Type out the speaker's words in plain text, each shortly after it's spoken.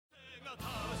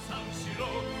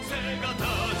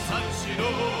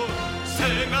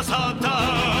サ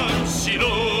タンしろ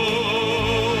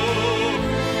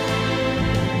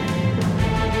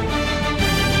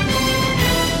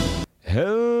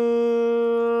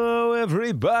Hello,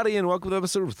 everybody, and welcome to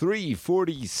episode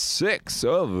 346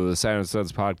 of the Saturn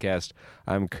Sons podcast.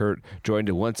 I'm Kurt, joined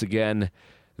once again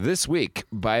this week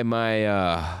by my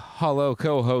hollow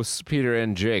co-hosts, Peter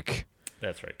and Jake.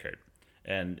 That's right, Kurt.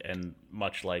 And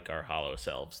much like our hollow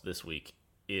selves, this week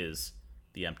is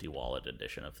the empty wallet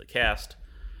edition of the cast.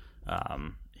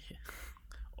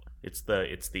 It's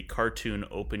the cartoon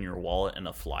open your wallet and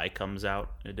a fly comes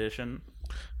out edition.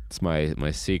 It's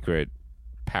my secret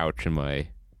pouch in my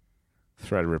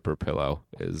Threadripper pillow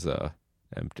is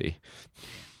empty.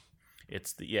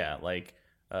 It's the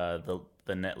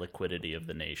net liquidity of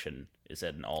the nation is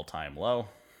at an all-time low,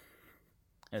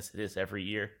 as it is every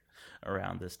year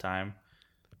around this time.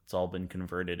 It's all been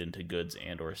converted into goods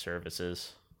and or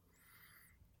services.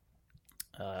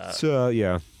 What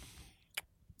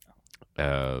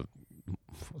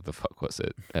the fuck was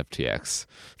it? FTX.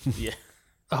 Yeah.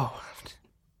 Oh,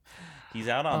 He's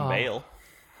out on bail.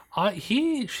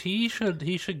 he should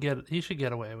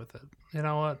get away with it. You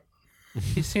know what?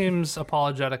 He seems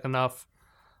apologetic enough.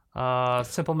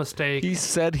 Simple mistake. He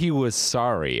said he was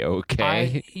sorry.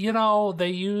 Okay. They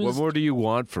use. What more do you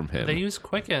want from him? They use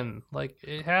Quicken. Like,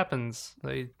 it happens.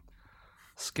 They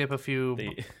skip a few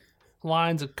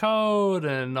lines of code,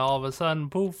 and all of a sudden,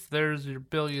 poof! There's your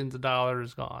billions of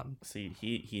dollars gone. See,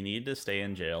 he needed to stay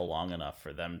in jail long enough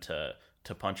for them to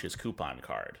punch his coupon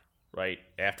card. Right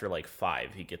after like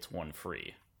 5, he gets one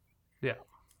free. Yeah,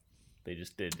 they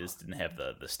just didn't have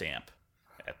the stamp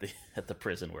at the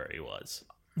prison where he was.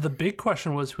 The big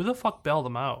question was, who the fuck bailed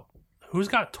him out? Who's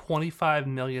got $25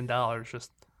 million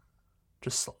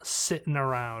just sitting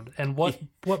around? And what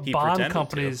bond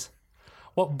companies?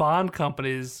 What bond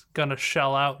company's gonna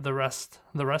shell out the rest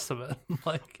of it?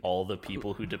 Like all the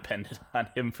people who depended on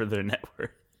him for their net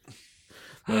worth.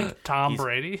 Like Tom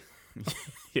Brady.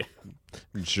 Yeah.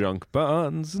 Junk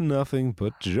bonds, nothing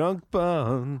but junk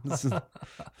bonds.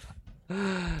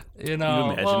 Can you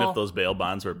imagine if those bail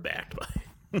bonds were backed by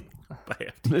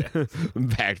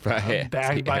FTX? backed by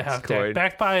FTX.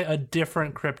 Backed by a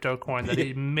different crypto coin that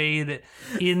he made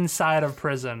inside of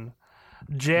prison.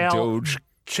 Jail.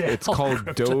 It's called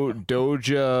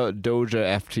Doja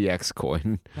FTX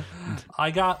coin.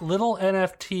 I got little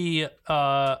NFT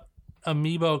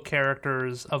amiibo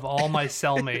characters of all my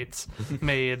cellmates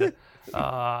made.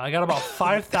 I got about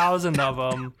 5,000 of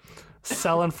them,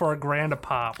 selling for $1,000 a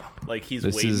pop. Like he's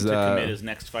waiting to commit his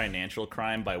next financial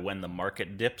crime by when the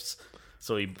market dips,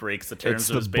 so he breaks the terms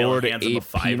of his bail and hands him a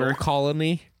 $5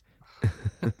 colony.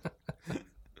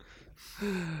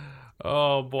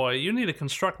 Oh boy, you need to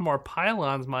construct more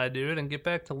pylons, my dude, and get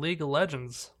back to League of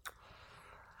Legends.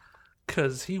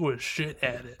 'Cause he was shit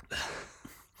at it.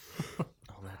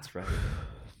 That's right.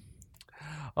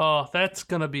 Oh, that's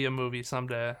gonna be a movie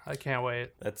someday. I can't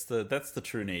wait. That's the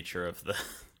true nature of the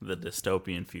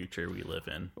dystopian future we live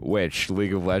in. Which,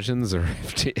 League of Legends or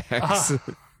FTX?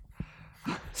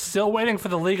 Still waiting for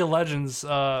the League of Legends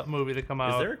movie to come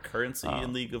out. Is there a currency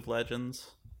in League of Legends?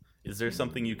 Is there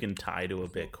something you can tie to a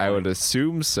Bitcoin? I would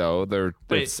assume so.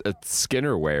 It's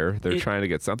Skinnerware. They're trying to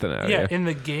get something out of Yeah, you. in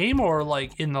the game or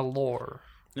like in the lore?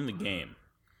 In the game.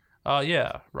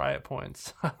 Yeah, riot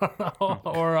points.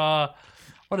 Or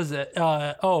what is it?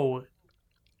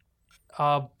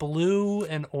 Blue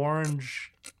and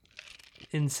orange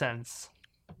essence.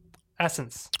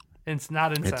 It's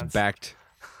not incense. It's backed.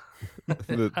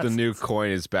 the new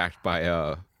coin is backed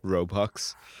by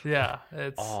Robux. Yeah.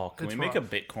 Can we make a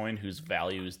Bitcoin whose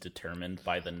value is determined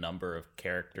by the number of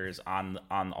characters on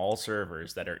all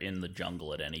servers that are in the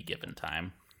jungle at any given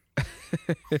time?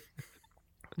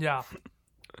 Yeah.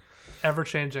 Ever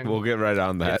changing. We'll get right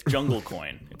on that. It's Jungle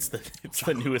Coin. It's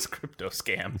the newest crypto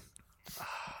scam.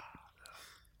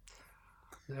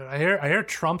 I hear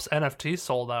Trump's NFT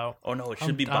sold out. Oh no, it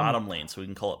should be bottom lane, so we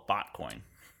can call it Botcoin.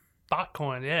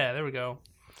 Botcoin, yeah, there we go.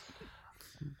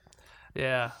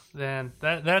 Yeah, man,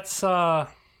 that's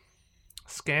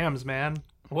scams, man.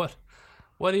 What's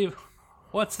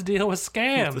the deal with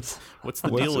scams? What's the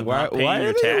deal with not paying why your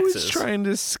are they taxes? always trying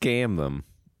to scam them?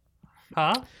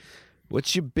 Huh?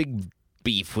 What's your big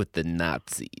beef with the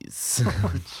Nazis?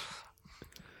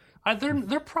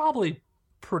 They're probably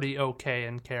pretty okay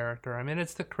in character. I mean,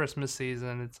 it's the Christmas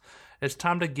season. It's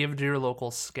time to give to your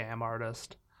local scam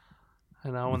artist.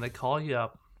 You know, when they call you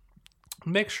up,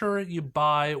 make sure you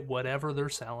buy whatever they're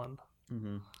selling.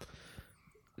 Mm-hmm.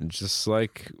 Just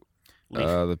like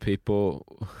the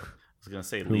people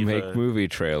who make movie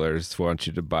trailers want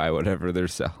you to buy whatever th're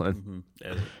selling.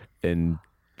 Mm-hmm. And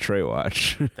Trey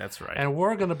Watch. That's right. And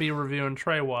we're going to be reviewing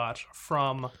Trey Watch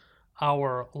from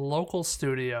our local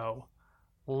studio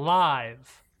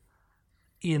live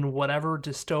in whatever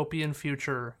dystopian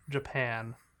future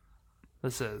Japan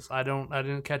this is. I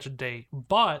didn't catch a date,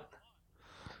 but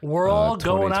we're all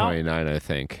going out. 2029, I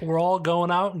think. We're all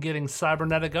going out and getting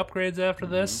cybernetic upgrades after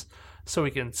this, so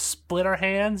we can split our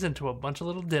hands into a bunch of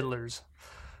little diddlers.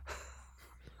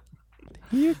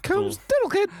 Here comes Diddle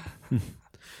Kid.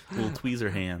 Little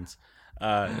tweezer hands.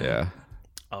 Yeah.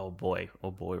 Oh boy,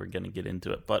 we're gonna get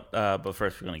into it. But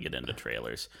first, we're gonna get into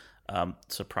trailers.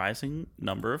 Surprising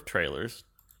number of trailers,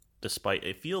 despite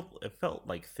it felt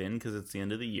like thin because it's the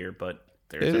end of the year, but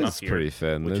there's enough here. It is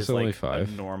pretty thin. There's only like 5.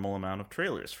 A normal amount of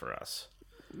trailers for us.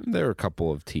 There are a couple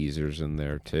of teasers in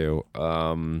there too.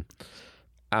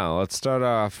 Let's start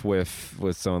off with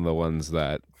some of the ones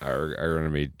that are going to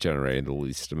be generating the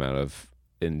least amount of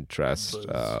interest.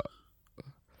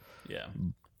 Yeah,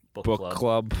 Book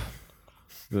Club,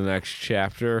 the next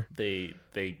chapter. They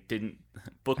didn't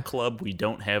Book Club. We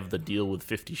don't have the deal with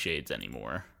 50 Shades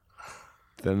anymore.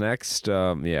 The next,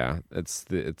 it's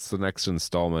the next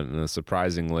installment in a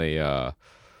surprisingly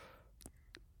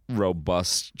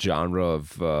robust genre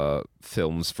of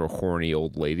films for horny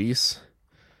old ladies.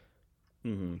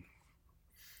 Mm-hmm.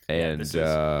 And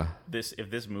if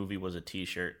this movie was a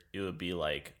T-shirt, it would be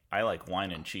like, I like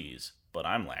wine and cheese, but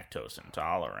I'm lactose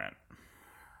intolerant.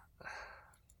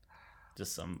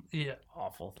 Just some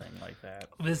awful thing like that.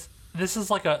 This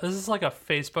is like a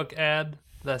Facebook ad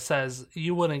that says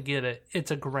you wouldn't get it.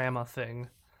 It's a grandma thing.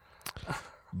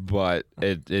 But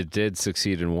it did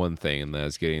succeed in one thing, and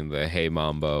that's getting the Hey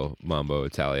Mambo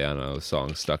Italiano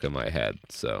song stuck in my head.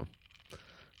 So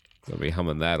I'll be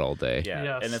humming that all day. Yeah,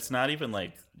 yes. And it's not even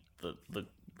like the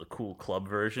cool club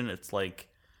version. It's like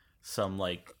some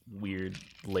like weird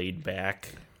laid back.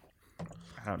 I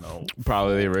don't know.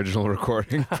 Probably the original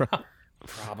recording.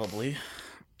 Probably.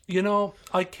 You know,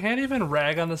 I can't even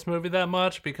rag on this movie that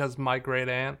much because my great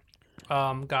aunt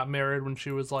got married when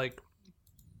she was like,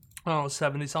 I don't know,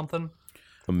 70 something.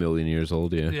 A million years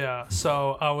old, yeah. Yeah.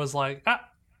 So I was like,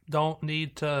 don't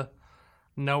need to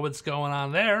know what's going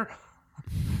on there.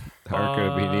 Aren't going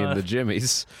to be needing the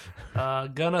jimmies.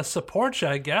 Gonna support you,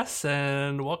 I guess,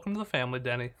 and welcome to the family,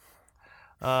 Denny.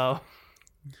 Yeah,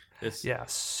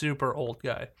 super old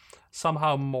guy.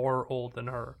 Somehow more old than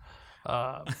her.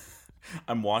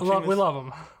 I'm watching we love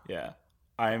him. Yeah.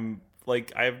 I'm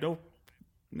like, I have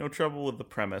no trouble with the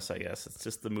premise, I guess. It's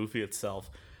just the movie itself.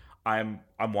 I'm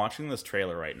watching this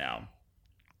trailer right now,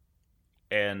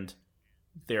 and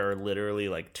there are literally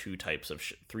like three types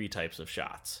of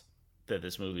shots that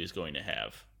this movie is going to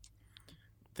have.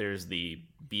 There's the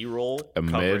B-roll, a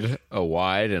coverage. Mid, a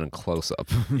wide, and a close-up.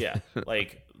 Yeah,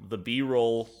 like the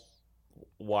B-roll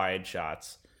wide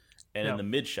shots, and in the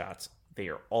mid shots, they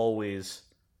are always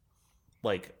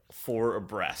like 4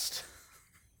 abreast.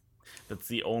 That's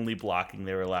the only blocking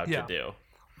they're allowed to do.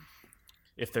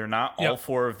 If they're not all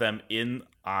 4 of them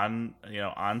on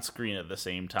screen at the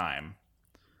same time,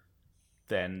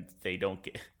 then they don't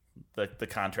get the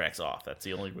contract's off. That's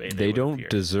the only way they don't appear.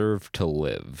 Deserve to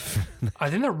live. I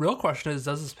think the real question is,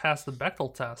 does this pass the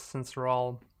Bechdel test since they're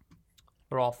all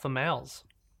females?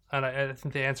 And I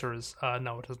think the answer is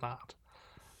no, it does not.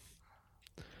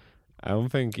 I don't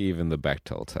think even the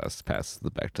Bechdel test passes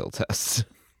the Bechdel test.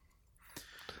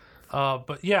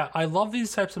 But yeah, I love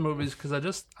these types of movies because I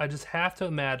just have to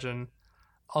imagine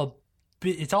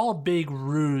it's all a big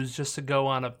ruse just to go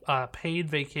on a paid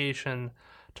vacation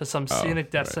to some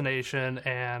scenic destination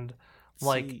and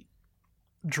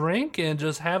drink and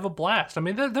just have a blast. I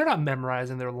mean, they're not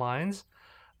memorizing their lines.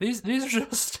 These are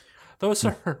just those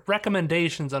are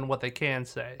recommendations on what they can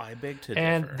say. I beg to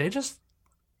and differ. They just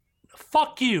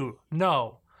fuck you.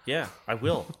 No. Yeah, I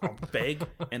will. I'll beg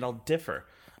and I'll differ.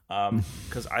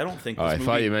 Because I don't think. I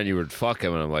thought you meant you would fuck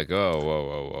him, and I'm like,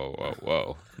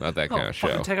 whoa, not that kind of show.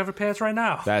 Fucking take off your pants right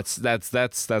now. That's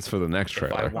for the next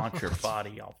trailer. If I want your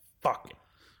body, I'll fuck it.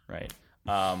 Right.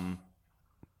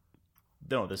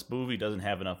 No, this movie doesn't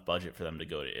have enough budget for them to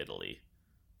go to Italy.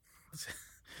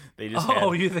 They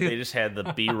just had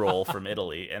the B-roll from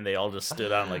Italy, and they all just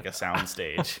stood on like a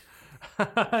soundstage.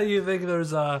 You think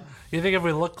if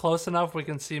we look close enough, we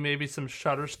can see maybe some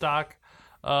Shutterstock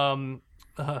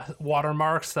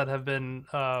watermarks that have been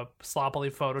sloppily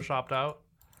photoshopped out?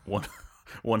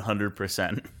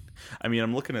 100%. I mean,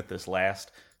 I'm looking at this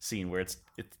last scene where it's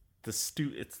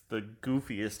the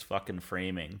goofiest fucking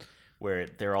framing where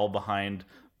they're all behind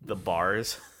the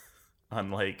bars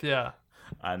on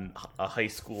on a high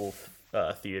school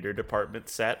theater department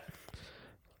set.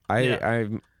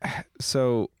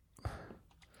 So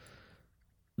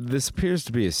this appears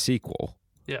to be a sequel.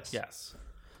 Yes. Yes.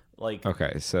 Like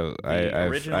Okay, so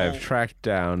I've tracked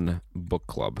down Book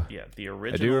Club. Yeah, the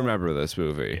original. I do remember this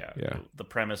movie. Yeah. The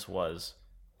premise was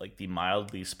like the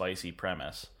mildly spicy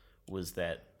premise was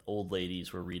that old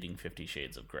ladies were reading 50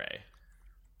 Shades of Grey.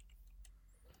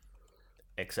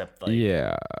 Except like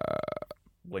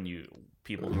when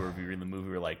people who were reviewing the movie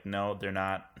were like, no, they're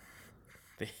not.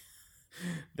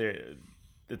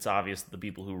 It's obvious that the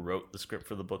people who wrote the script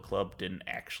for the book club didn't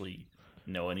actually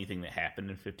know anything that happened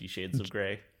in 50 Shades of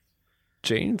Grey.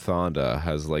 Jane Fonda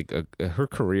has like her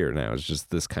career now is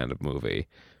just this kind of movie.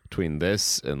 Between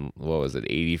this and what was it,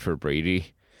 80 for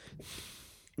Brady?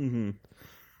 Mm-hmm.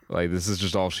 Like this is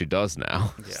just all she does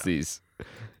now. Yeah. It's these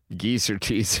geezer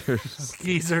teasers.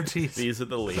 Geezer teasers. These are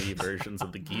the lady versions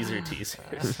of the geezer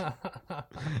teasers.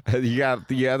 you got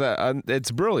that. It's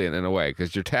brilliant in a way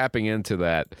because you're tapping into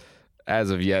that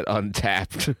as of yet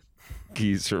untapped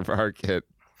geezer market.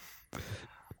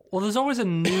 Well, there's always a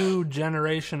new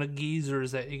generation of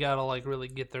geezers that you gotta like really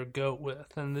get their goat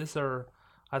with, and these are,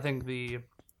 I think, the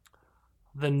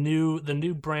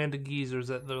new brand of geezers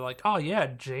that they're like, oh yeah,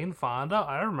 Jane Fonda,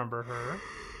 I remember her.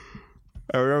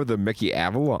 I remember the Mickey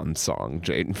Avalon song,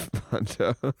 Jane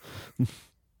Fonda.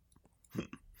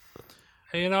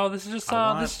 You know, this is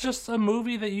just a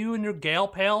movie that you and your gal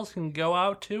pals can go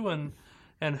out to and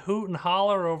hoot and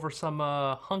holler over some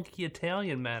hunky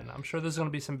Italian men. I'm sure there's going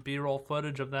to be some B-roll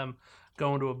footage of them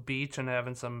going to a beach and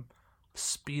having some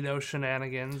Speedo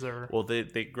shenanigans. Or well,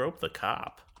 they grope the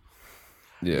cop.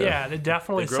 Yeah, they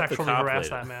definitely sexually harass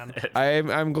that man.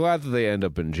 I'm glad that they end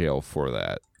up in jail for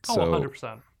that. Oh, so,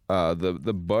 100%.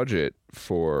 The budget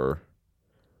for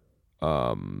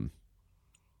the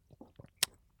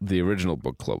original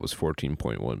Book Club was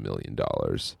 $14.1 million.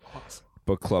 Awesome.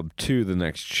 Book Club 2, the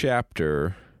next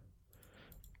chapter,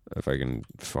 if I can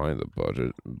find the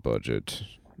budget,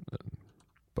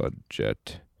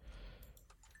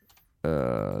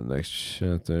 next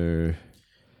chapter.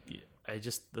 Yeah,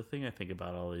 the thing I think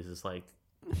about all these is like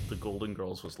the Golden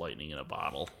Girls was lightning in a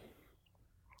bottle.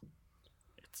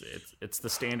 It's the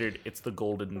standard. It's the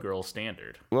Golden Girl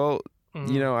standard. Well,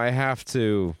 you know, I have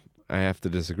to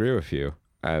disagree with you.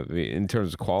 I mean, in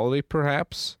terms of quality,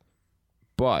 perhaps,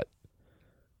 but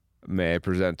may I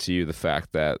present to you the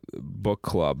fact that Book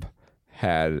Club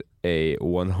had a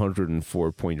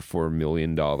 $104.4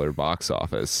 million box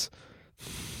office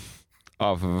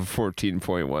off of a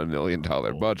 $14.1 million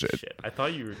budget. Shit.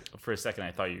 For a second,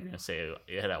 I thought you were going to say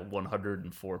it had a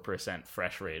 104%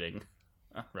 fresh rating.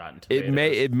 Rotten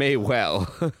Tomatoes. It may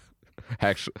well.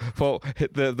 Actually, well,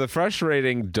 the fresh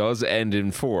rating does end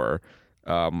in 4,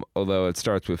 although it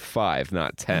starts with 5,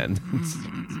 not 10.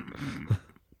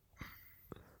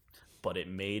 But it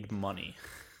made money.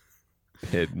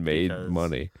 It made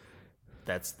money.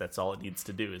 That's all it needs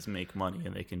to do is make money,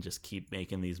 and they can just keep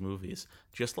making these movies,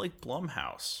 just like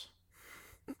Blumhouse.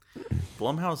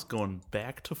 Blumhouse going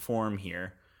back to form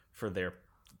here for their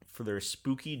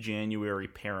spooky January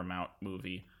Paramount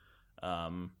movie.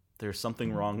 There's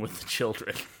Something Wrong with the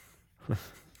Children,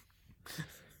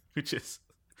 which is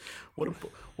what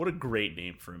a great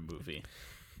name for a movie.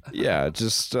 Yeah,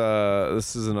 just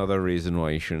this is another reason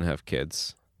why you shouldn't have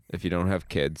kids. If you don't have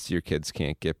kids, your kids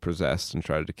can't get possessed and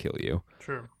try to kill you.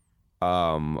 True.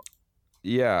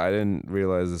 Yeah, I didn't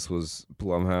realize this was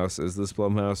Blumhouse. Is this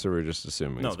Blumhouse, or we're just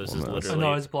assuming? No, it's this Blumhouse? is literally.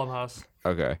 No, it's Blumhouse.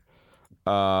 Okay.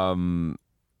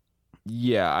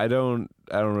 Yeah, I don't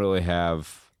really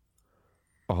have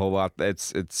a whole lot.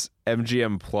 It's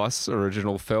MGM Plus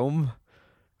original film,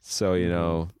 so you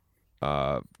know,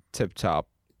 tip top.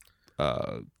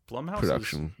 Blumhouse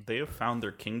production. They have found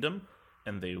their kingdom,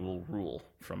 and they will rule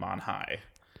from on high.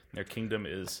 Their kingdom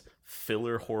is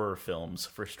filler horror films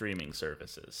for streaming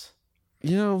services.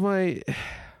 You know, my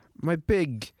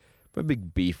big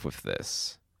beef with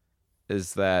this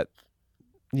is that,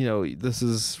 you know, this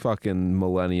is fucking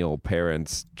millennial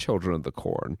parents, Children of the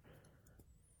Corn.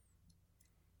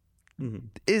 Mm-hmm.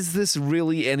 Is this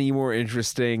really any more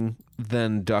interesting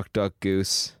than Duck Duck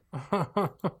Goose?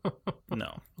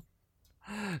 No.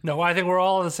 No, I think we're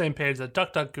all on the same page that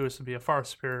Duck Duck Goose would be a far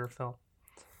superior film.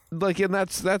 Like, and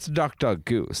that's Duck Duck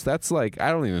Goose. That's like,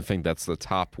 I don't even think that's the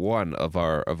top one of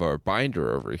our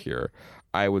binder over here.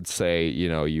 I would say, you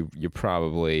know, you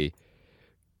probably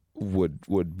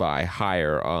would buy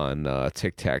higher on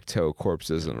Tic Tac Toe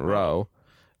Corpses in a Row.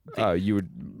 You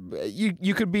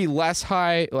could be less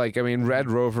high. Like, I mean, Red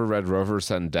Rover,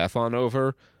 Send Death on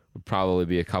Over would probably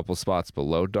be a couple spots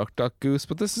below Duck Duck Goose,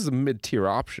 but this is a mid-tier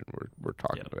option we're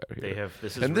talking about here.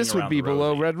 This would be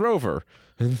below Red Rover.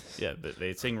 Yeah,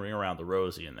 they sing "Ring Around the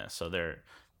Rosie" in this, so they're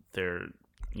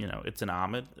it's an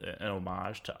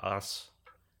homage to us.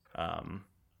 I'm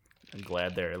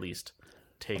glad they're at least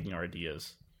taking our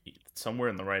ideas somewhere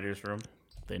in the writer's room.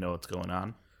 They know what's going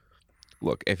on.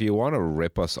 Look, if you want to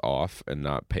rip us off and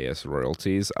not pay us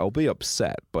royalties, I'll be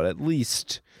upset. But at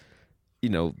least,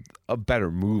 a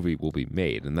better movie will be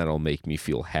made, and that'll make me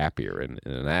feel happier in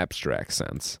an abstract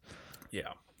sense.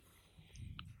 Yeah.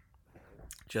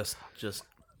 Just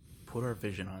put our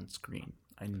vision on screen.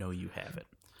 I know you have it.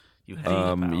 You have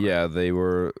the power. Yeah, they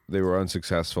were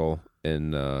unsuccessful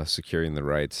in securing the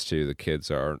rights to The Kids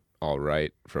Aren't All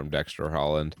Right from Dexter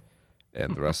Holland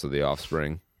and the rest of the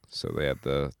Offspring. So they had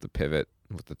the pivot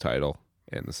with the title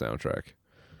and the soundtrack.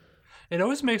 It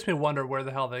always makes me wonder where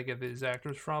the hell they get these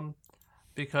actors from,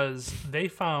 because they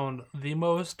found the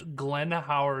most Glenn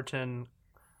Howerton,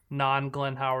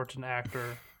 non-Glenn Howerton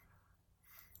actor,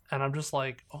 and I'm just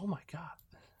like, oh my god,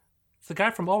 it's the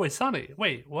guy from Always Sunny.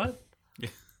 Wait, what?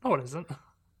 No, it isn't.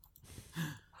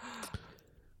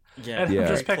 Yeah, and I'm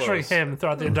just picturing him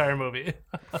throughout the entire movie.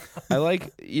 I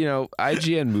like,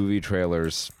 IGN movie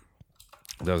trailers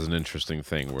does an interesting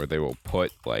thing where they will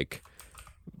put like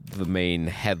the main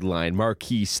headline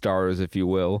marquee stars, if you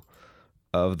will,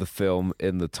 of the film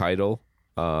in the title.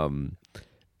 In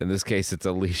this case, it's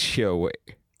Alicia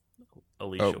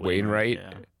Wainwright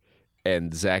yeah.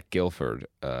 and Zach Gilford,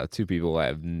 two people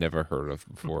I've never heard of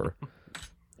before.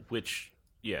 Which,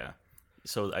 yeah.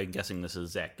 So I'm guessing this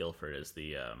is Zach Gilford as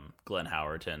the Glenn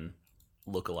Howerton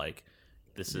lookalike.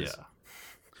 This is. Yeah.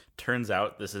 Turns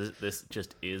out this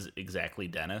just is exactly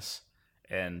Dennis,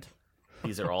 and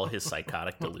these are all his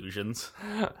psychotic delusions.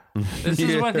 This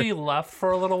is when he left for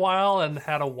a little while and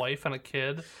had a wife and a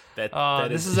kid.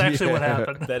 This is actually what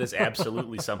happened. That is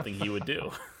absolutely something he would do.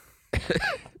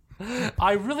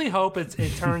 I really hope it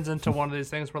turns into one of these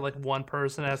things where like one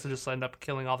person has to just end up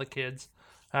killing all the kids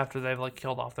after they've like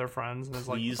killed off their friends, and it's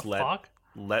like, please fuck?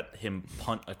 let him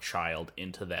punt a child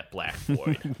into that black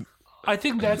void. I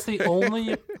think that's the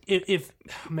only if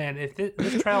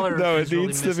this trailer No, is it really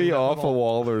needs to be off a little...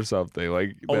 wall or something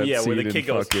like that yeah, scene where the kid in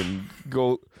goes fucking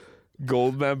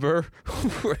Gold Member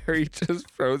where he just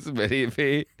throws Minnie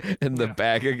V in the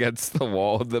bag against the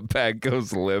wall and the bag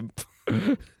goes limp.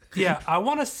 Yeah, I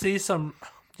want to see some.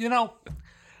 They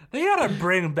gotta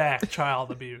bring back child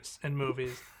abuse in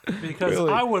movies, because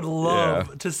Really? I would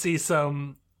love to see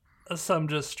some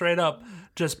just straight up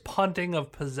just punting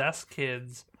of possessed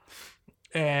kids.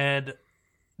 And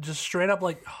just straight up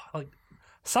like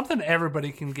something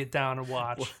everybody can get down and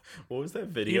watch. What was that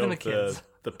video Even of the kids.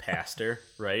 the pastor,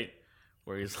 right?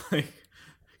 Where he's like,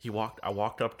 I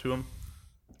walked up to him,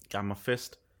 got my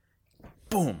fist,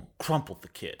 boom, crumpled the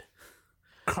kid.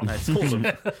 And I told him,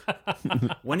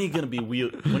 when are you gonna be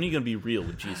real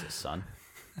with Jesus, son?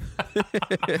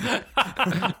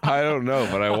 I don't know,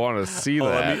 but I want to see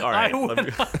that. Let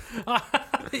me.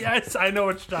 Yes, I know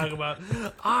what you're talking about.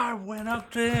 I went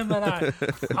up to him and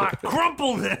I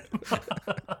crumpled him.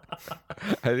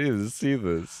 I need to see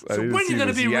this. So when are you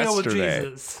gonna be real with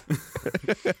Jesus?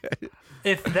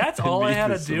 If that's all I had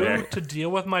to do to deal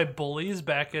with my bullies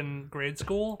back in grade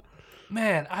school,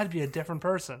 man, I'd be a different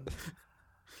person.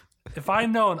 If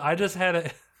I'd known I just had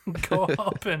to go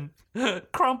up and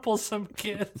crumple some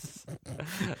kids,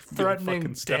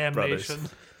 threatening damnation.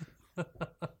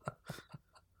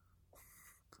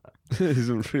 He's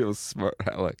a real smart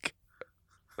aleck.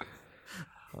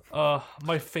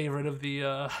 My favorite of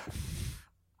the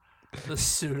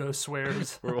pseudo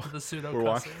swears, the pseudo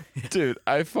cussing. Dude,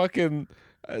 I'm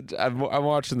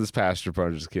watching this pastor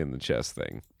punch his kid in the chest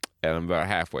thing, and I'm about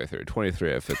halfway through,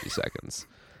 23 out of 50 seconds,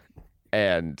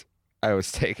 and I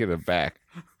was taken aback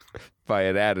by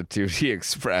an attitude he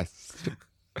expressed.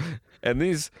 And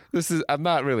this is, I'm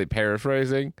not really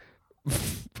paraphrasing,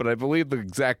 but I believe the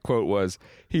exact quote was,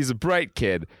 "He's a bright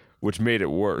kid," which made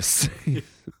it worse. It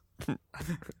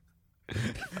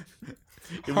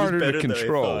Harder was better to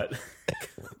control. Than I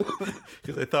thought.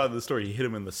 Because I thought in the story he hit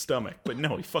him in the stomach, but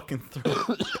no, he fucking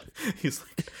threw it. He's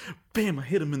like, bam, I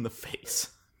hit him in the face.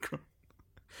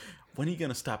 When are you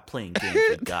gonna stop playing games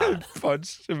with God?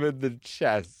 Punched him in the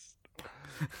chest.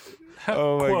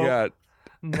 Oh my Quote, god.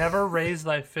 "Never raise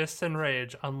thy fist in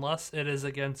rage unless it is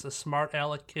against a smart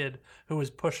aleck kid who is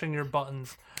pushing your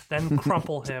buttons. Then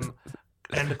crumple him."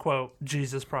 End quote.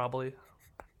 Jesus probably.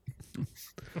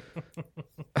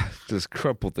 Just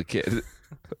crumpled the kid.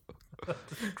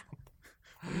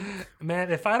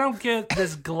 Man, if I don't get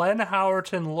this Glenn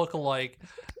Howerton lookalike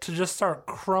to just start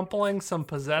crumpling some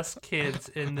possessed kids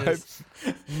in this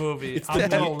movie, I'm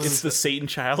gonna lose. It's the Satan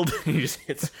child. He just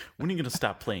hits. When are you gonna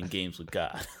stop playing games with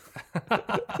God?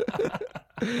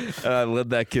 I led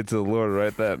that kid to the Lord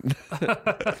right then.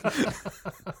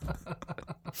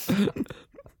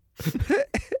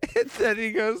 And then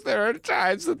he goes, there are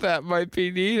times that might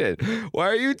be needed. Why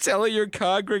are you telling your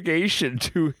congregation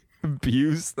to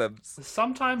abuse them?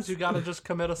 Sometimes you gotta just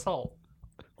commit assault.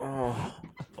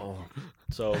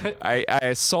 So I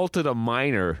assaulted a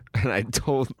minor, and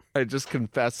I just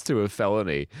confessed to a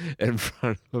felony in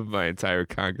front of my entire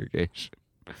congregation.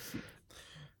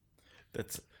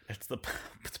 it's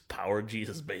power of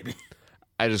Jesus, baby.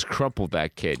 I just crumpled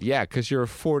that kid. Yeah, because you're a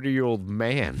 40-year-old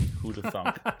man. Who'd have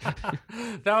thunk?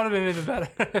 That would have been even better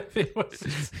if he was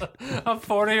just a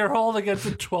 40-year-old against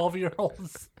a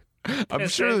 12-year-old. I'm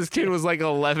sure this kid was like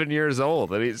 11 years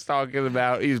old, and he's bragging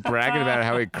about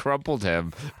how he crumpled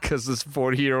him because this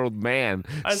 40-year-old man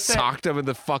socked him in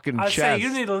the fucking chest. I say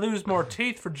you need to lose more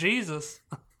teeth for Jesus.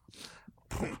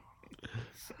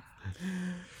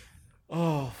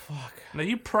 Oh fuck! Now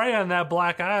you pray on that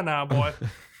black eye now, boy.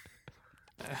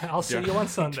 I'll see you on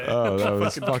Sunday. Oh, that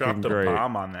was fucking dropped great. A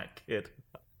bomb on that kid.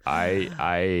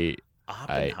 I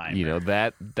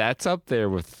Oppenheimer. that's up there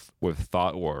with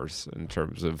Thought Wars in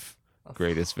terms of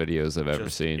greatest videos I've ever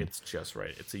seen. It's just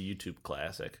right. It's a YouTube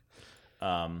classic.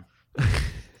 And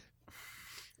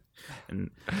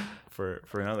for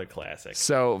another classic.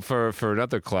 So for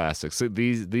another classic, so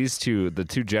these two, the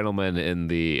two gentlemen in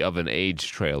the Of an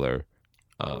Age trailer.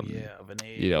 Of an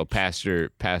Age. You know,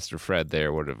 Pastor Fred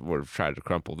there would have tried to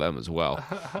crumple them as well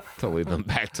to lead them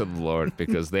back to the Lord,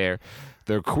 because they're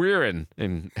queering,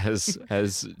 and as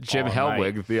Jim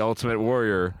Helwig, the Ultimate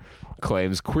Warrior,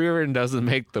 claims, queering doesn't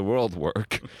make the world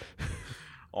work.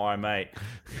 Oh, mate,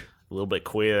 a little bit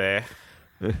queer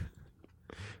there.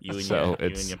 You and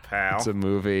your pal. It's a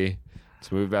movie. It's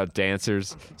a movie about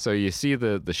dancers. So you see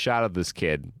the shot of this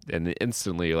kid, and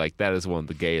instantly you're like, that is one of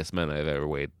the gayest men I've ever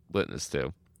witness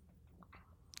to,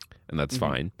 and that's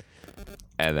fine.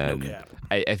 And then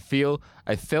it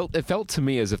felt to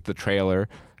me as if the trailer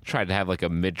tried to have like a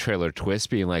mid-trailer twist,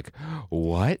 being like,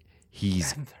 what,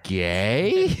 he's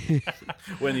gay?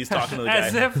 When he's talking to the guy,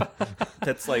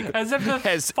 that's like as if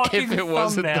it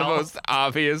wasn't thumbnail. the most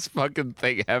obvious fucking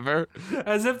thing ever.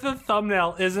 As if the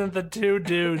thumbnail isn't the two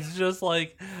dudes just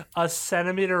like a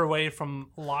centimeter away from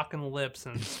locking lips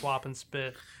and swapping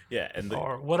spit. Yeah, and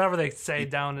or whatever they say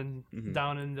down into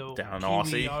down Kiwi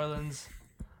Aussie Islands,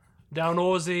 down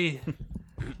Aussie,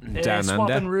 Down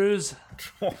swapping under. ruse.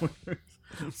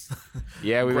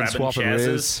 Yeah, we went Grabbing swapping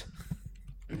chazzes.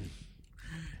 riz.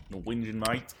 No whinging,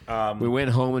 mate. We went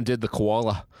home and did the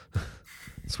koala.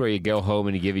 That's where you go home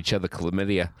and you give each other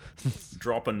chlamydia.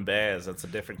 Dropping bears. That's a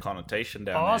different connotation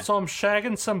down Oh, there. so I'm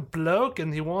shagging some bloke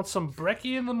and he wants some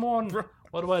brekkie in the morning.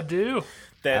 What do I do?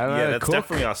 That's cook.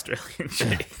 definitely Australian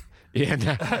shit.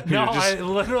 Yeah, No, I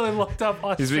literally looked up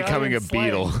Australian he's becoming a slang.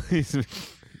 beetle. He's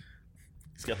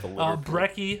got the liver.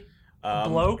 Brekkie,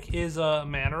 bloke is a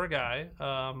man or a guy.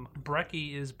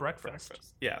 Brekkie is breakfast.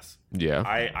 Yes. Yeah.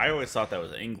 I always thought that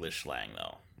was an English slang,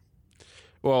 though.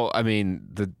 Well, I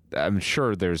mean, I'm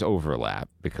sure there's overlap,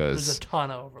 because There's a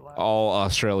ton of overlap. all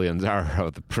Australians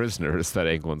are the prisoners that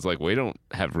England's like, we don't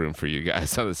have room for you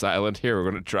guys on this island. Here, we're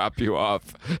going to drop you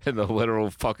off in the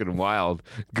literal fucking wild.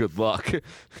 Good luck.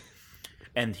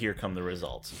 And here come the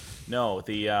results. No,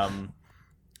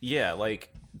 like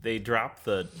they drop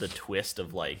the twist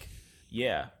of like,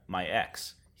 yeah, my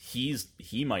ex,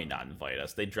 he might not invite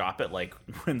us. They drop it like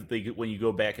when you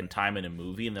go back in time in a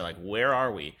movie and they're like, where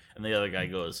are we? And the other guy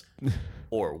goes,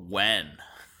 or when.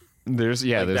 There's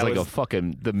a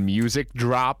fucking, the music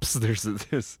drops. There's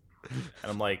this.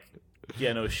 And I'm like,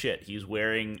 yeah, no shit. He's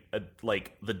wearing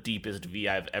the deepest V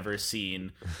I've ever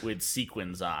seen with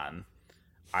sequins on.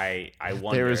 I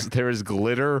wonder. There is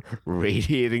glitter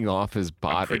radiating off his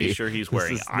body. I'm pretty sure he's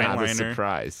wearing this is eyeliner. not a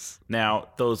surprise. Now,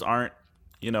 those aren't,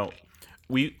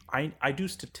 I do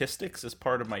statistics as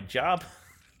part of my job.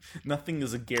 Nothing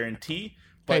is a guarantee.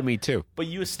 But, Hey, me too. But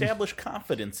you establish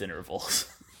confidence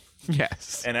intervals.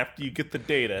 Yes. And after you get the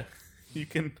data, you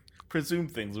can presume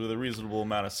things with a reasonable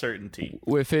amount of certainty.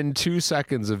 Within 2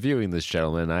 seconds of viewing this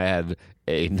gentleman, I had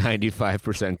a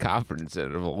 95% confidence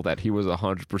interval that he was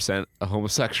 100% a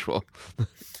homosexual.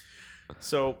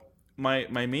 So my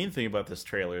main thing about this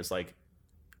trailer is like,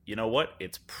 you know what?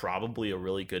 It's probably a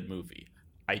really good movie.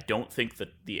 I don't think that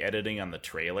the editing on the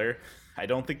trailer, I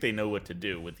don't think they know what to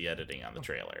do with the editing on the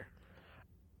trailer.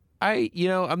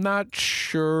 I'm not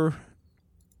sure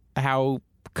how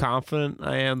confident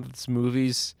I am that this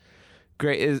movie's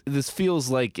great. This feels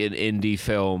like an indie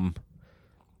film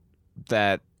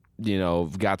that,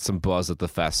 got some buzz at the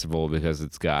festival because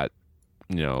it's got,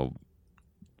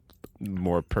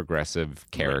 more progressive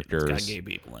characters. Right, it's got gay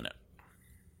people in it.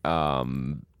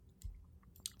 But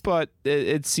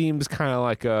it seems kind of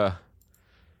like a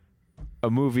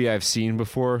movie I've seen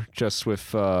before, just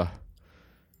with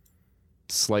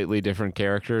slightly different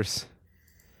characters.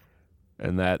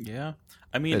 And that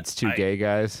I mean, it's two gay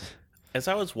guys. As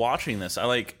I was watching this,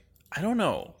 I don't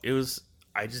know.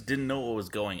 I just didn't know what was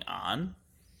going on.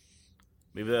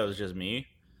 Maybe that was just me.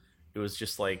 It was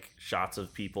just like shots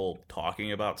of people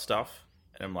talking about stuff,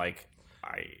 and I'm like,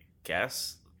 I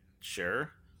guess,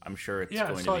 sure. I'm sure it's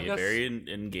going to be very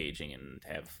engaging and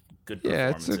have good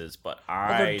performances, but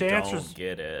I don't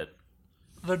get it.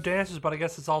 They're dancers, but I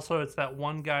guess it's that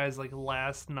one guy's like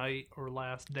last night or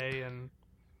last day in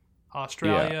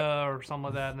Australia or something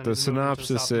like that. And then the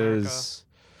synopsis is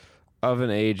Of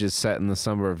an Age is set in the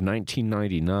summer of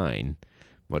 1999,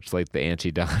 much like the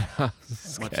Anti-Don much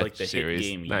like the series, hit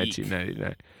game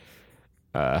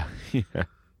 1999.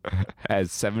 As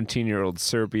 17-year-old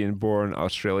Serbian-born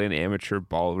Australian amateur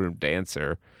ballroom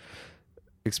dancer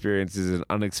experiences an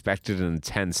unexpected and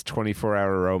intense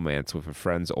 24-hour romance with a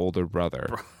friend's older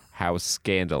brother. How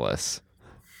scandalous!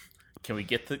 Can we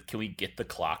get the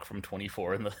clock from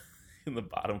 24 in the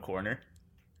bottom corner?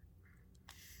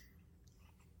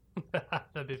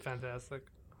 That'd be fantastic.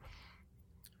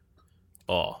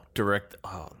 I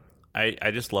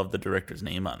just love the director's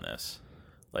name on this.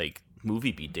 Like,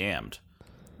 movie be damned.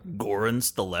 Goran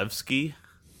Stalevsky.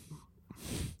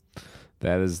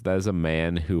 That is a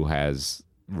man who has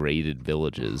raided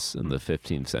villages in the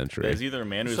 15th century. There's either a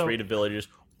man who's raided villages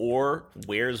or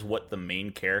wears what the main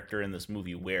character in this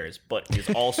movie wears, but is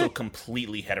also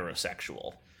completely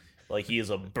heterosexual. Like, he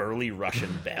is a burly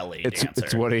Russian ballet dancer.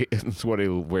 It's what he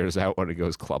wears out when he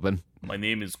goes clubbing. My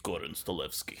name is Goran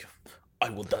Stalevsky. I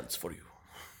will dance for you.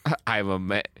 I'm a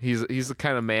man. He's the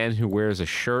kind of man who wears a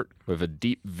shirt with a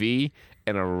deep V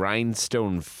and a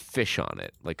rhinestone fish on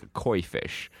it, like a koi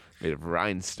fish made of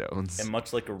rhinestones. And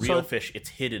much like a real fish, it's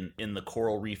hidden in the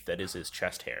coral reef that is his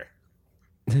chest hair.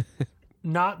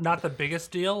 Not the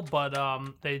biggest deal, but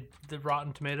the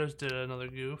Rotten Tomatoes did another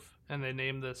goof, and they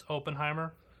named this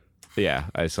Oppenheimer. Yeah,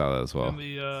 I saw that as well.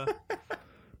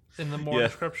 In the more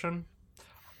description.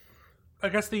 I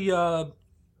guess the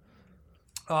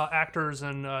actors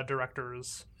and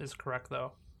directors is correct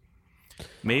though.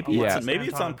 Maybe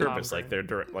it's on purpose. Like they're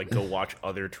go watch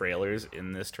other trailers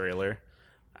in this trailer.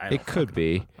 It could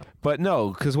be, but no,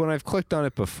 because when I've clicked on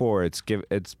it before, it's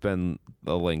been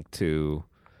a link to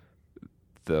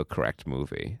the correct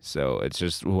movie. So it's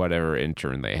just whatever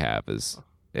intern they have is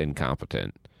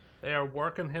incompetent. They are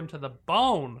working him to the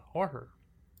bone, or her.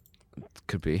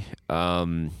 Could be.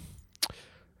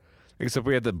 Except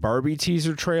we had the Barbie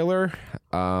teaser trailer.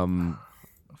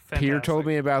 Peter told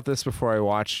me about this before I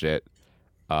watched it,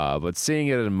 but seeing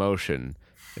it in motion,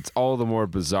 it's all the more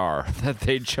bizarre that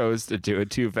they chose to do a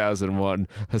 2001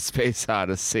 A Space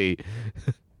Odyssey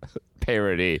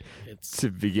parody to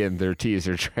begin their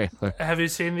teaser trailer. Have you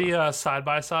seen the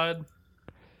side-by-side?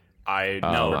 I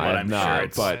know, but I'm sure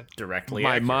it's directly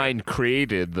my accurate. mind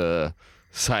created the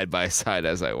side-by-side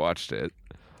as I watched it.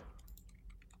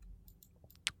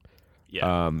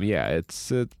 Yeah.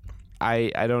 It's I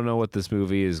don't know what this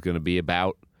movie is going to be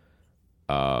about.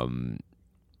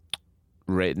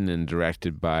 Written and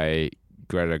directed by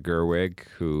Greta Gerwig,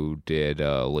 who did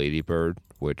Lady Bird,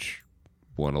 which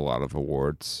won a lot of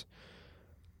awards.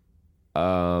 It's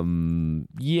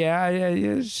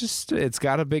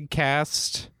got a big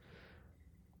cast.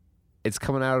 It's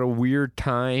coming out at a weird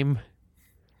time.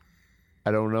 I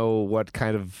don't know what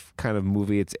kind of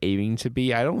movie it's aiming to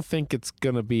be. I don't think it's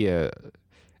gonna be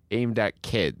aimed at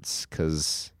kids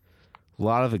because a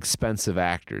lot of expensive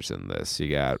actors in this. You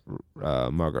got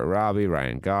Margot Robbie,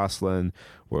 Ryan Gosling,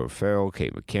 Will Ferrell,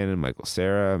 Kate McKinnon, Michael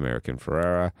Cera, American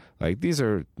Ferrera. Like, these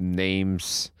are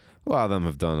names. A lot of them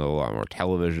have done a lot more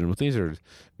television, but these are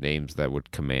names that would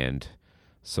command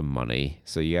some money.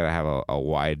 So you gotta have a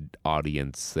wide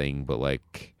audience thing, but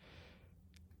like,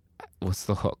 what's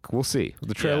the hook? We'll see.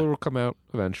 The trailer will come out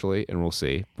eventually, and we'll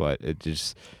see. But it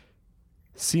just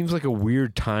seems like a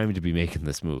weird time to be making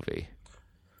this movie.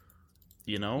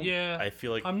 You know? Yeah. I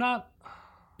feel like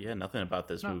nothing about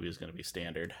this movie is going to be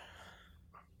standard.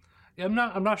 Yeah,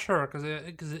 I'm not sure because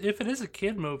if it is a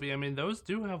kid movie, I mean, those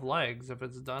do have legs if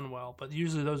it's done well. But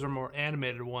usually those are more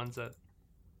animated ones that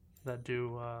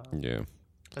do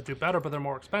that do better, but they're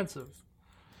more expensive.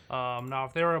 Now,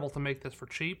 if they were able to make this for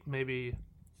cheap, maybe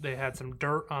they had some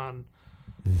dirt on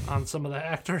some of the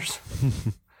actors,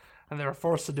 and they were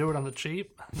forced to do it on the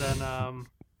cheap. Then,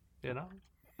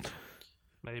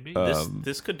 maybe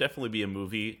this could definitely be a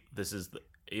movie. This is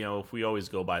if we always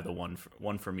go by the one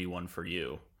for me, one for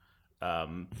you.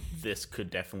 This could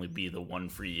definitely be the one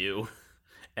for you.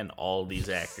 and all these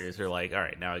actors are like, all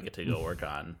right, now I get to go work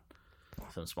on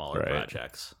some smaller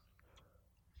projects.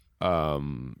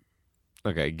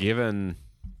 Okay, given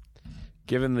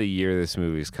the year this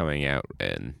movie's coming out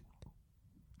in,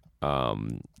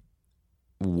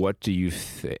 what do you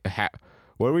think?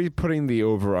 What are we putting the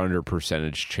over/under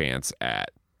percentage chance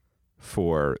at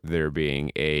for there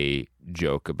being a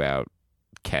joke about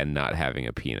Ken not having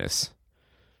a penis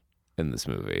in this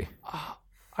movie?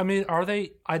 I mean, are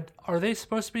they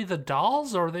supposed to be the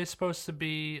dolls, or are they supposed to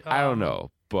be? I don't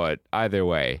know, but either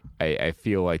way, I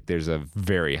feel like there's a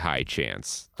very high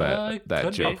chance that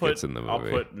joke gets in the movie. I'll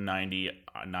put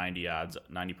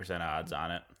 90% odds on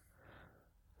it.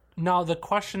 Now the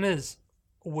question is,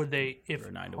 would they?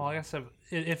 Well, I guess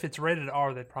if it's rated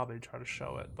R, they'd probably try to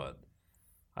show it, but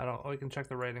I don't. We can check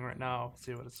the rating right now,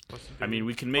 see what it's supposed to be. I mean,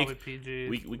 we can make PG.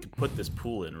 We can put this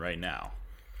pool in right now.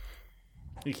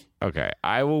 Okay,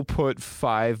 I will put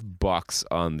 $5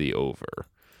 on the over.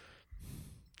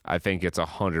 I think it's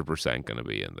 100% going to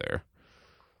be in there.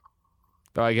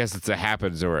 Though I guess it's a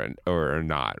happens or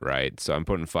not, right? So I'm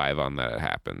putting 5 on that it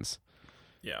happens.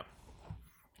 Yeah.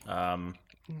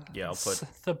 Yeah, I'll put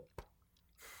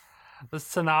the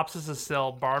synopsis is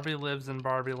still Barbie lives in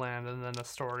Barbie Land, and then a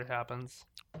story happens.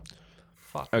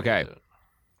 Fuck. Okay.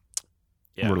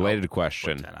 Yeah, related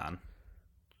question. Put 10 on.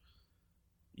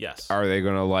 Yes. Are they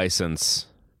going to license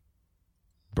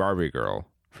Barbie Girl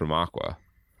from Aqua?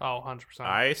 Oh, 100%.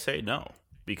 I say no,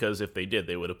 because if they did,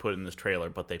 they would have put in this trailer,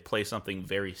 but they play something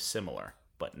very similar,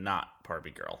 but not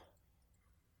Barbie Girl.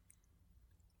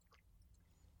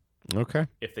 Okay.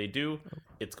 If they do,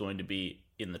 it's going to be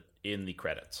in the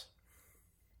credits.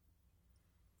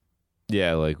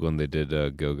 Yeah, like when they did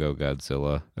Go Go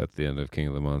Godzilla at the end of King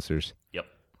of the Monsters. Yep.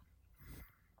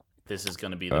 This is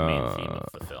going to be the main theme of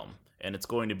the film. And it's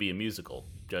going to be a musical,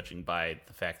 judging by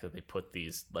the fact that they put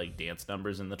these like dance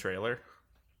numbers in the trailer.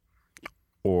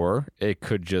 Or it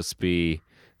could just be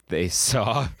they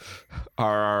saw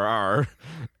RRR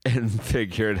and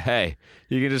figured, hey,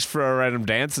 you can just throw a random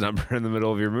dance number in the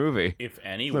middle of your movie. If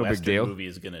any Western movie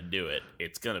is going to do it,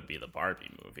 it's going to be the Barbie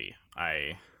movie.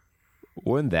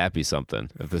 Wouldn't that be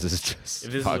something if this is just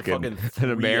a fucking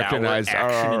an Americanized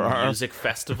action RRR and music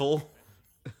festival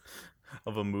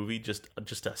of a movie, just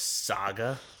a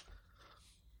saga?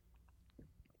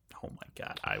 Oh my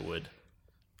god, I would.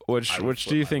 Which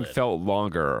do you think felt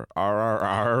longer,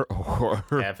 RRR or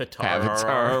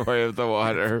Avatar Way of the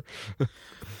Water?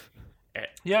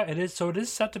 Yeah, it is. So it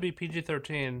is set to be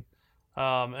PG-13,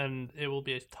 and it will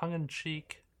be a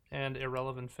tongue-in-cheek and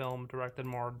irrelevant film directed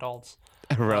more adults.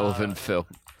 Irrelevant film.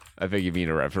 I think you mean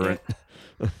irreverent.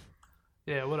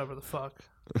 Yeah, whatever the fuck.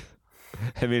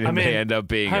 I mean, it may end up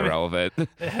being irrelevant. You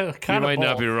might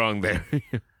not be wrong there.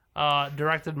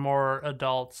 Directed more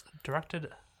adults.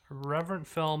 Reverent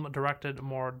film directed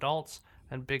more adults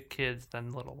and big kids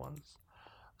than little ones.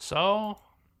 So,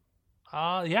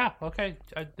 yeah, okay.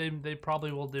 They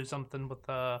probably will do something with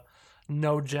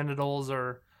no genitals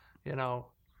or,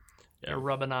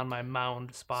 rubbing on my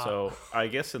mound spot. So I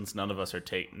guess since none of us are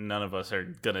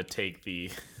gonna take the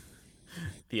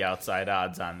outside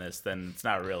odds on this, then it's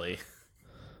not really.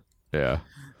 Yeah,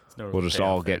 we'll just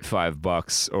all get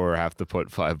 $5 or have to put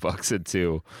 $5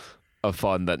 into a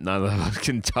fund that none of us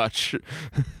can touch. Is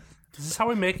this how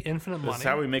we make infinite money? This is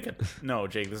how we make it. No,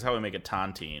 Jake. This is how we make a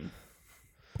tontine.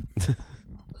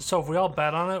 So if we all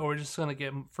bet on it, we're just gonna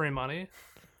get free money.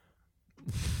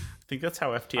 I think that's how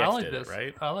FTX did it,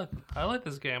 right? I like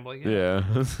this gambling.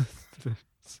 Yeah.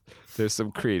 There's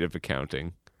some creative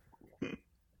accounting.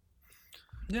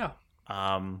 Yeah.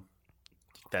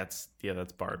 That's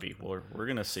Barbie. We're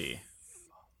gonna see.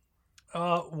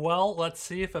 Well, let's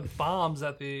see if it bombs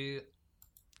at the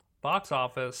box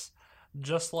office,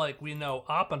 just like we know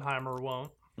Oppenheimer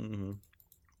won't. Mm-hmm.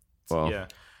 Well, yeah,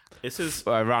 this is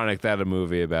ironic that a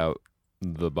movie about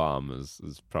the bomb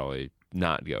is probably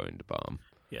not going to bomb.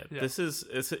 Yeah.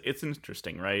 It's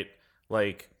interesting, right?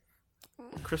 Like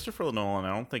Christopher Nolan,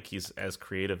 I don't think he's as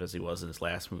creative as he was in his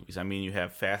last movies. I mean, you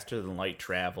have faster than light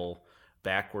travel,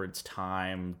 backwards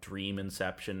time, dream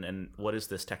inception, and what is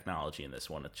this technology in this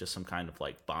one? It's just some kind of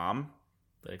like bomb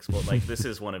that explodes. Like this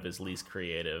is one of his least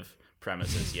creative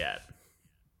premises yet.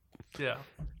 Yeah.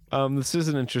 This is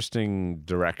an interesting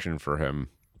direction for him,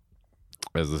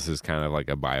 as this is kind of like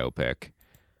a biopic,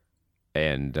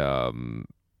 and I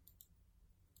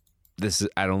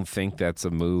don't think that's a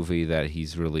movie that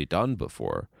he's really done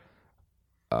before.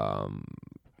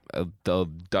 The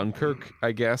Dunkirk,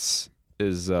 I guess,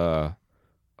 is a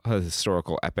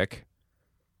historical epic,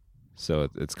 so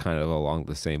it's kind of along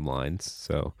the same lines.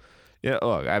 So yeah,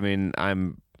 look, I mean,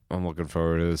 I'm I'm looking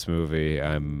forward to this movie.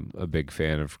 I'm a big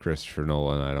fan of Christopher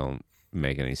Nolan. I don't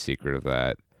make any secret of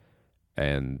that.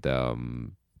 And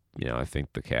I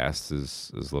think the cast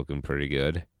is looking pretty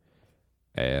good.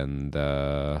 And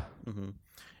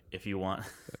if you want,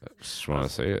 just want to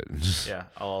say it. Yeah,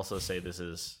 I'll also say this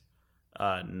is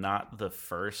not the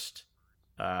first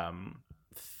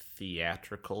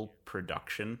theatrical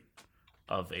production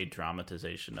of a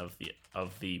dramatization of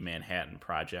the Manhattan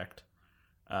Project.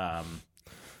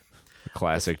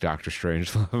 Classic Doctor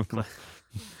Strangelove.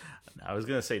 I was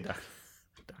gonna say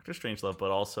Doctor Strangelove,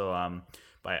 but also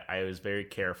I was very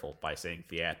careful by saying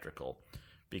theatrical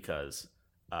because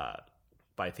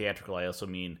by theatrical I also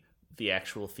mean the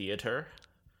actual theater.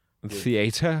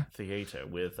 Theater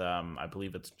with I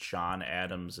believe it's John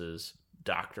Adams's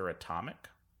Dr. Atomic,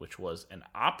 which was an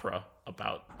opera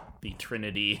about the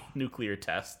Trinity nuclear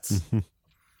tests.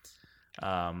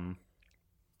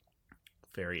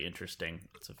 Very interesting.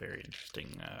 It's a very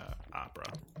interesting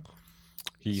opera.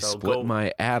 He split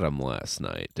my atom last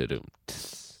night.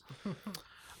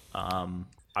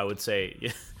 I would say,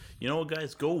 you know what,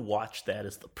 guys? Go watch that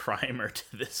as the primer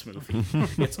to this movie.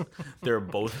 They're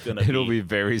both gonna. It'll be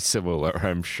very similar,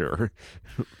 I'm sure.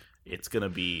 It's gonna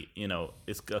be,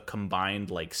 it's a combined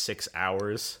like 6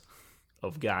 hours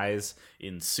of guys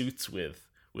in suits with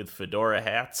fedora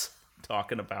hats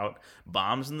talking about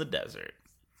bombs in the desert.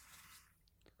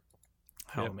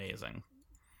 How amazing!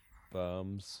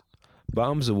 Bombs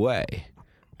away.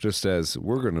 Just as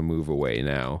we're gonna move away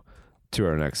now to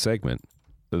our next segment,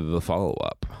 the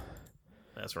follow-up.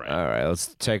 That's right. All right,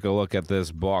 let's take a look at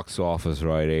this box office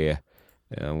right here.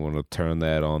 And I'm going to turn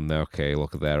that on there. Okay,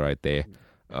 look at that right there.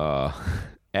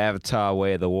 Avatar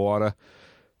Way of the Water,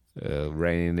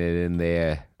 reining it in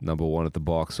there. Number one at the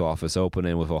box office,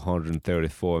 opening with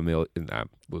 $134 million. I'm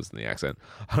losing the accent.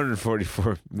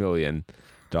 $144 million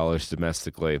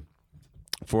domestically.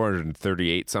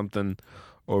 438 something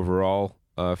overall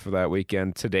for that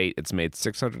weekend. To date, it's made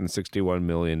 $661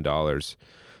 million.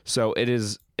 So it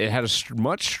had a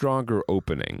much stronger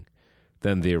opening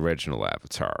than the original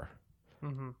Avatar.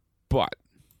 Mm-hmm. But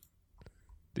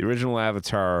the original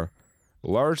Avatar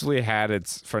largely had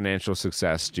its financial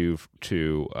success due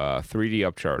to 3D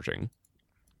upcharging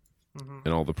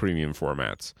in all the premium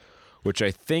formats, which I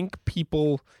think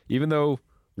people, even though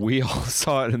we all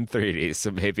saw it in 3D, so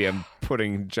maybe I'm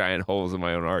putting giant holes in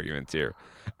my own arguments here,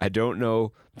 I don't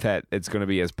know that it's going to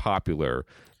be as popular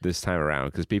this time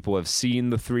around because people have seen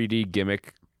the 3D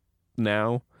gimmick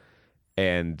now,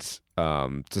 and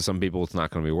to some people it's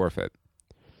not going to be worth it.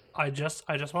 I just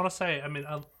want to say, I mean,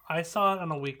 I saw it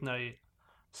on a weeknight,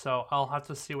 so I'll have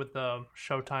to see what the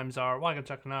show times are. Well, I can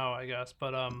check now, I guess.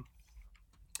 But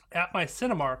at my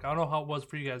Cinemark, I don't know how it was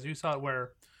for you guys. You saw it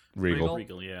where? Regal,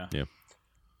 yeah.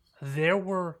 There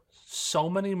were so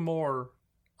many more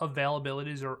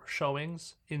availabilities or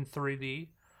showings in 3D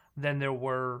than there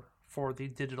were for the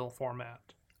digital format.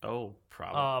 Oh,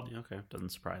 probably. Okay, doesn't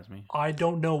surprise me. I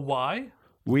don't know why.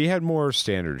 We had more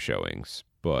standard showings,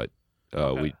 but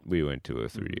we went to a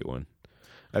 3D one.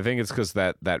 I think it's because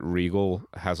that Regal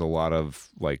has a lot of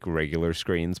like regular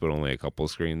screens, but only a couple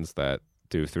screens that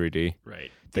do 3D.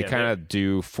 Right. They kind of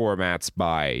do formats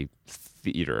by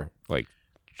theater, like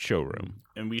showroom.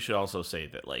 And we should also say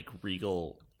that like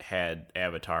Regal had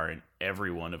Avatar in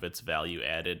every one of its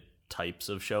value-added types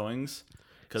of showings.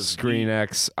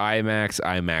 ScreenX, IMAX,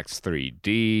 IMAX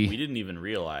 3D. We didn't even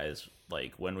realize,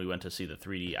 like, when we went to see the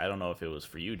 3D, I don't know if it was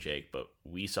for you, Jake, but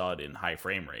we saw it in high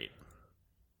frame rate.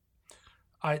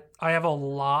 I have a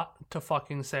lot to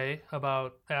fucking say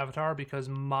about Avatar because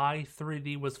my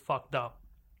 3D was fucked up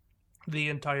the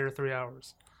entire 3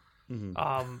 hours.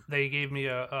 Mm-hmm. They gave me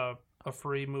a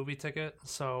free movie ticket,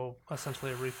 so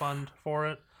essentially a refund for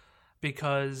it,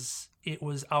 because it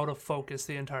was out of focus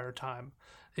the entire time.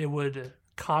 It would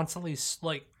constantly,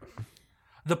 like,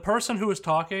 the person who was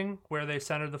talking where they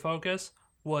centered the focus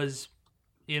was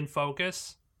in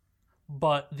focus,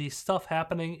 but the stuff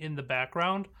happening in the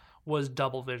background was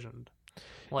double visioned.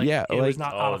 Like, it was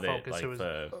not out of focus. Like, it was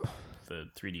the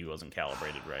 3D wasn't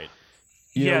calibrated right.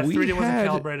 Yeah, 3D wasn't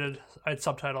calibrated. I had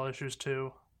subtitle issues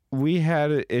too. We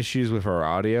had issues with our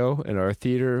audio in our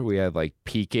theater. We had like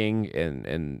peaking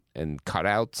and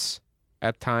cutouts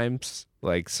at times.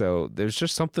 Like, so there's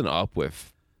just something up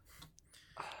with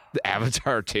the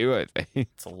Avatar 2, I think.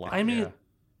 It's a lot. I mean,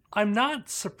 I'm not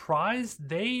surprised.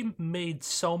 They made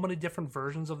so many different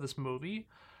versions of this movie.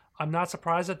 I'm not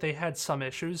surprised that they had some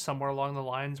issues somewhere along the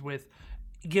lines with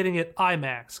getting it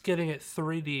IMAX, getting it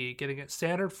 3D, getting it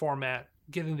standard format,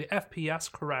 getting the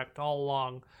FPS correct all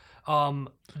along.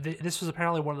 This was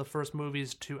apparently one of the first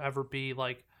movies to ever be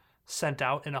like sent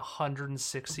out in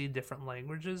 160 different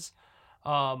languages.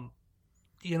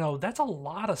 That's a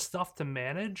lot of stuff to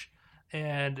manage.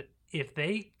 And if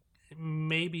they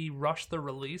maybe rush the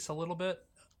release a little bit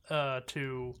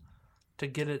to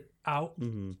get it out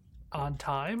on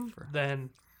time,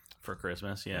 then for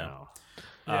Christmas, yeah.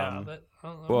 I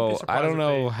don't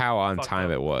know how on time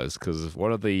it was, because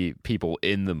one of the people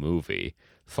in the movie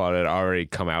thought it had already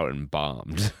come out and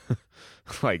bombed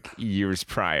like years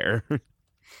prior.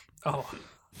 Oh.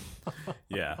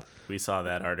 Yeah, we saw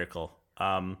that article.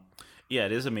 Yeah,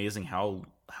 it is amazing how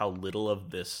little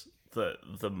of this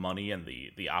the money and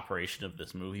the operation of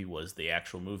this movie was the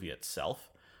actual movie itself.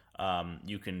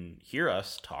 You can hear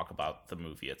us talk about the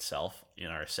movie itself in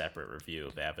our separate review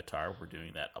of Avatar. We're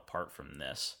doing that apart from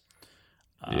this.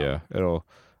 I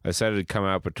said it'd come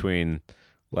out between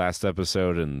last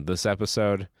episode and this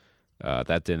episode.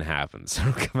 That didn't happen, so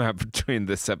it'll come out between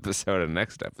this episode and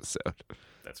next episode.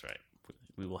 That's right.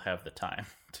 We will have the time.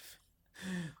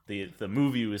 The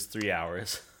movie was 3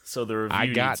 hours, so the review I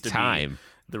got needs to time.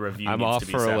 The review. I'm needs off to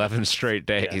be for 7. 11 straight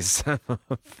days. Yeah.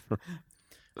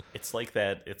 It's like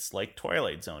that. It's like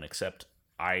Twilight Zone, except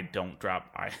I don't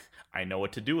drop. I know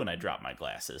what to do when I drop my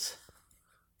glasses.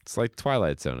 It's like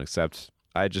Twilight Zone, except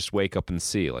I just wake up and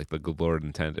see, like the good Lord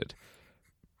intended.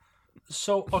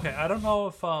 So, okay, I don't know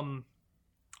if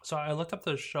so I looked up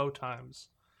the show times.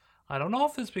 I don't know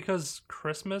if it's because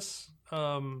Christmas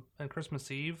and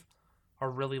Christmas Eve are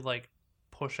really like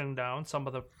pushing down some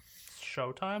of the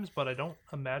show times, but I don't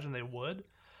imagine they would.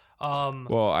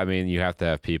 Well, I mean, you have to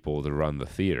have people to run the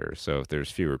theater. So if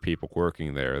there's fewer people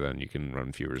working there, then you can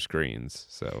run fewer screens.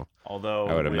 So although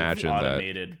I would with imagine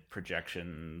automated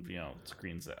projection,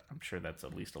 screens, that I'm sure that's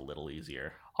at least a little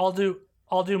easier. I'll do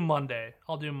Monday.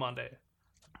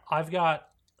 I've got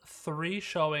 3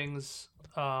 showings.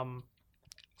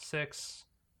 6.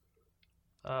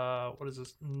 What is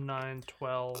this? 9,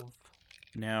 12.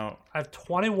 Now I have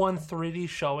 21 3D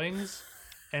showings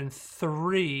and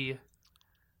 6,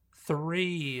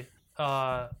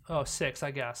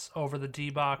 I guess, over the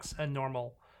D-Box and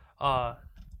normal.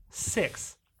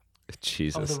 6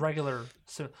 Jesus. of the regular.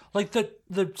 So, like the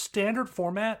standard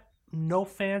format, no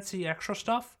fancy extra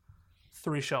stuff,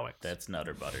 3 showings. that's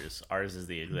Nutter Butters. Ours is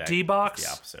the exact D-Box?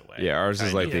 the opposite way. Yeah, ours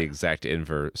is like the exact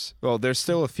inverse. Well, there's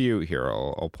still a few here.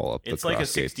 I'll pull up. It's the like a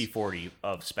cross-gates. 60-40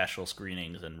 of special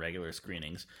screenings and regular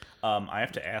screenings. I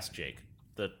have to ask Jake,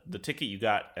 the ticket you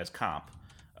got as comp,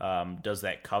 does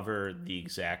that cover the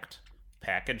exact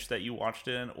package that you watched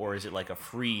it in, or is it like a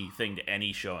free thing to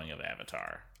any showing of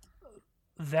Avatar?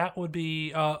 That would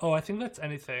be. I think that's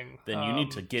anything. Then you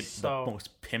need to get the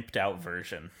most pimped out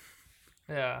version.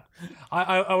 Yeah,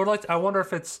 I would like to, I wonder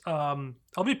if it's.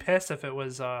 I'll be pissed if it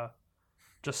was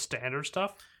just standard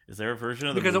stuff. Is there a version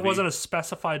of the because movie? it wasn't a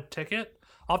specified ticket?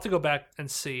 I'll have to go back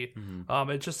and see.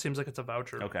 It just seems like it's a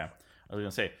voucher. Okay, I was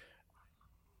gonna say.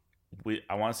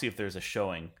 I want to see if there's a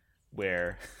showing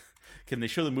where can they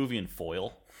show the movie in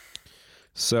foil?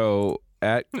 So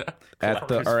at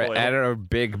our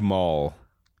big mall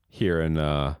here in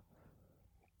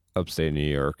upstate New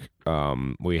York,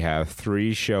 we have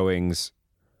 3 showings.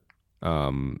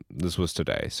 This was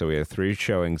today, so we have 3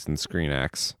 showings in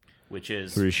ScreenX, which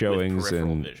is 3 showings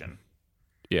in vision.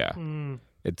 Yeah,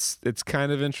 it's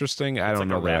kind of interesting. I don't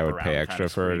know that I would pay extra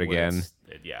for it again.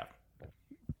 Yeah.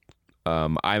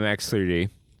 IMAX 3D,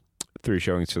 3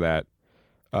 showings for that.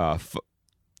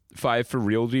 5 for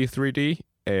Real D 3D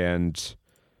and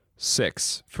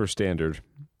 6 for standard.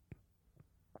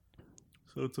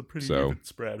 So it's a pretty even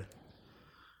spread.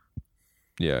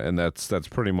 Yeah, and that's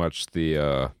pretty much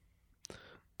the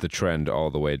trend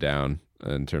all the way down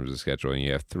in terms of scheduling.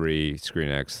 You have 3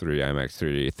 ScreenX, 3 IMAX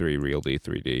 3D, 3 Real D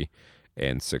 3D,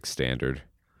 and 6 standard.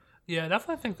 Yeah, I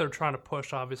definitely think they're trying to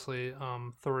push, obviously,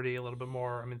 3D a little bit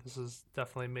more. I mean, this is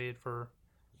definitely made for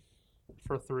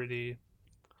 3D.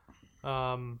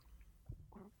 Oh,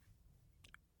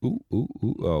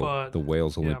 the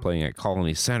whale's only playing at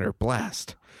Colony Center.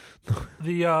 Blast.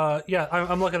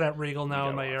 I'm looking at Regal now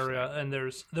in my area, and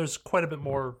there's quite a bit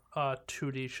more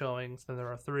 2D showings than there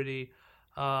are 3D.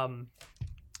 I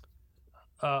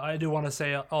do want to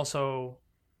say also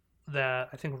that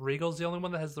I think Regal's the only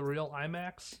one that has the real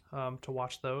IMAX to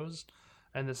watch those,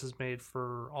 and this is made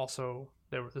for also.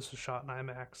 This was shot in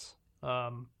IMAX,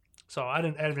 so I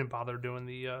didn't even bother doing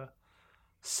the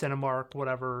Cinemark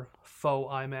whatever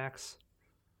faux IMAX.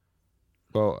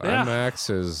 Well, yeah. IMAX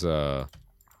is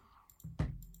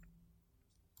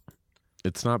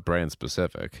it's not brand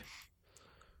specific.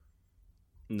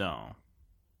 No,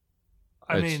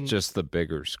 I mean just the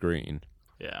bigger screen.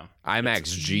 Yeah,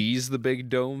 IMAX G's the big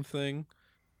dome thing.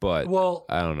 but well,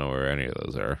 I don't know where any of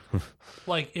those are.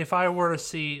 like if I were to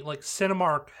see, like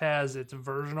Cinemark has its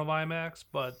version of IMAX,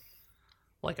 but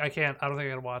like I don't think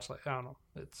I can watch, like, I don't know.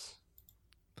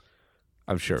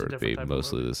 I'm sure it'd be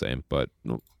mostly the same, but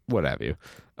what have you.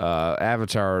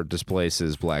 Avatar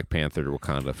displaces Black Panther to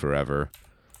Wakanda Forever,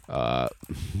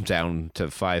 down to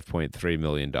 $5.3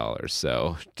 million.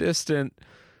 So distant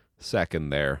second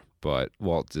there, but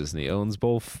Walt Disney owns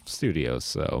both studios,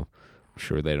 so I'm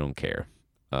sure they don't care.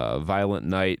 Violent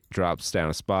Night drops down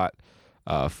a spot,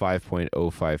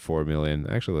 5.054 million.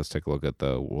 Actually, let's take a look at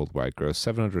the worldwide gross.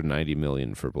 790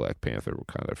 million for Black Panther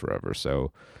Wakanda Forever.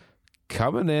 So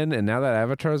coming in, and now that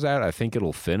Avatar's out, I think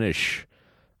it'll finish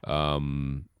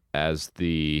as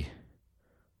the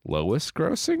lowest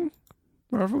grossing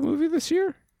Marvel movie this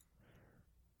year.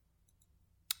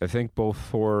 I think both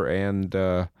Thor and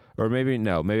or maybe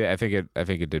I think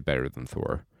it did better than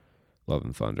Thor, Love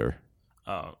and Thunder.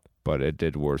 Oh, but it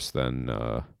did worse than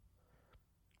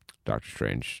Doctor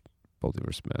Strange,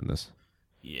 Multiverse of Madness.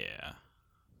 Yeah,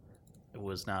 it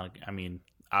was not. I mean,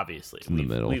 obviously,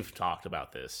 we've talked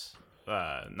about this,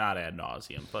 not ad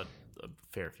nauseum, but a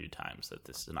fair few times, that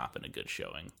this has not been a good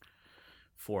showing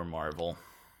for Marvel.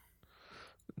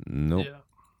 Nope.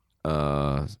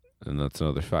 Yeah. And that's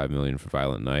another $5 million for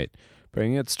Violent Night,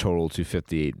 bringing its total to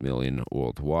 $58 million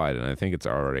worldwide, and I think it's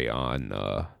already on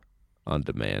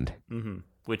demand. Mm-hmm.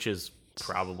 Which is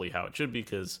probably how it should be,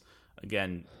 because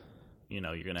again, you're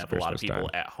going to have a lot of people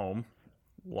at home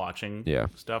watching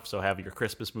stuff. So have your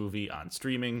Christmas movie on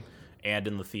streaming and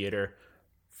in the theater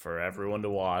for everyone to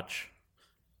watch.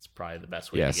 It's probably the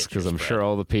best way to get your Yes, because I'm sure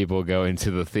all the people going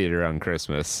to the theater on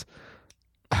Christmas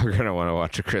are going to want to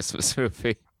watch a Christmas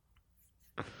movie.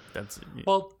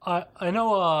 Well, I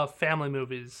know family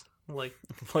movies, like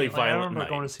I remember Night.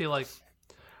 going to see, like,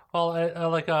 well, I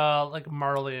like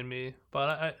Marley and Me,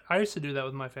 but I used to do that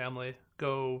with my family.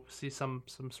 Go see some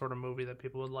sort of movie that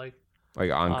people would like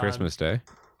on Christmas Day?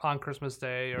 On Christmas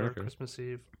Day or Christmas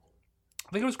Eve.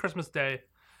 I think it was Christmas Day.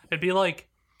 It'd be like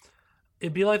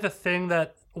the thing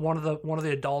that one of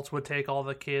the adults would take all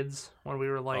the kids when we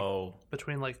were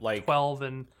between like 12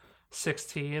 and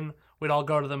 16. We'd all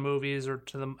go to the movies or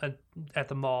to the at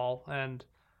the mall, and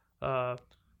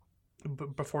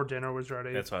before dinner was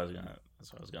ready. That's what I was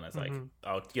gonna. It's like,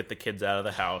 I'll get the kids out of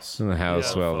the house. In the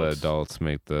house while the adults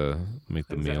make the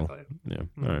meal. Yeah,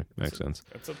 Mm-hmm. all right, makes sense.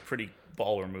 That's a pretty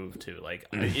baller move too. Like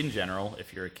in general,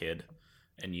 if you're a kid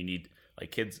and you need like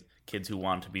kids who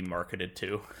want to be marketed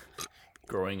to,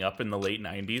 growing up in the late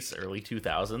 90s, early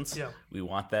 2000s, we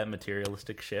want that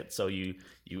materialistic shit. So you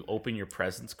open your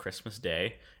presents Christmas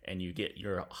Day and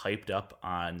you're hyped up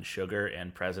on sugar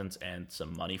and presents and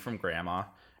some money from grandma,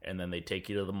 and then they take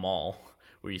you to the mall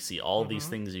where you see all these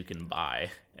things you can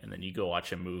buy, and then you go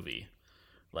watch a movie.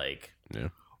 Like,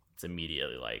 it's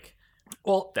immediately like,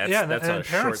 well, that's a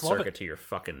short circuit to your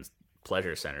fucking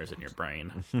pleasure centers in your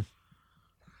brain.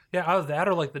 Yeah, either that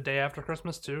or like the day after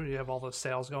Christmas too. You have all those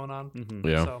sales going on. Mm-hmm.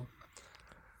 Yeah. So,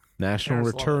 National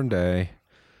Return Day.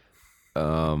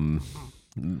 The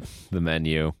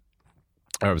Menu.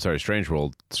 I'm sorry, Strange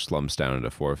World slumps down into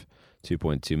fourth.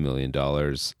 $2.2 million.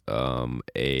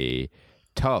 A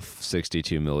tough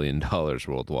 $62 million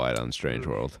worldwide on Strange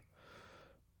World.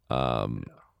 The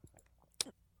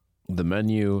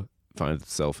Menu finds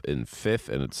itself in fifth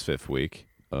in its fifth week.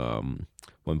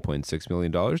 $1.6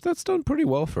 million. That's done pretty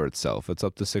well for itself. It's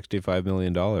up to $65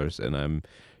 million, and I'm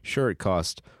sure it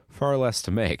cost far less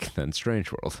to make than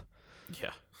Strange World.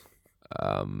 Yeah.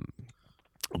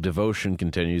 Devotion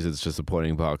continues its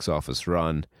disappointing box office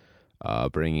run,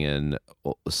 bringing in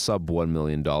sub $1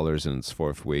 million in its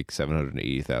fourth week,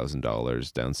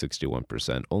 $780,000, down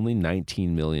 61%. Only $19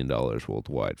 million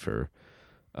worldwide for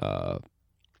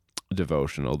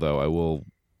Devotion, although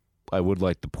I would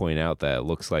like to point out that it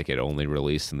looks like it only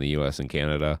released in the U.S. and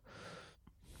Canada.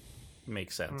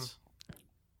 Makes sense.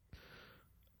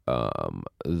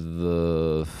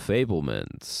 The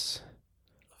Fablemans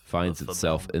finds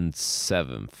itself in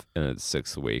seventh in its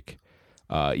sixth week.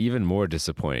 Even more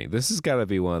disappointing. This has got to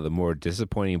be one of the more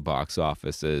disappointing box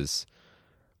offices.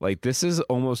 Like, this is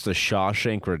almost a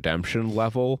Shawshank Redemption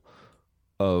level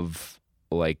of,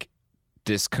 like,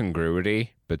 discongruity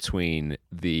between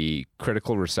the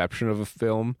critical reception of a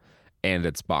film and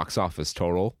its box office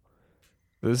total.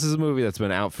 This is a movie that's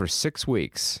been out for 6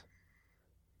 weeks,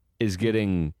 is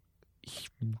getting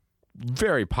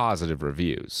very positive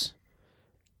reviews,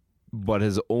 but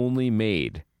has only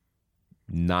made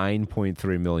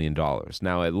 $9.3 million.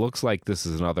 Now, it looks like this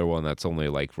is another one that's only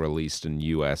like released in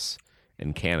US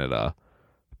and Canada,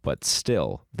 but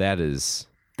still, that is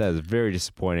very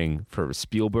disappointing for a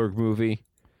Spielberg movie.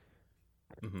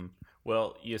 Mm-hmm.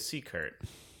 Well, you see, Kurt,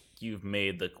 you've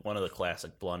made one of the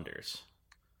classic blunders.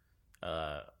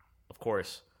 Of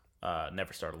course,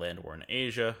 never start a land war in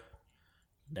Asia,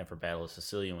 never battle a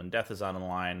Sicilian when death is on the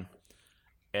line,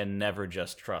 and never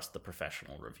just trust the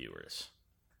professional reviewers.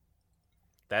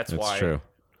 That's why true.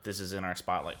 This is in our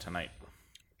spotlight tonight.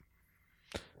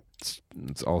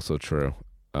 It's also true.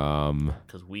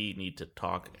 Because we need to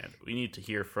talk and we need to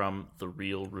hear from the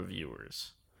real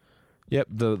reviewers. Yep,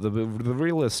 the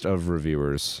realist of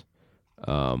reviewers,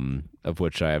 of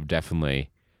which I have definitely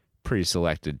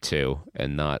pre-selected two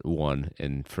and not one,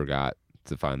 and forgot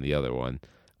to find the other one.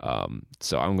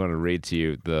 So I'm going to read to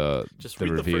you the read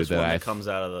review the first that one that comes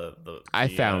out of I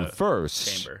found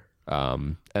first, chamber.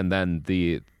 And then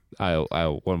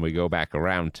I'll when we go back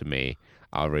around to me,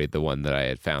 I'll read the one that I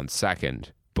had found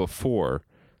second before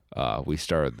we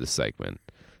started this segment.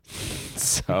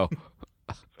 So.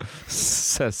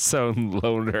 Sasson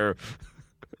Loner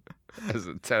has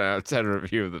a 10 out of 10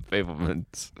 review of The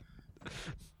Fablemans.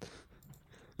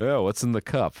 Oh, what's in the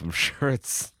cup? I'm sure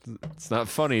it's not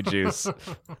funny juice. 10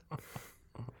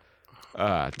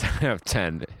 out of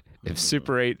 10. If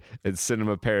Super 8 and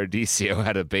Cinema Paradiso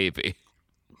had a baby.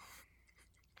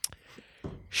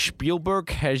 Spielberg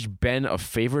has been a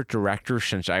favorite director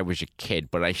since I was a kid,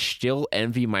 but I still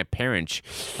envy my parents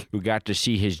who got to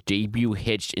see his debut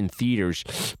hits in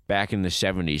theaters back in the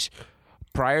 70s.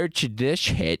 Prior to this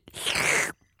hit,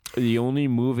 the only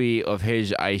movie of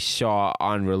his I saw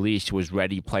on release was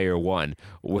Ready Player One,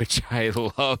 which I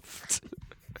loved.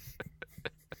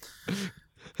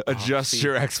 Adjust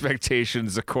your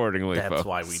expectations accordingly, That's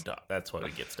folks. That's why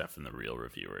we get stuff from the real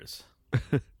reviewers.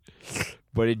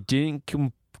 But it didn't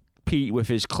compete with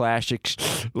his classics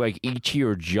like E.T.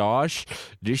 or Jaws.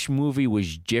 This movie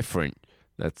was different.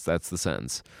 That's the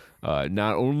sentence.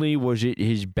 Not only was it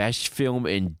his best film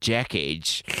in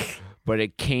decades, but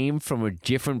it came from a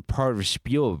different part of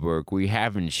Spielberg we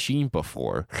haven't seen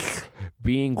before.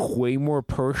 Being way more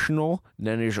personal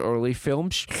than his early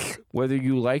films. Whether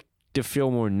you like the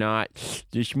film or not,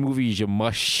 this movie is a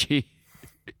must-see.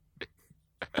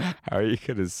 How are you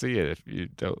going to see it if you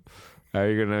don't? How are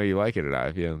you going to know you like it or not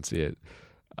if you don't see it?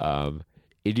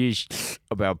 It is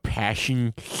about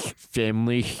passion,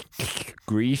 family,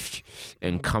 grief,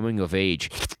 and coming of age.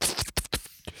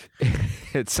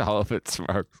 It's all of its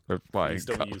marks are flying. Please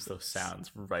don't use those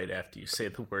sounds right after you say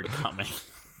the word coming.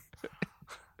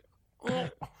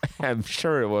 I'm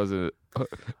sure it wasn't.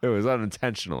 It was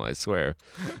unintentional, I swear.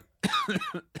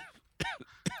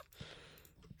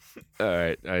 All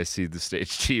right, I see the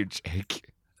stage to you, Jake.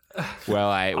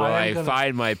 I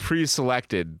find my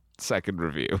pre-selected second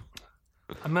review.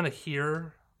 I'm gonna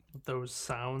hear those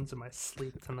sounds in my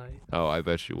sleep tonight. Oh, I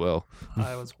bet you will.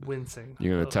 I was wincing.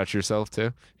 You're gonna touch yourself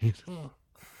too?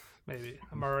 Maybe.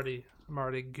 I'm already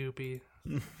goopy.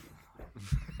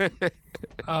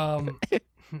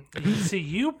 See,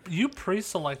 you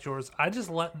pre-select yours. I just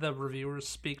let the reviewers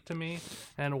speak to me,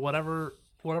 and whatever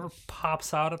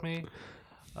pops out of me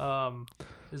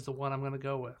is the one I'm gonna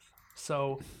go with.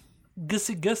 So,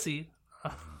 Gussie,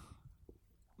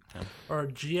 or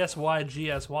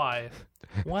GSY,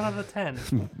 1 out of 10.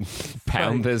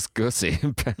 Pound this Gussie.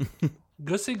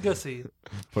 Gussie.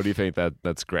 What do you think?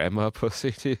 That's grandma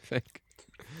pussy, do you think?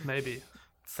 Maybe.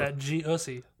 That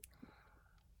G-Ussie.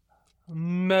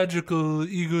 Magical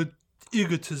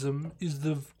egotism is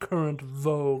the current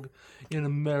vogue in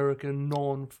American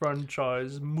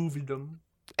non-franchise moviedom.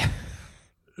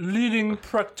 Leading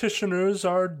practitioners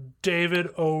are David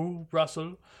O.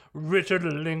 Russell, Richard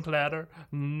Linklater,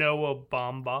 Noah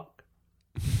Baumbach.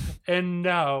 And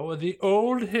now the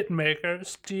old hitmaker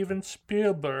Steven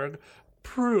Spielberg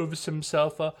proves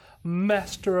himself a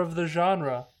master of the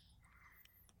genre.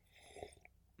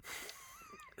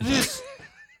 This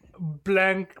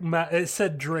it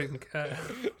said drink. Oh,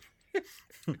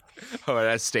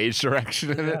 that's stage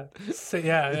direction in it?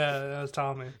 Yeah, that was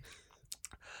Tommy.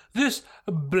 This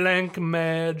blank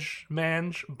mange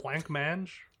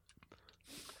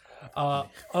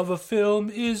of a film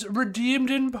is redeemed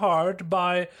in part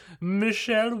by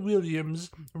Michelle Williams'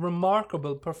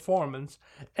 remarkable performance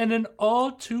and an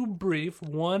all too brief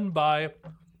one by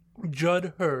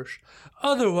Judd Hirsch.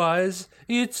 Otherwise,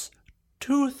 it's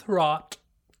tooth rot.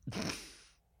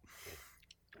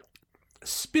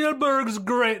 Spielberg's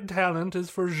great talent is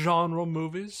for genre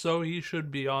movies, so he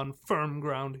should be on firm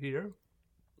ground here.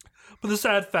 But the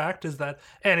sad fact is that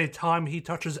any time he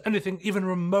touches anything even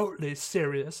remotely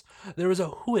serious, there is a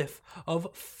whiff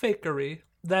of fakery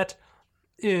that,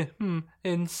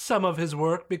 in some of his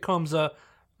work, becomes a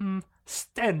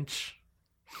stench.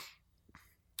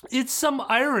 It's some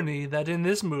irony that in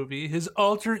this movie, his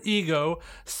alter ego,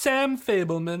 Sam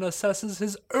Fableman, assesses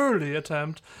his early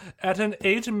attempt at an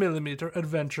 8mm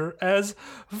adventure as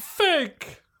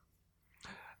fake.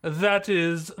 That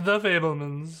is The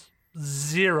Fablemans.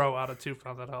 0 out of 2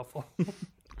 found that helpful.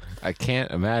 I can't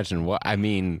imagine what... I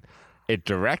mean, it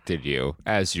directed you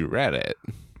as you read it.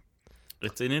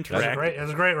 It's an interactive...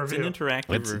 It's a great review. It's an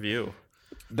interactive review.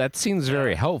 That seems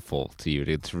very helpful to you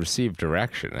to receive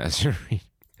direction as you read.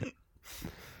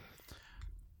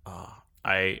 All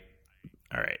right.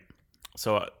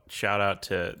 So shout out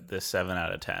to this 7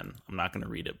 out of 10. I'm not going to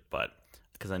read it, but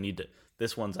because I need to.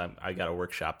 This one's I got to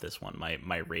workshop this one.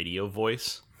 My radio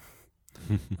voice.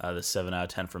 The 7 out of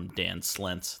 10 from Dan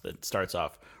Slentz that starts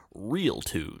off Real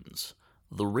Tunes,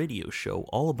 the radio show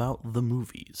all about the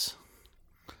movies.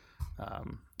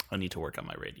 I need to work on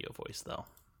my radio voice though.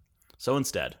 So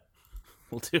instead,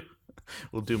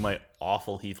 we'll do my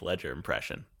awful Heath Ledger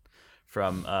impression.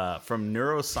 From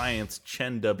Neuroscience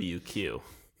Chen WQ,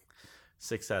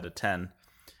 6 out of 10.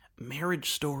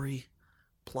 Marriage Story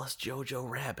plus Jojo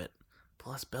Rabbit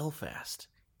plus Belfast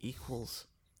equals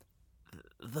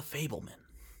The Fableman.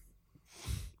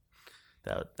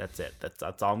 That's it.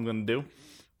 That's all I'm gonna do.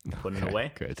 Put it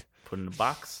away. Good. Put it in a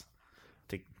box.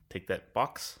 Take that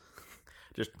box.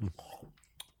 Just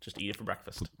eat it for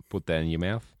breakfast. Put that in your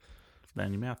mouth. Put that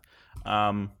in your mouth.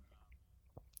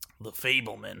 The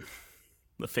Fableman.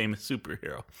 The famous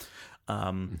superhero.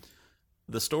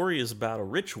 The story is about a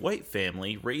rich white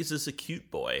family raises a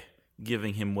cute boy,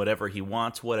 giving him whatever he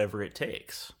wants, whatever it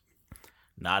takes.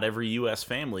 Not every U.S.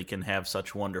 family can have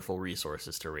such wonderful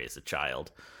resources to raise a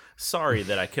child. Sorry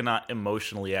that I cannot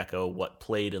emotionally echo what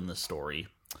played in the story.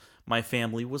 My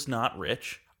family was not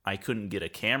rich. I couldn't get a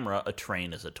camera, a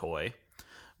train as a toy.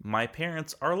 My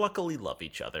parents are luckily love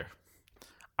each other.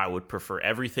 I would prefer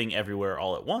Everything Everywhere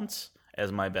All at Once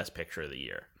as my best picture of the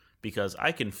year, because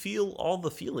I can feel all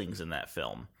the feelings in that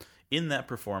film, in that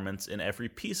performance, in every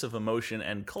piece of emotion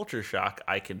and culture shock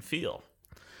I can feel.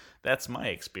 That's my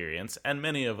experience, and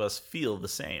many of us feel the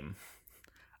same.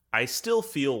 I still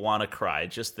feel want to cry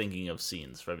just thinking of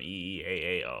scenes from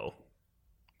EEAAO.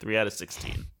 3 out of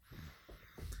 16.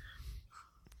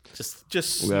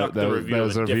 Just snuck the review. That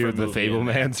was a review of The movie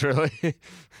Fablemans, really?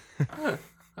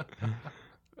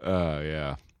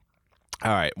 Yeah.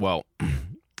 All right, well,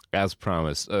 as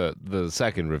promised, the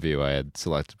second review I had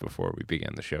selected before we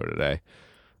began the show today,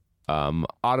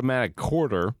 Automatic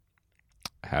Quarter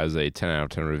has a 10 out of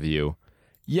 10 review.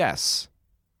 Yes,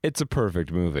 it's a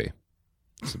perfect movie.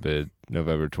 Submitted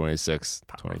November 26th,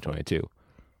 2022.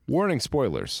 Warning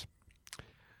spoilers.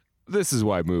 This is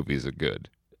why movies are good.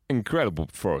 Incredible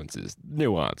performances,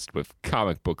 nuanced with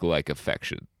comic book-like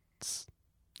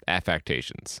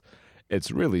affectations.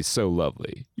 It's really so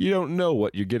lovely. You don't know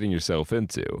what you're getting yourself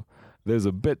into. There's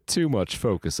a bit too much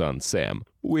focus on Sam.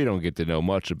 We don't get to know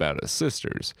much about his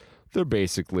sisters. They're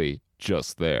basically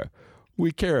just there.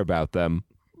 We care about them,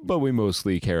 but we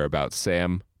mostly care about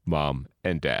Sam, Mom,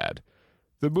 and Dad.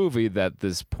 The movies that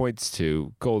this points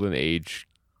to, Golden Age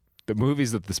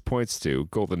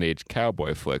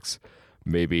cowboy flicks,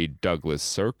 maybe Douglas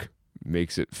Sirk,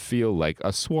 makes it feel like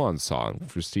a swan song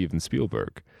for Steven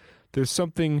Spielberg. There's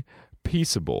something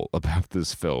peaceable about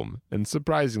this film, and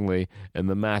surprisingly, in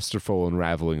the masterful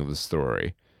unraveling of the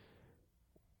story.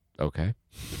 Okay.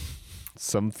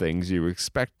 Some things you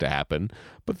expect to happen,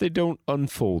 but they don't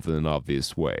unfold in an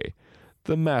obvious way.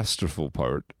 The masterful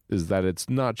part is that it's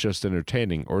not just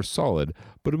entertaining or solid,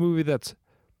 but a movie that's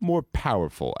more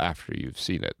powerful after you've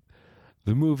seen it.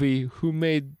 The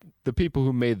people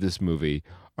who made this movie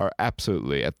are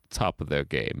absolutely at the top of their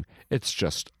game. It's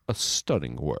just a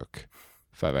stunning work.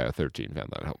 5 out of 13 found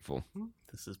that helpful.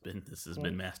 This has been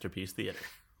Masterpiece Theater.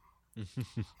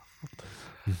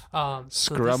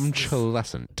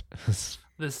 Scrumptious.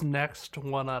 This next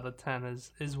 1 out of 10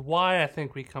 is why I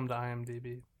think we come to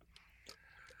IMDb.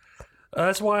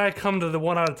 That's why I come to the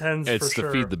 1 out of 10s. It's for to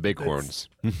sure. feed the bighorns.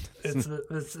 It's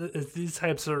these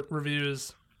types of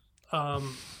reviews. I'll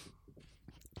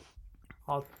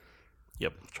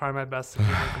try my best to keep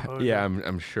my composure. Yeah,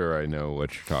 I'm sure I know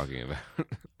what you're talking about.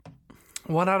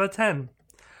 1 out of 10.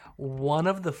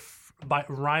 By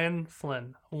Ryan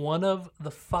Flynn. One of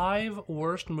the 5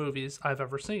 worst movies I've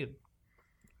ever seen.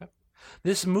 Okay.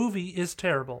 This movie is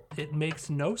terrible. It makes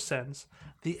no sense.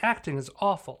 The acting is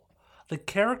awful. The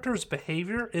character's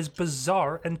behavior is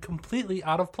bizarre and completely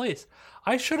out of place.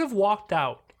 I should have walked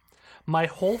out. My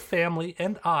whole family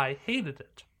and I hated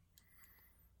it.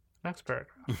 Next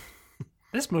paragraph.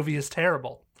 This movie is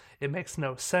terrible. It makes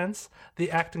no sense.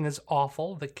 The acting is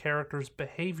awful. The character's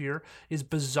behavior is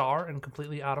bizarre and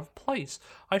completely out of place.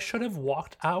 I should have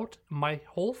walked out. My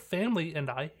whole family and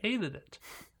I hated it.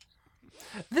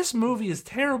 This movie is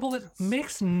terrible. It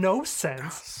makes no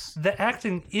sense. The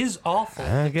acting is awful.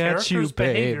 The character's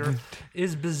behavior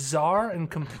is bizarre and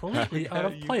completely out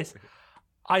of place.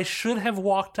 I should have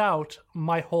walked out.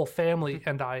 My whole family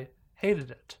and I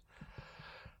hated it.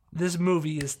 This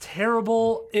movie is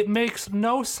terrible. It makes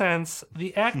no sense.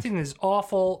 The acting is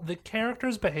awful. The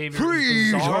character's behavior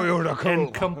is bizarre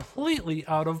and completely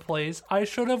out of place. I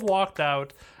should have walked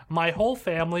out. My whole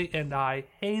family and I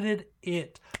hated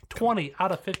it. 20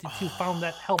 out of 52 found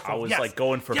that helpful. I was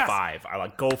going for 5.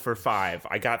 I go for 5.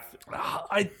 I got.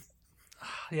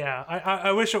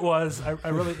 I wish it was. I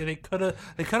really they could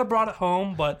have brought it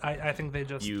home, but I think they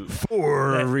just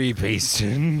for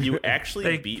repasting. You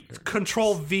actually beat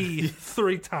Control V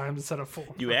 3 times instead of 4.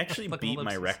 You actually beat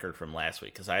my record from last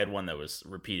week because I had one that was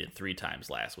repeated 3 times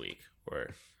last week,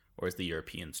 or as the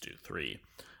Europeans do 3.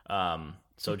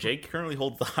 So Jake currently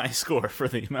holds the high score for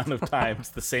the amount of times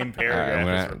the same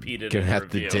paragraph is repeated. Gonna have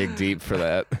to dig deep for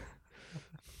that.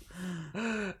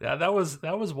 Yeah, that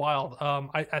was wild.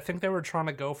 I think they were trying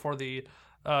to go for the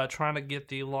trying to get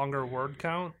the longer word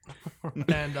count,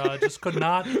 and just could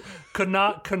not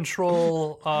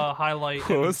control highlight.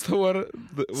 What was the one?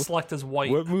 Select as white.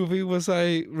 What movie was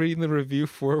I reading the review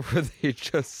for where they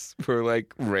just were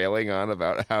like railing on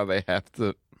about how they have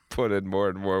to put in more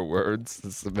and more words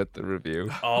to submit the review?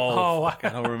 I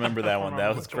don't remember that one.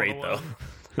 That was great though.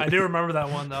 I do remember that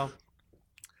one though.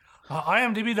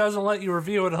 IMDb doesn't let you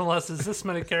review it unless it's this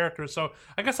many characters, so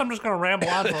I guess I'm just going to ramble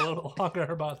on for a little longer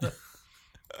about this.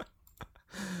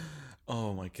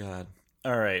 Oh my god!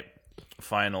 All right,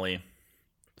 finally,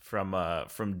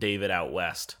 from David out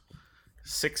west,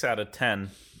 6 out of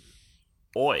 10.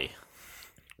 Oi.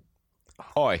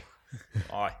 Oi.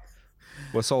 Oi.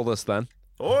 What sold us then?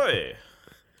 Oi.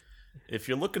 If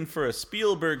you're looking for a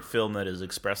Spielberg film that is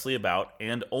expressly about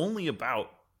and only about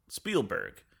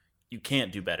Spielberg, you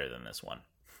can't do better than this one.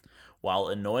 While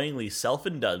annoyingly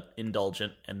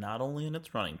self-indulgent, and not only in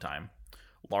its running time,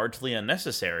 largely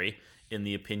unnecessary in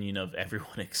the opinion of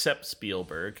everyone except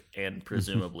Spielberg and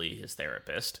presumably his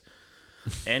therapist,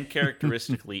 and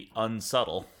characteristically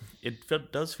unsubtle, it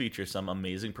does feature some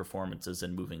amazing performances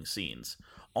and moving scenes,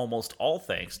 almost all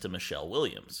thanks to Michelle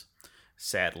Williams.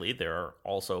 Sadly, there are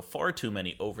also far too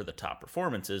many over-the-top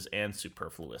performances and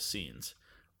superfluous scenes.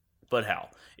 But hell,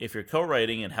 if you're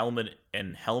co-writing and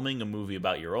helming a movie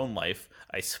about your own life,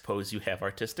 I suppose you have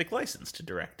artistic license to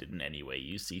direct it in any way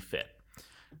you see fit.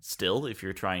 Still, if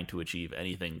you're trying to achieve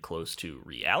anything close to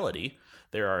reality,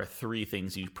 there are 3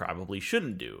 things you probably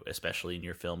shouldn't do, especially in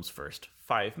your film's first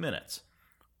 5 minutes.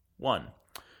 1.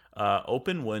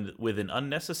 Open with an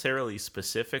unnecessarily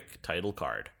specific title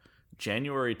card,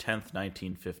 January 10th,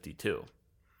 1952.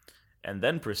 And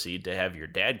then proceed to have your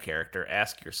dad character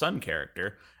ask your son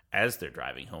character, as they're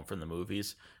driving home from the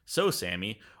movies, "So,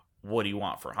 Sammy, what do you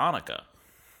want for Hanukkah?"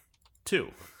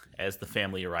 2. As the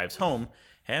family arrives home,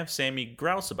 have Sammy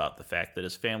grouse about the fact that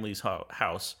his family's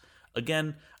house,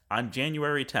 again, on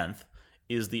January 10th,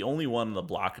 is the only one on the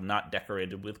block not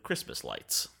decorated with Christmas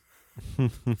lights.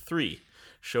 3.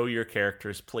 Show your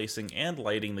characters placing and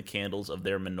lighting the candles of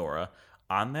their menorah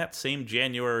on that same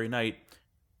January night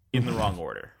in the wrong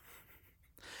order.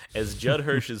 As Judd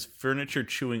Hirsch's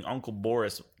furniture-chewing Uncle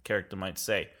Boris character might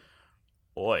say,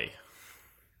 "Oi."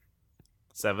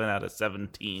 7 out of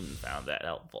 17 found that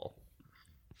helpful.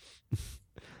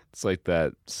 It's like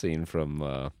that scene from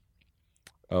Oh,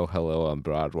 Hello on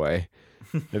Broadway.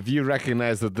 If you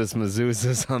recognize that this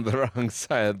mezuzah's on the wrong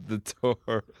side of the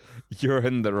door, you're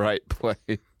in the right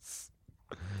place.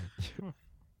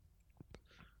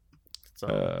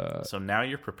 So now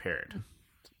you're prepared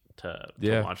to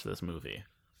watch this movie.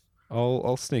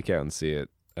 I'll sneak out and see it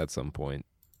at some point.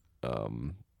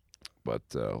 But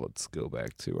let's go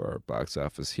back to our box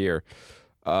office here.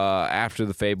 After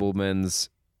The Fabelmans,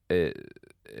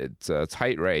 it's a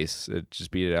tight race. It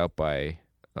just beat it out by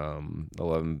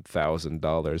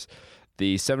 $11,000.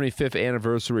 The 75th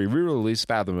anniversary re-release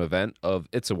Fathom event of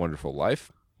It's a Wonderful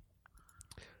Life.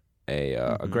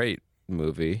 A great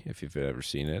movie if you've ever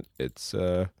seen it. It's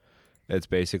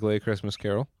basically a Christmas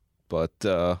Carol, but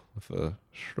with a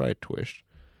slight twist.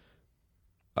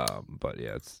 But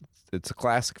yeah, it's a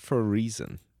classic for a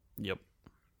reason. Yep.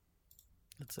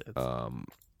 It's a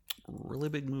really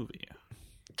big movie.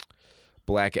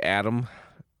 Black Adam,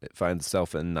 it finds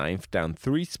itself in 9th, down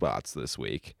 3 spots this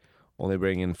week, only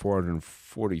bringing in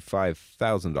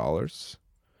 $445,000,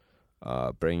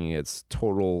 bringing its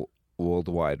total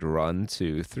worldwide run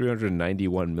to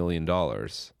 $391 million,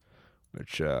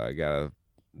 which I gotta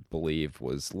believe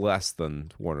was less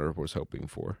than Warner was hoping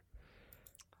for.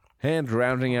 And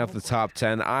rounding out the top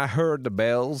 10, I Heard the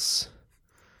Bells,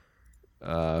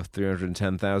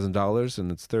 $310,000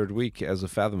 in its third week as a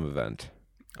Fathom event.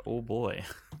 Oh boy!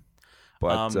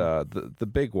 But the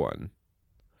big one,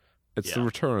 it's the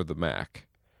Return of the Mac.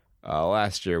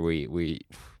 Last year we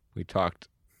talked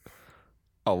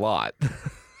a lot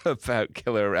about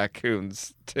Killer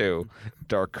Raccoons 2,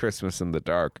 Dark Christmas in the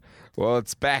Dark. Well,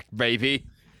 it's back, baby.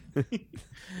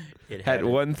 At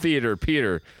one theater.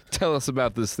 Peter, tell us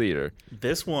about this theater.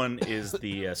 This one is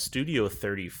the Studio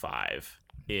 35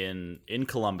 in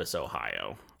Columbus,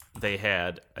 Ohio. They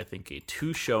had, I think, a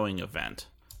 2-showing event,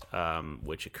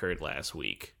 which occurred last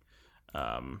week.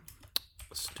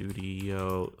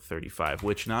 Studio 35,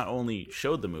 which not only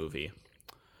showed the movie,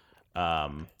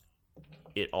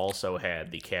 it also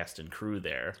had the cast and crew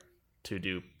there to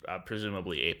do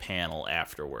presumably a panel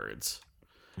afterwards.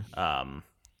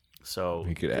 So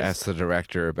we could ask the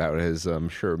director about his, I'm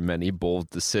sure, many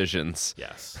bold decisions.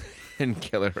 Yes. In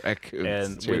Killer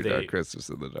Raccoons and Dark Christmas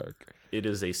in the Dark. It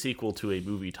is a sequel to a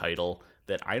movie title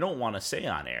that I don't want to say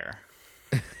on air.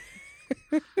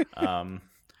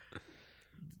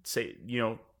 Say,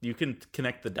 you can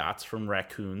connect the dots from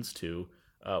raccoons to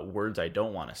words I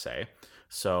don't want to say.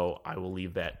 So I will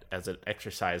leave that as an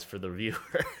exercise for the viewer.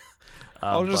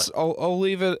 I'll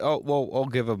leave it. I'll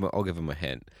give him a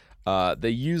hint. They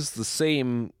use the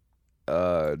same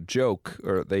joke,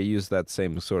 or they use that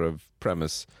same sort of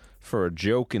premise for a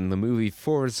joke in the movie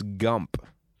Forrest Gump.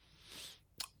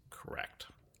 Correct.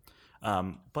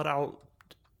 But I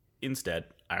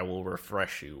will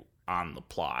refresh you on the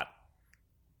plot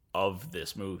of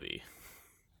this movie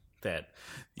that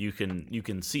you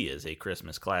can see as a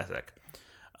Christmas classic.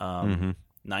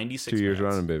 96 2 years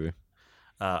minutes. running, baby.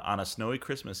 On a snowy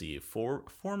Christmas Eve,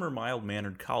 former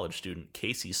mild-mannered college student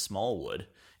Casey Smallwood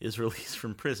is released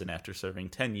from prison after serving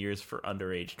 10 years for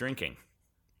underage drinking.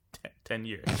 10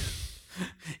 years.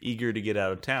 Eager to get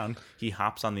out of town, he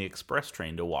hops on the express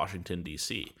train to Washington,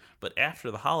 D.C. But after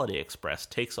the Holiday Express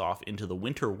takes off into the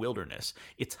winter wilderness,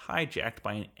 it's hijacked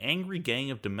by an angry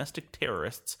gang of domestic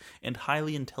terrorists and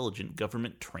highly intelligent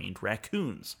government-trained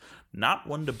raccoons. Not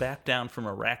one to back down from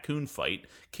a raccoon fight,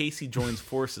 Casey joins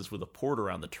forces with a porter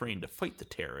on the train to fight the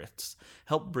terrorists,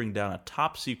 help bring down a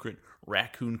top-secret,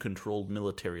 raccoon-controlled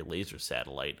military laser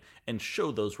satellite, and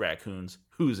show those raccoons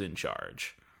who's in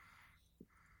charge.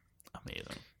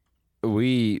 Amazing.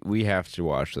 We have to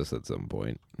watch this at some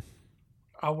point.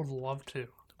 I would love to.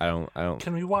 I don't.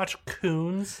 Can we watch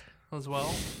Coons as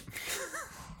well?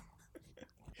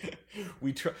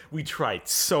 We tried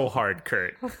so hard,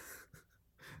 Kurt.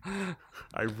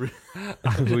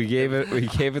 we gave it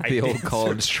the old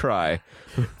college try.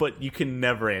 But you can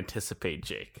never anticipate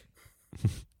Jake.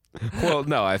 Well,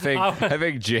 no, I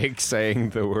think Jake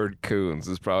saying the word coons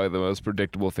is probably the most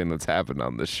predictable thing that's happened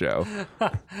on this show.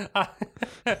 I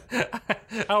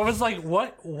was like,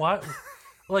 what?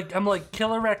 Like, I'm like,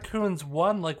 Killer Raccoons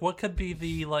 1, like, what could be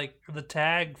the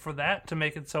tag for that to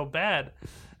make it so bad?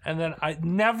 And then I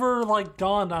never,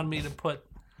 dawned on me to put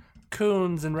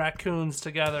coons and raccoons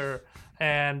together,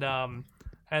 and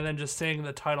then just seeing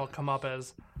the title come up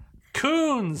as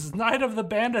Coons, Night of the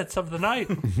Bandits of the Night.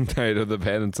 Night of the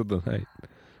Bandits of the Night.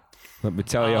 Let me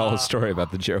tell you all a story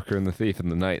about the Joker and the Thief and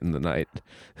the Night and the Night.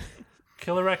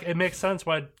 It makes sense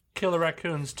why Killer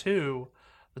Raccoons 2,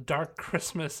 The Dark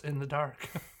Christmas in the Dark,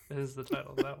 is the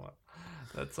title of that one.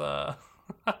 That's I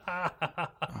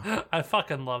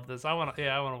fucking love this. I want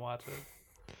to watch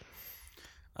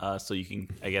it. So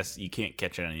I guess you can't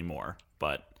catch it anymore,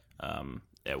 but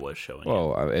it was showing.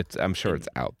 Well, I'm sure it's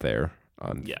out there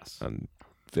on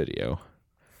video.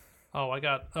 Oh, I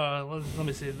got. Let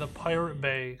me see. The Pirate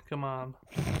Bay. Come on.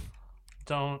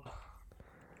 Don't.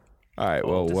 All right.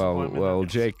 Well.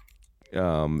 Jake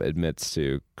admits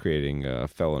to creating a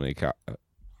felony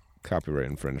copyright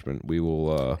infringement. We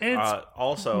will. It's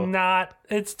also not.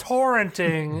 It's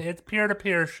torrenting. It's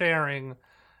peer-to-peer sharing.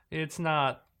 It's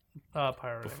not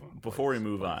pirating. Before we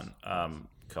move on,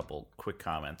 couple quick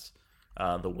comments.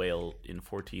 The Whale in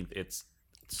 14th. It's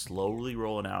slowly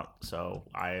rolling out, so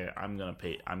I'm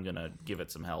gonna give it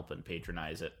some help and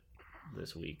patronize it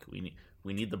this week. We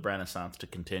need the Renaissance to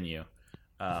continue.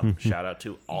 Shout out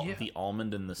to the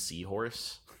Almond and the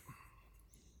Seahorse.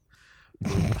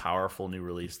 Really powerful new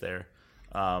release there.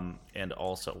 And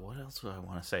also, what else do I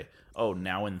want to say? Oh,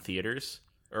 now in theaters,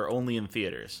 or only in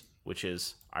theaters, which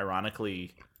is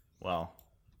ironically, well,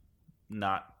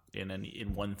 not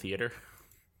in one theater.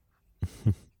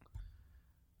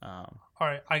 All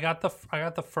right, I got the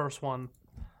first one.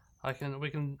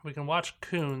 We can watch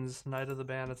Coons, Night of the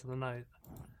Bandits of the Night.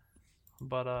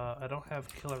 But I don't have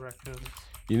Killer Raccoons.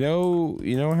 You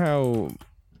know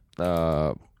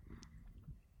how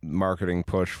marketing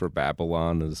push for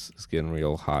Babylon is getting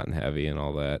real hot and heavy and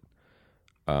all that.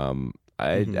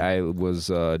 I was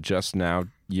just now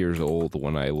years old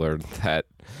when I learned that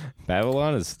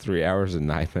Babylon is 3 hours and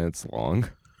 9 minutes long.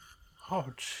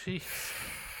 Oh, jeez.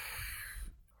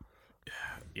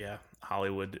 Yeah,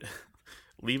 Hollywood.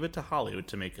 Leave it to Hollywood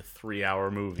to make a 3-hour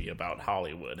movie about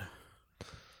Hollywood.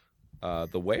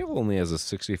 The Whale only has a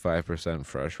 65%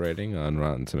 fresh rating on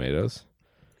Rotten Tomatoes.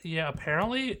 Yeah,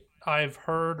 apparently I've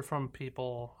heard from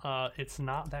people it's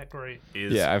not that great.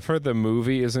 Yeah, I've heard the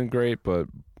movie isn't great, but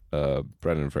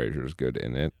Brendan Fraser's good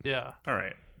in it. Yeah. All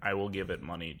right, I will give it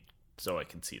money so I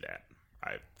can see that.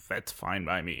 That's fine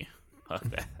by me. Fuck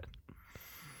that.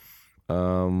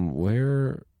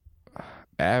 Where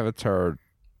Avatar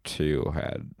 2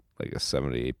 had like a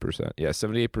 78%. Yeah,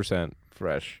 78%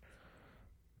 fresh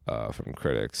from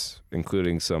critics,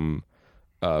 including some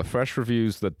fresh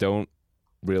reviews that don't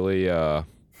really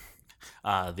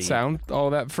sound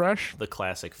all that fresh. The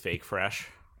classic fake fresh.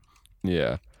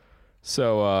 Yeah.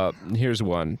 So here's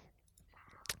one.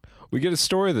 We get a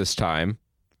story this time.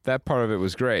 That part of it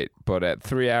was great, but at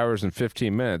 3 hours and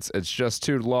 15 minutes, it's just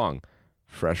too long.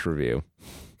 Fresh review.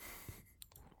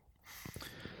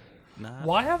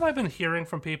 Why have I been hearing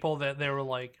from people that they were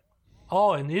like,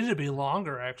 oh, it needed to be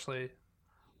longer, actually?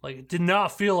 Like, it did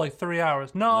not feel like 3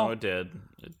 hours. No, it did.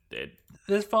 It did.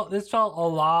 This felt a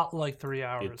lot like 3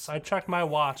 hours. I checked my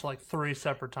watch like 3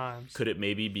 separate times. Could it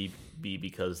maybe be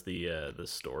because the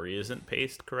story isn't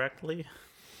paced correctly?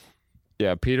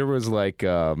 Yeah, Peter was like,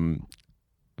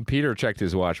 Peter checked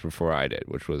his watch before I did,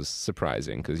 which was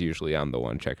surprising because usually I'm the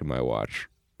one checking my watch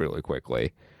really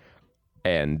quickly.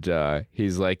 And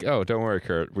he's like, "Oh, don't worry,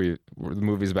 Kurt. The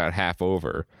movie's about half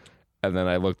over." And then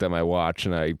I looked at my watch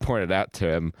and I pointed out to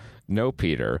him, "No,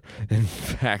 Peter. In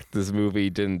fact, this movie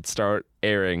didn't start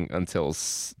airing until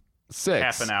 6.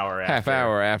 Half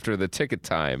hour after the ticket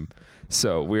time.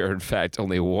 So we are in fact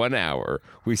only 1 hour.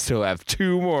 We still have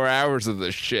 2 more hours of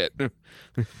this shit."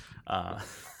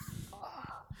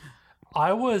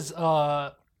 I was,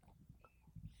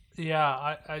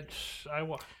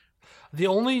 the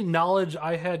only knowledge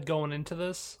I had going into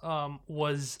this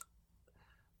was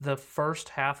the first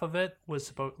half of it was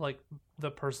supposed, like,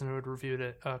 the person who had reviewed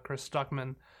it, Chris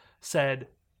Stuckman, said,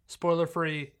 spoiler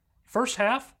free, first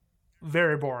half,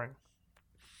 very boring.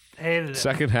 Hated it.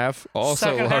 Second half,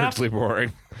 also largely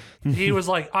boring. He was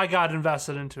like, I got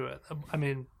invested into it. I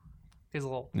mean, he's a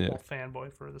little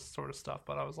fanboy for this sort of stuff,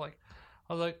 but I was like,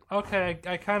 okay,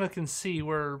 I kind of can see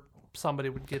where somebody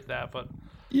would get that, but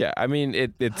yeah, I mean,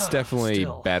 it's definitely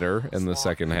better in the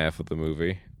second half of the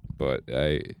movie, but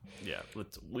you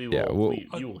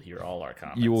will hear all our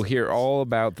comments. You will hear all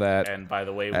about that. And by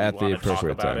the way, we at want the to talk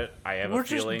appropriate about time. it. I have We're a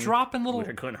feeling just dropping little.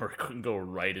 We're going to go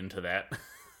right into that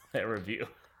review.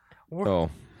 We're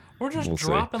just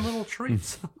dropping little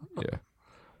treats. Yeah,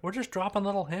 we're just dropping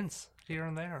little hints here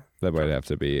and there. That might have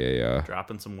to be a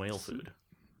dropping some whale food.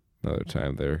 Another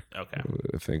time there. Okay.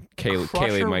 I think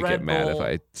Kaylee might get mad if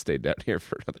I stayed down here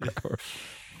for another hour.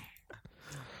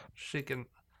 She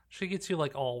gets you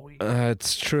like all week.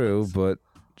 It's true, but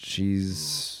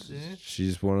she's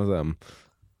one of them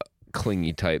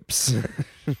clingy types.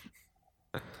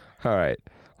 All right,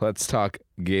 let's talk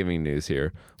gaming news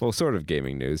here. Well, sort of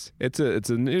gaming news. It's a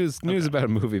news about a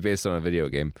movie based on a video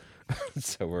game.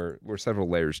 So we're several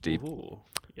layers deep. Ooh,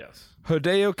 yes.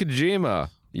 Hideo Kojima.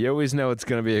 You always know it's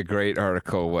going to be a great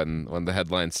article when the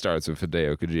headline starts with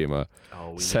Hideo Kojima.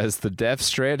 Says the Death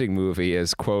Stranding movie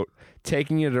is, quote,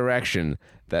 taking a direction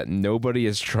that nobody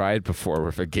has tried before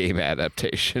with a game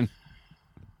adaptation.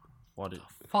 What the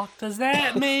fuck does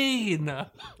that mean? You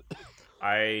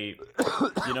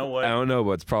know what? I don't know,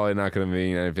 but it's probably not going to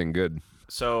mean anything good.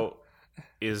 So,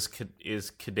 is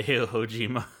Hideo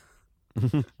Kojima?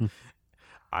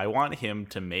 I want him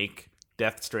to make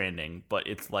Death Stranding, but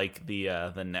it's like the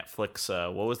Netflix.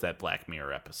 What was that Black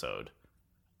Mirror episode?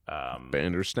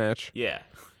 Bandersnatch. Yeah,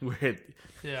 where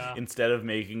instead of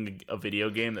making a video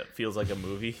game that feels like a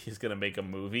movie, he's gonna make a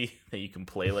movie that you can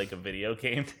play like a video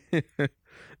game.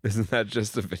 Isn't that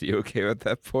just a video game at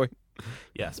that point?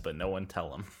 Yes, but no one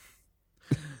tell him.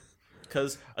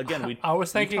 Because again, we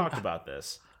talked about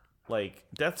this. Like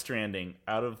Death Stranding,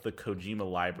 out of the Kojima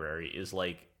library, is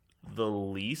like the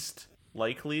least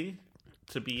likely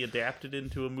to be adapted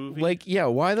into a movie. Like, yeah,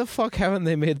 why the fuck haven't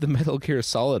they made the Metal Gear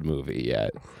Solid movie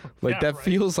yet? Like,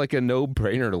 feels like a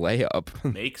no-brainer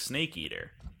layup. Make Snake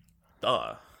Eater.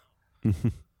 Duh.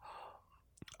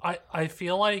 I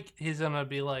feel like he's gonna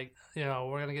be like,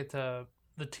 we're gonna get to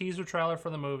the teaser trailer for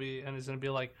the movie, and he's gonna be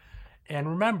like, and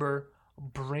remember,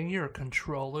 bring your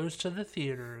controllers to the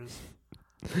theaters.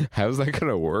 How's that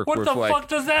gonna work? What the fuck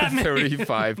does that mean?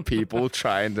 35 people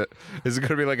trying to. Is it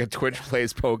gonna be like a Twitch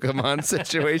plays Pokemon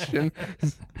situation?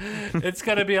 It's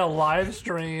gonna be a live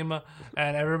stream,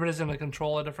 and everybody's gonna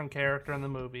control a different character in the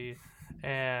movie,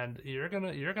 and you're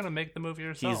gonna make the movie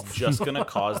yourself. He's just gonna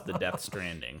cause the Death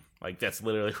Stranding. Like that's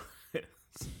literally. What it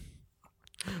is.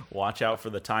 Watch out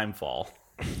for the time fall.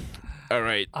 All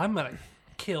right. I'm gonna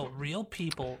kill real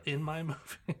people in my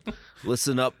movie.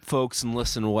 Listen up, folks, and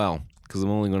listen well, because I'm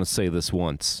only going to say this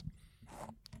once.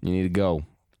 You need to go.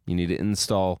 You need to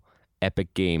install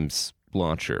Epic Games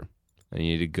Launcher. And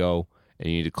you need to go and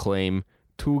you need to claim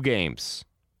 2 games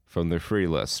from their free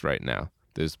list right now.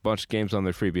 There's a bunch of games on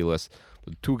their freebie list,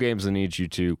 but 2 games I need you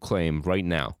to claim right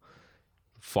now.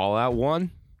 Fallout 1,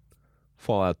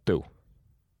 Fallout 2.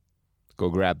 Go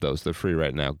grab those. They're free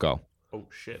right now. Go. Oh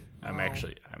shit! I'm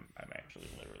actually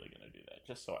literally gonna do that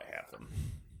just so I have them.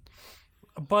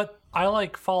 But I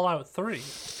like Fallout 3.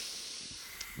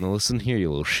 Now listen here, you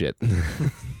little shit.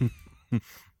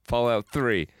 Fallout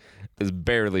 3 is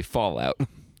barely Fallout.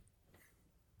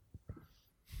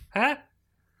 Huh?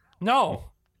 No.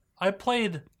 I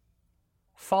played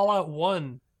Fallout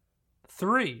 1,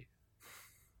 3.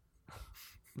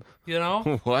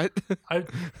 What?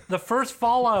 The first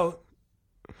Fallout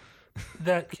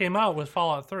that came out was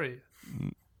Fallout 3.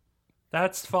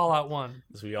 That's Fallout 1.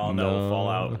 As we all know,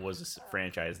 Fallout was a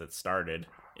franchise that started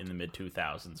in the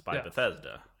mid-2000s by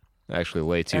Bethesda. Actually,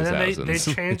 late 2000s. And then they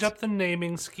changed up the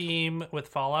naming scheme with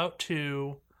Fallout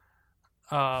 2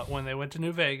 when they went to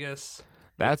New Vegas.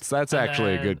 That's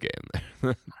actually a good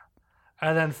game.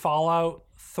 And then Fallout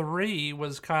 3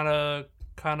 was kind of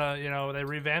they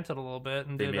revamped it a little bit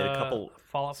and they did made a couple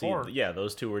Fallout 4. Yeah,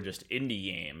 those two were just indie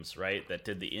games, right? That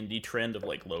did the indie trend of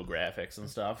like low graphics and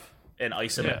stuff. And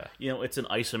it's an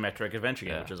isometric adventure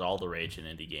game, which is all the rage in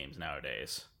indie games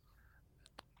nowadays.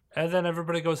 And then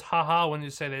everybody goes haha when you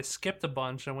say they skipped a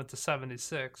bunch and went to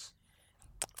 76.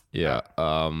 Yeah.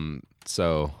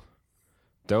 So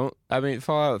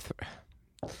Fallout 3.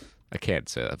 I can't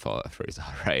say that Fallout 3 is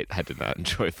all right. I did not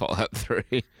enjoy Fallout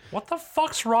 3. What the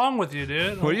fuck's wrong with you,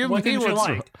 dude? What do you mean? Did you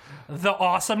like? The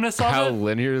awesomeness of how it?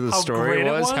 Linear the How story great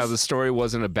it was? How the story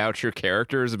wasn't about your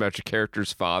characters, about your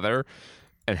character's father,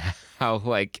 and how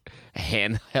like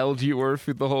handheld you were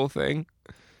through the whole thing.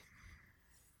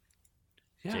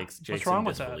 Yeah. Jake's what's wrong in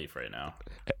with disbelief right now.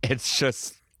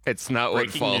 It's not what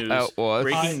Fallout was.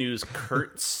 Breaking news: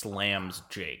 Kurt slams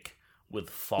Jake with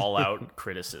Fallout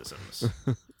criticisms.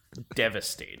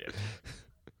 Devastated.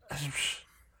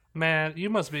 Man, you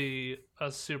must be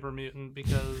a super mutant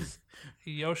because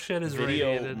your shit is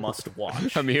Video radiated. must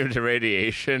watch. Immune to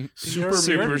radiation, Your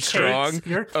super strong,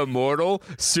 takes- immortal,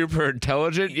 super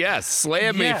intelligent. Yes,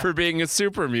 slam me Yeah. for being a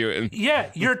super mutant.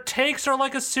 Yeah, your takes are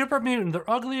like a super mutant. They're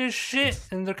ugly as shit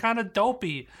and they're kind of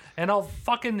dopey. And I'll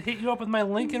fucking hit you up with my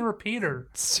Lincoln repeater.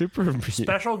 Super mutant.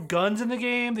 Special guns in the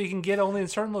game that you can get only in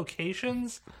certain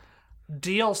locations.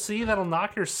 DLC that'll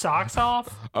knock your socks off.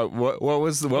 What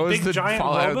was the big giant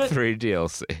Fallout robot? 3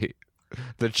 DLC?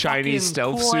 The Chinese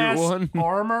Fucking stealth suit cool-ass one?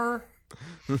 Armor.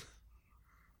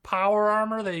 Power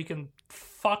armor that you can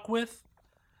fuck with.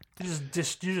 You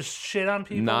just shit on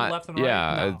people left and right.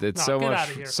 Yeah, No, it's get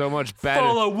outta here. so much better.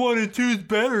 Fallout 1 and 2 is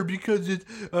better because it's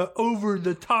over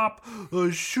the top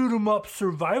shoot 'em up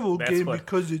survival game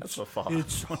because it's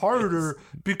harder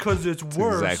because it's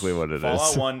worse. Exactly what it is.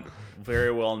 Fallout 1,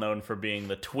 very well known for being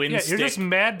the twin stick. You're just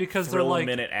mad because they're like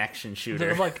minute action shooter.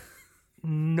 They're like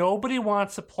nobody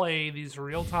wants to play these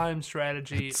real-time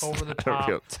strategy over the top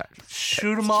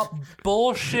shoot 'em up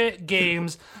bullshit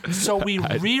games, so we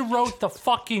rewrote the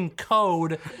fucking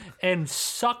code and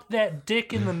sucked that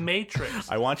dick in the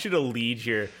Matrix. I want you to lead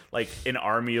your an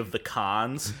army of the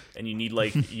cons, and you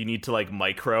need to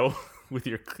micro with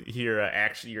your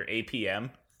APM. You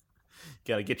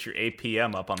gotta get your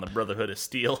APM up on the Brotherhood of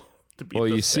Steel. Well,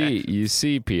 you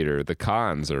see, Peter, the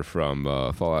cons are from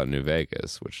Fallout New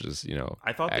Vegas, which is,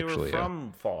 I thought they actually, were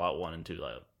from Fallout 1 and 2.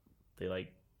 They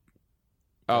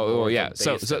Oh, well, yeah.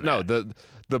 So no,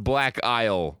 the Black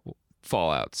Isle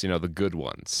Fallouts, the good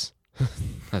ones.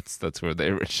 that's where they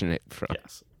originate from.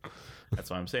 Yes,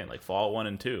 that's what I'm saying. Fallout 1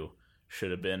 and 2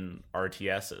 should have been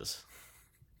RTSs.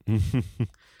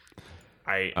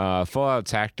 Fallout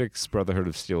Tactics Brotherhood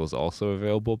of Steel is also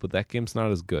available, but that game's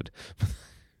not as good.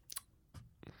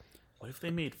 What if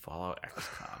they made Fallout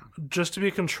XCOM? Just to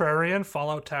be contrarian,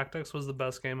 Fallout Tactics was the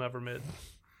best game ever made.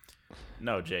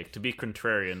 No, Jake. To be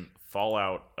contrarian,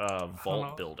 Fallout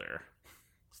Vault Builder.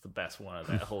 It's the best one of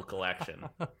that whole collection.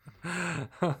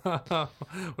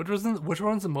 Which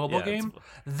one's the mobile game?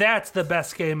 That's the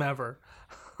best game ever.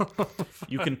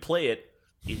 You can play it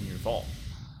in your vault.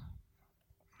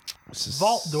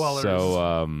 Vault dwellers.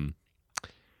 So,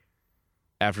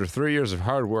 after 3 years of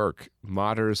hard work,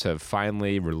 modders have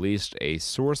finally released a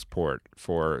source port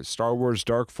for Star Wars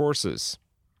Dark Forces.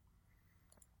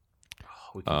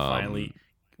 We can finally...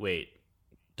 Wait.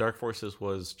 Dark Forces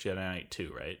was Jedi Knight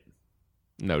 2, right?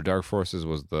 No, Dark Forces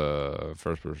was the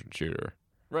first-person shooter.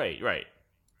 Right.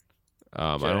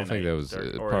 I don't think that was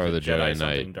part of the Jedi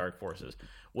Knight. Dark Forces.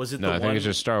 Was it No, I think it's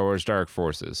just Star Wars Dark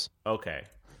Forces. Okay.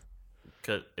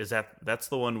 That's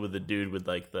the one with the dude with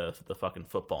like the fucking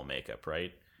football makeup,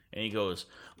 right? And he goes,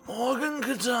 Morgan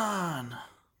Katan.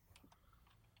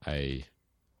 I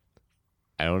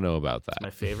don't know about that.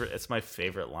 It's my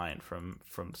favorite line from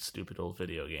stupid old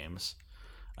video games.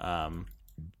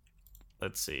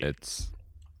 Let's see. It's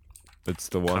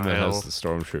the one that has the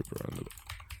stormtrooper on it.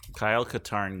 Kyle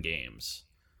Katarn Games.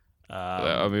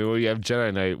 I mean, well, you have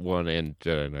Jedi Knight 1 and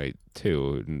Jedi Knight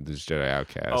 2, and there's Jedi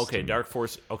Outcast. Okay, Dark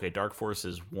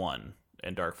Forces 1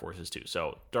 and Dark Forces 2.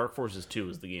 So Dark Forces 2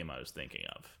 is the game I was thinking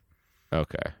of.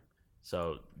 Okay.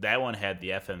 So that one had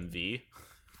the FMV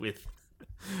with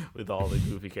all the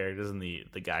goofy characters, and the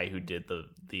guy who did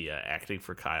the acting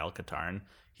for Kyle Katarn.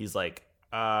 He's like,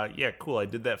 yeah, cool. I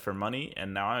did that for money,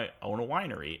 and now I own a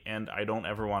winery, and I don't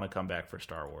ever want to come back for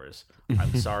Star Wars.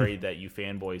 I'm sorry that you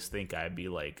fanboys think I'd be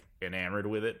like enamored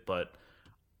with it, but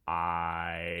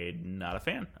I'm not a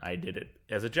fan. I did it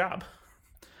as a job.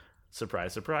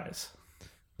 Surprise, surprise. It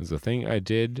was a thing I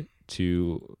did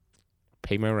to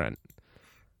pay my rent.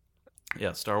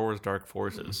 Yeah, Star Wars Dark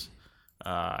Forces.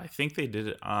 I think they did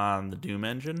it on the Doom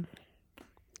engine,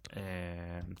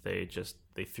 and they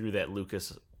threw that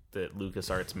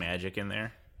LucasArts magic in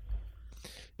there.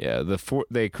 Yeah,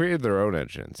 they created their own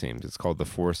engine, it seems. It's called the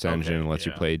Force Engine and lets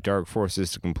you play Dark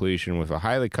Forces to completion with a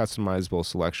highly customizable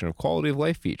selection of quality of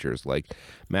life features like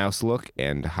mouse look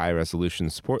and high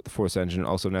resolution support. The Force Engine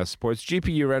also now supports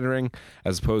GPU rendering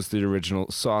as opposed to the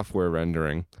original software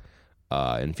rendering,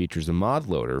 and features a mod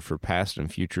loader for past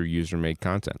and future user-made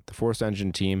content. The Force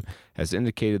Engine team has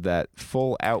indicated that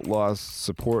full Outlaws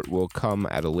support will come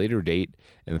at a later date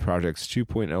in the project's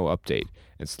 2.0 update.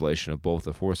 Installation of both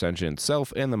the Force Engine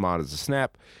itself and the mod is a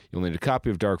snap. You'll need a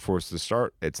copy of Dark Force to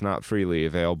start. It's not freely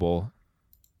available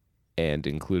and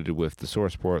included with the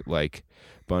source port like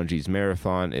Bungie's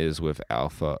Marathon is with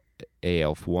ALF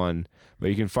 1. But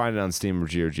you can find it on Steam or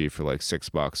GOG for like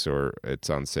 $6, or it's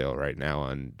on sale right now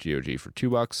on GOG for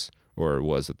 $2, or it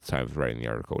was at the time of writing the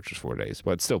article, which is 4 days,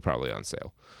 but it's still probably on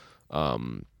sale.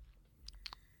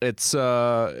 It's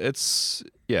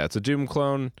a Doom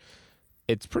clone.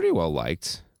 It's pretty well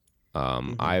liked.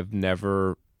 I've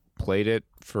never played it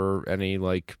for any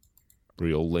like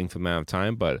real length amount of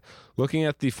time, but looking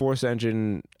at the Force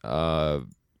Engine,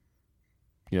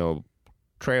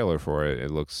 trailer for it, it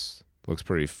looks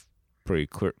pretty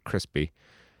crispy.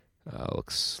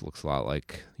 Looks a lot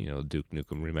like Duke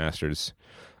Nukem Remasters.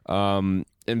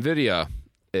 Nvidia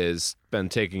has been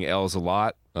taking L's a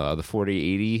lot. The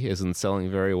 4080 isn't selling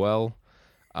very well,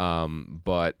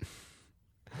 but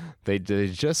they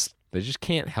just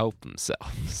can't help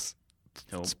themselves.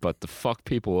 Nope. But to fuck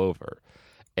people over,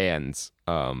 and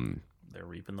they're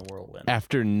reaping the whirlwind.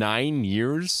 After 9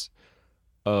 years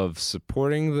of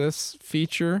supporting this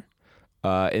feature,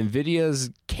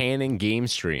 NVIDIA's canning game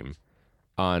stream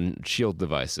on Shield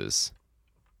devices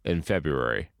in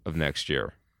February of next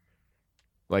year.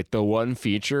 Like the one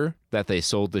feature that they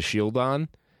sold the Shield on,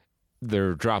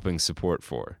 they're dropping support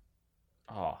for.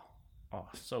 Oh,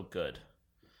 so good.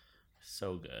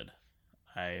 So good.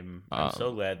 I'm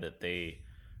so glad that they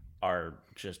are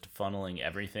just funneling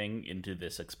everything into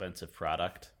this expensive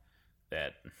product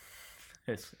that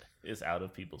is out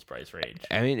of people's price range.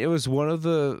 I mean, it was one of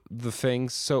the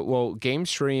things. So,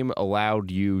 GameStream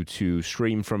allowed you to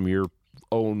stream from your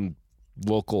own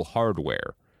local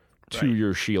hardware to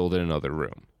your Shield in another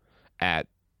room at,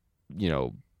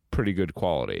 pretty good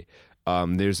quality.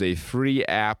 There's a free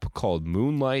app called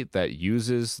Moonlight that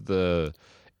uses the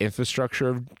infrastructure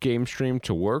of GameStream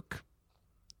to work,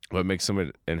 but makes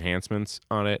some enhancements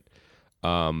on it.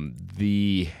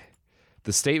 The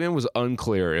statement was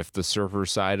unclear if the server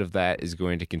side of that is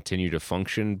going to continue to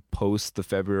function post the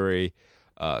February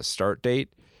start date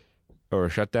or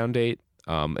shutdown date.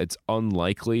 It's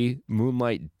unlikely.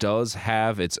 Moonlight does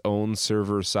have its own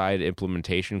server side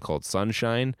implementation called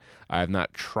Sunshine. I have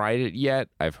not tried it yet.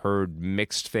 I've heard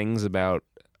mixed things about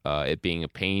it being a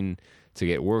pain to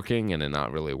get working and it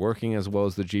not really working as well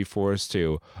as the GeForce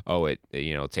to,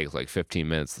 it takes like 15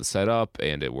 minutes to set up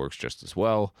and it works just as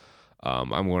well. I'm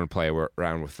going to play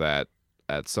around with that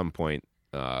at some point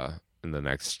in the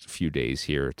next few days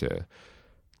here to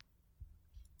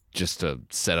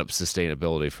set up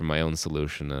sustainability for my own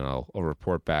solution, and I'll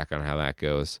report back on how that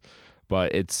goes.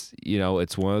 But it's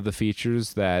one of the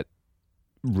features that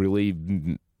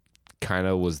really kind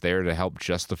of was there to help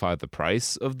justify the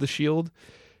price of the Shield,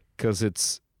 because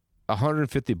it's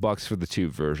 $150 for the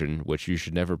tube version, which you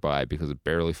should never buy because it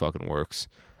barely fucking works.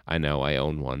 I know, I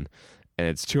own one. And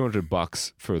it's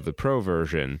 $200 for the Pro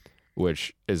version,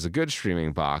 which is a good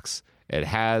streaming box. It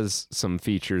has some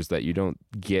features that you don't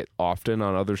get often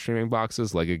on other streaming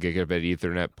boxes, like a gigabit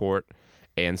Ethernet port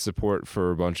and support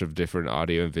for a bunch of different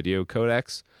audio and video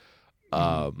codecs.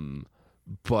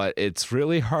 But it's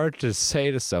really hard to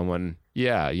say to someone,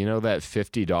 yeah, you know that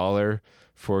 $50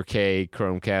 4K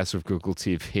Chromecast with Google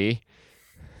TV?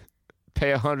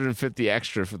 Pay $150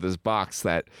 extra for this box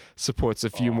that supports a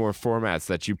few more formats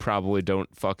that you probably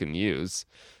don't fucking use.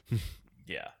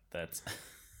 Yeah, that's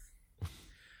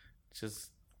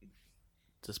just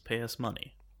pay us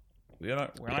money. We're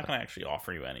not going to actually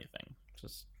offer you anything.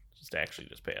 Just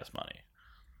pay us money.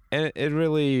 And it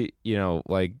really,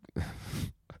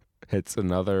 it's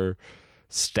another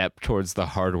step towards the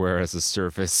hardware as a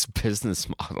service business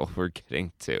model we're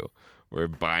getting to, where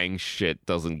buying shit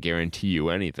doesn't guarantee you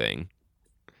anything.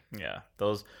 Yeah,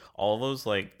 all those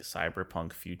like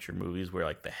cyberpunk future movies where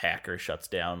like the hacker shuts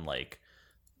down like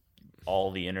all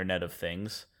the Internet of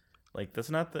Things. Like that's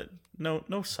not no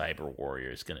cyber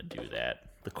warrior is gonna do that.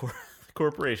 The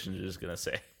corporations are just gonna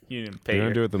say you didn't pay. They're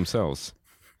gonna do it themselves.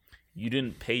 You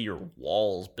didn't pay your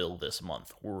walls bill this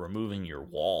month. We're removing your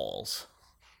walls.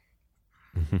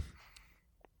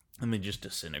 And they just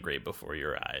disintegrate before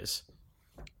your eyes.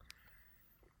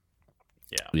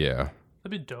 Yeah. Yeah.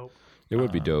 That'd be dope. It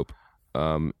would be dope.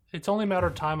 It's only a matter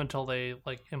of time until they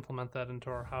like implement that into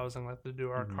our housing, like they do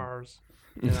our cars.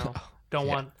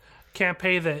 Can't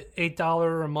pay the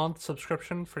 $8 a month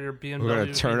subscription for your BMW. We're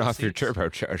gonna turn off your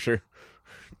turbocharger.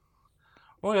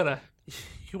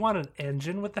 You want an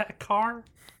engine with that car?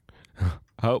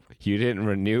 Oh, you didn't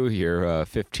renew your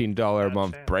 $15 a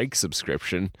month brake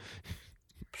subscription.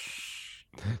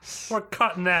 We're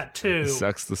cutting that too.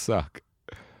 Sucks to suck.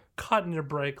 Cutting your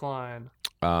brake line.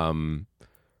 John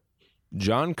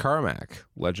Carmack,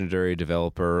 legendary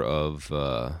developer of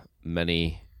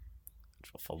many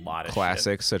a lot of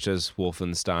classics such as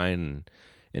Wolfenstein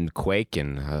and Quake,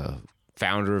 and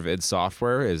founder of id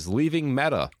Software, is leaving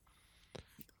Meta.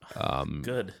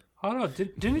 Good. I don't know.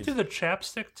 Didn't he do the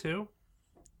chapstick too?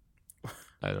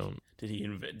 I don't.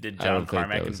 Did John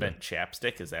Carmack invent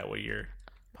chapstick? Is that what you're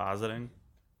positing?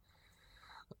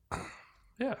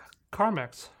 Yeah,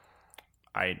 Carmack's.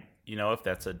 If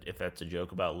that's a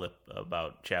joke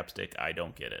about chapstick, I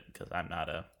don't get it because I'm not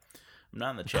in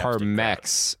the chapstick.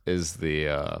 Carmex is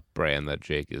the brand that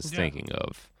Jake is thinking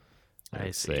of.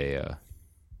 I see.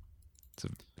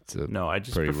 It's a no, I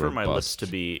just prefer my lips to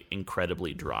be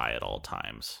incredibly dry at all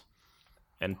times,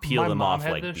 and peel them off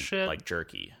like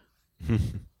jerky.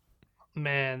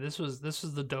 Man, this was the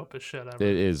dopest shit ever.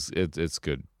 It is. It's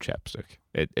good chapstick.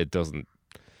 It doesn't.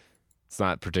 It's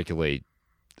not particularly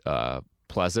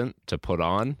pleasant to put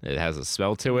on. It has a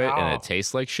smell to it, and it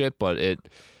tastes like shit. But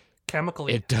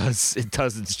chemically, it does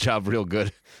its job real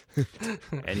good.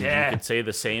 And you could say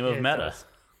the same of Meta.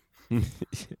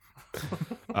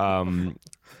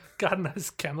 Got a nice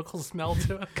chemical smell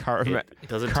to it. It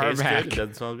doesn't taste good. It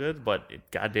doesn't smell good. But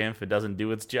goddamn, if it doesn't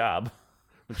do its job.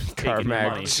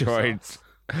 Carmack joined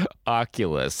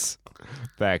Oculus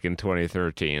back in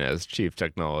 2013 as chief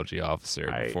technology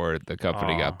officer before the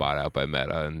company got bought out by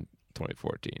Meta in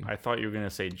 2014. I thought you were going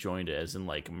to say joined it as in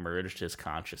like merged his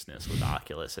consciousness with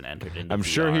Oculus and entered into I'm VR.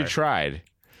 sure he tried.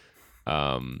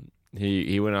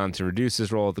 He went on to reduce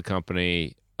his role at the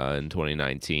company in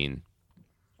 2019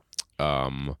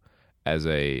 as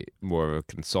a more of a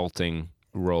consulting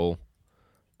role.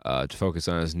 To focus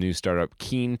on his new startup,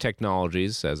 Keen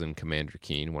Technologies, as in Commander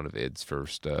Keen, one of id's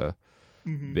first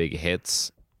big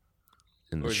hits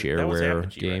in the shareware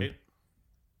game.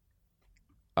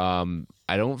 Right?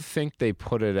 I don't think they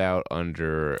put it out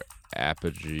under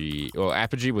Apogee. Well,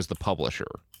 Apogee was the publisher.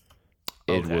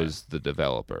 It was the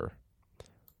developer.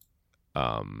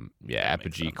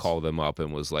 Apogee called them up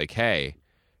and was like, "Hey,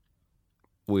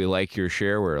 we like your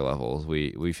shareware levels.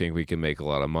 We think we can make a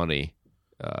lot of money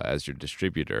as your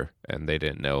distributor," and they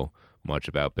didn't know much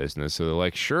about business, so they're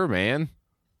like, "Sure, man,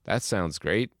 that sounds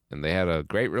great." And they had a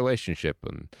great relationship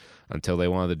until they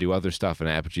wanted to do other stuff, and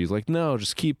Apogee's like, "No,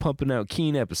 just keep pumping out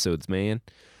Keen episodes, man."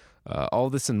 All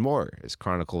this and more is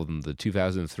chronicled in the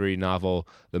 2003 novel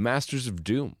The Masters of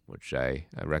Doom, which I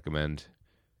recommend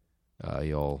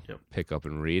you'll pick up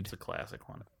and read. It's a classic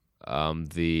one.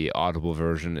 The Audible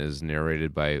version is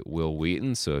narrated by Will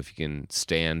Wheaton, so if you can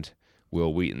stand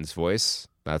Will Wheaton's voice,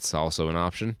 that's also an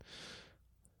option.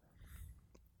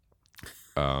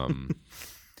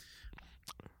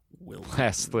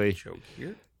 Lastly,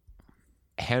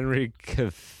 Henry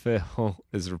Cavill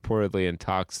is reportedly in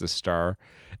talks to star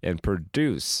and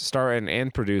produce a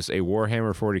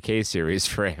Warhammer 40K series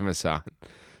for Amazon.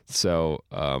 So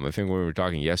I think when we were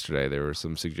talking yesterday, there were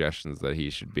some suggestions that he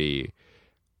should be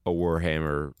a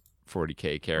Warhammer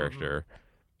 40K character,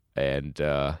 and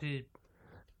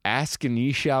ask and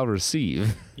ye shall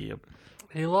receive. Yep,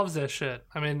 he loves that shit.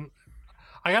 I mean,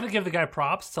 I got to give the guy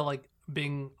props to like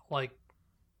being like,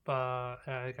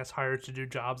 I guess hired to do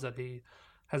jobs that he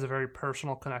has a very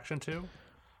personal connection to.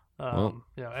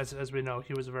 As we know,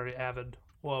 he was a very avid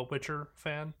Witcher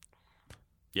fan.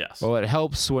 Yes. Well, it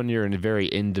helps when you're a very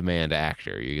in-demand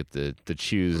actor. You get to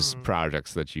choose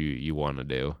projects that you want to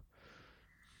do.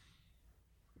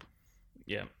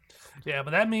 Yeah. Yeah,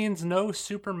 but that means no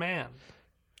Superman.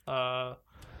 So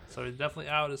he's definitely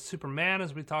out as Superman,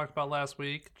 as we talked about last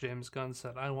week. James Gunn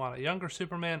said, I want a younger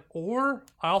Superman. Or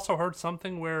I also heard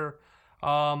something where,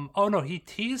 he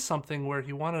teased something where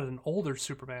he wanted an older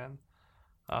Superman.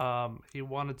 He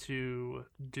wanted to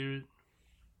do,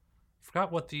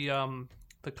 forgot what the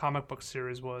comic book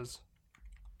series was.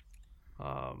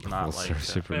 Not like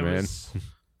Superman.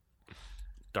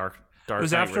 Dark it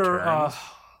was Knight after Returns.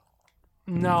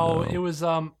 No, it was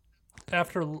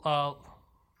after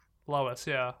Lois.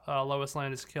 Yeah, Lois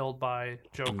Lane is killed by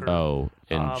Joker. Oh,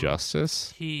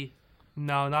 Injustice?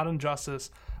 No, not Injustice.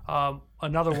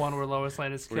 Another one where Lois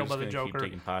Lane is killed by the Joker.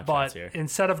 But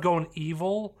instead of going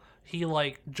evil, he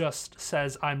like just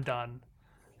says, "I'm done,"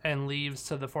 and leaves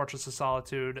to the Fortress of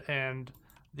Solitude, and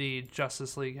the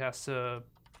Justice League has to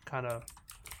kind of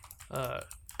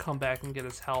come back and get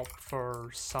his help for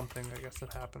something, I guess,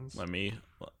 that happens.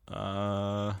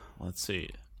 Let's see.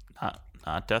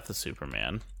 Not Death of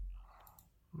Superman.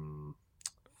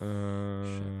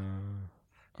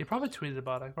 He probably tweeted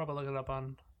about it. I could probably look it up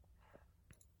on...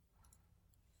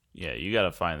 Yeah, you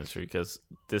gotta find this because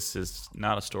this is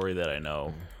not a story that I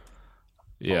know.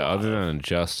 Yeah, other than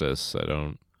Injustice, I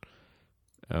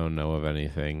don't know of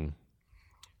anything.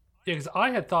 Yeah, because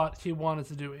I had thought he wanted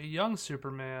to do a young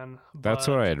Superman. That's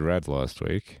what I had read last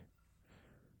week.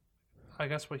 I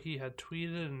guess what he had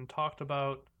tweeted and talked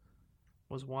about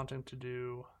was wanting to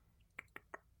do...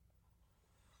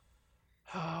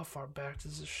 How far back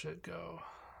does this shit go?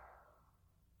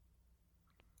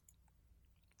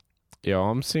 Yeah,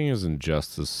 all I'm seeing is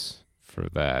Injustice for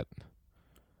that.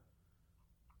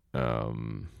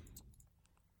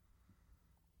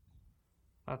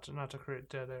 Not to create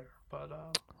dead air, but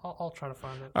I'll try to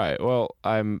find it. All right. Well,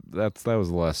 that was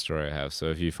the last story I have. So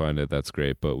if you find it, that's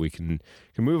great. But we can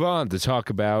move on to talk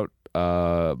about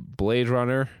Blade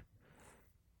Runner.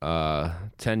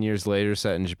 10 years later,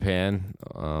 set in Japan,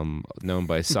 known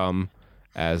by some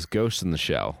as Ghost in the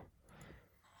Shell.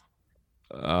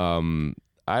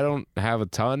 I don't have a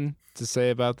ton to say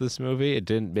about this movie. It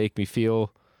didn't make me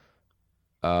feel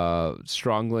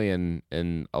strongly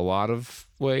in a lot of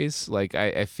ways. Like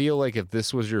I feel like if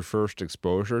this was your first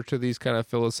exposure to these kind of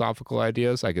philosophical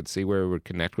ideas, I could see where it would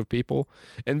connect with people.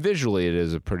 And visually, it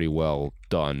is a pretty well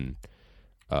done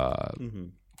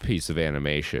piece of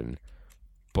animation.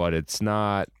 But it's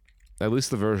not, at least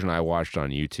the version I watched on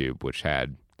YouTube, which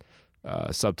had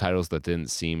subtitles that didn't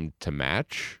seem to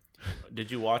match.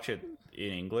 Did you watch it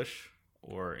in English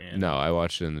or in... No, I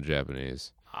watched it in the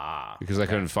Japanese. Because I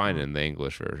couldn't find it in the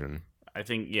English version. I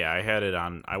think,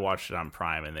 I watched it on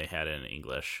Prime and they had it in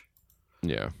English.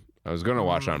 Yeah. I was going to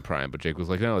watch it on Prime, but Jake was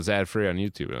like, no, it's ad-free on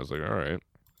YouTube. And I was like, all right.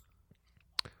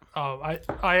 Oh,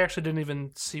 I actually didn't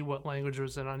even see what language it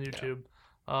was in on YouTube.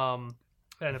 Yeah.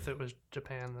 And if it was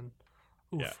Japan, then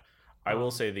oof. Yeah. I will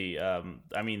say the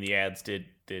ads did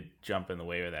jump in the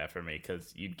way of that for me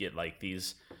because you'd get like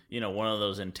these, one of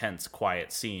those intense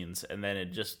quiet scenes and then it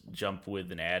just jumped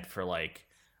with an ad for like,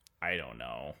 I don't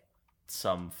know,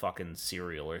 some fucking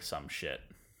cereal or some shit.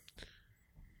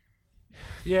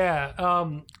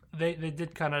 Yeah, they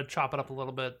did kind of chop it up a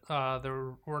little bit.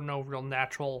 There were no real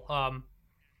natural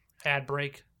ad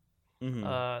break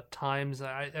times.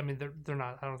 I mean, they're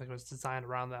not. I don't think it was designed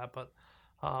around that, but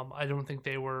I don't think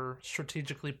they were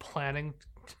strategically planning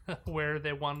where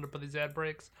they wanted to put these ad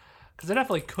breaks because they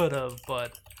definitely could have,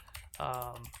 but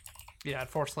yeah,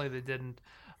 unfortunately they didn't.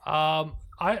 I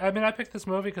mean, I picked this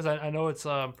movie because I know it's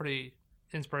pretty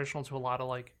inspirational to a lot of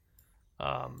like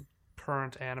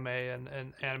current anime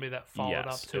and anime that followed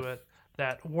Yes, up to it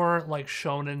that weren't like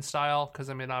shonen style. Because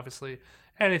I mean, obviously,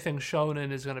 anything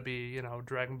shonen is going to be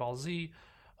Dragon Ball Z,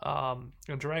 and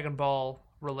Dragon Ball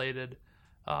related.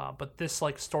 But this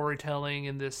like storytelling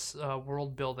and this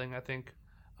world building, I think,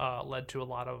 led to a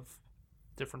lot of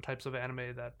different types of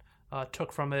anime that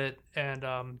took from it. And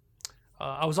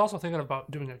I was also thinking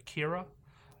about doing Akira,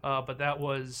 but that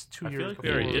was 2 years I feel like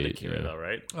before. we already did Akira though,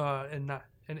 right?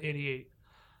 In '88,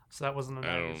 so that wasn't the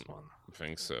I '90s don't one.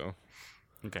 think so.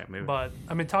 Okay, maybe. But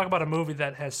I mean, talk about a movie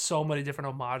that has so many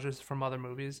different homages from other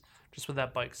movies, just with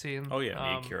that bike scene. Oh yeah,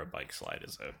 the Akira bike slide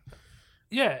is a.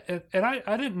 Yeah, and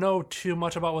I didn't know too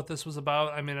much about what this was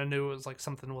about. I mean, I knew it was like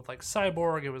something with like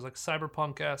cyborg. It was like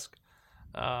cyberpunk-esque.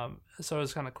 So it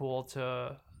was kind of cool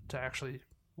to actually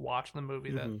watch the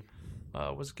movie that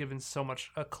was given so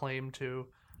much acclaim to,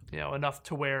 enough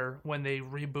to where when they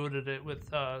rebooted it with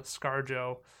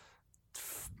ScarJo,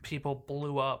 people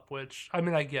blew up. Which I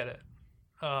mean, I get it.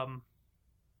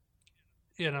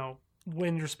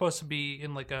 When you're supposed to be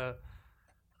in like a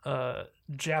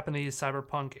Japanese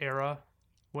cyberpunk era,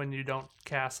 when you don't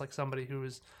cast like somebody who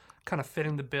is kind of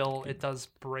fitting the bill, it does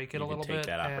break it a little bit. Take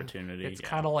that opportunity. It's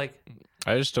kind of like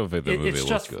I just don't think the movie it's looks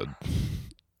just good.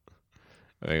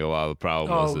 I think a lot of the problem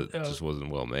was it just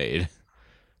wasn't well made.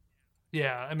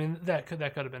 Yeah, I mean that could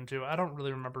have been too. I don't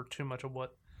really remember too much of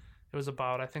what it was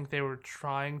about. I think they were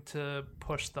trying to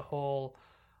push the whole,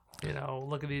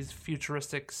 look at these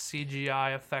futuristic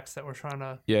CGI effects that we're trying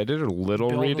to. Yeah, I did a little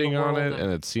build reading on it, and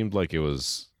and it seemed like it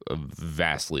was a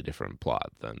vastly different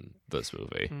plot than this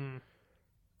movie.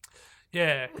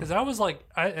 Yeah, because I was like,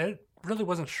 I really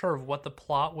wasn't sure of what the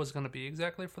plot was going to be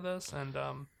exactly for this, and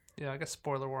I guess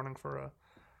spoiler warning for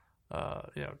a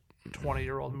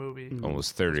 20-year-old movie,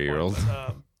 Almost 30-year-old.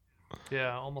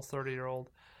 Yeah, almost 30-year-old.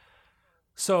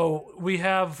 So we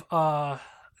have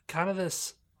kind of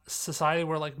this society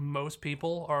where like most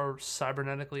people are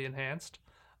cybernetically enhanced.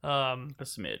 A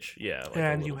smidge, yeah. Like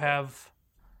and you have,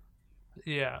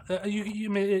 you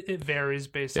mean it varies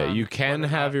based on. Yeah, you can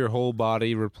have your whole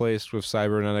body replaced with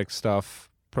cybernetic stuff,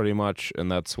 pretty much,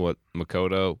 and that's what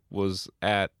Makoto was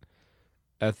at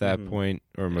that point,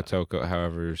 or Motoko,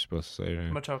 however you're supposed to say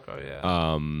it. Motoko,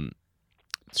 yeah.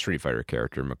 Street Fighter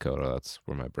character Makoto. That's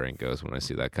where my brain goes when I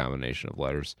see that combination of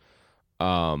letters.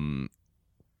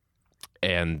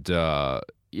 It's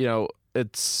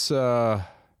a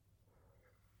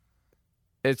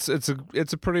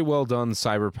pretty well done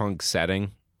cyberpunk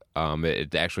setting.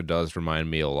 It actually does remind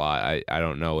me a lot. I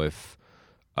don't know if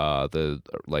the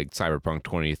like Cyberpunk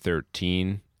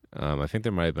 2013. I think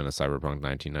there might have been a Cyberpunk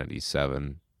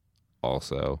 1997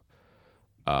 also.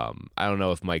 I don't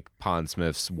know if Mike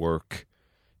Pondsmith's work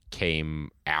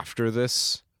came after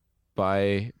this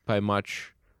by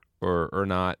much or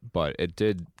not, but it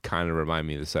did kind of remind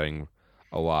me of the setting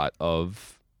a lot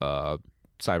of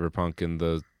Cyberpunk in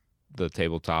the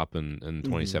tabletop and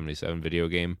 2077 video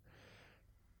game.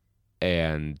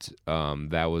 And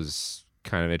that was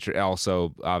kind of interesting.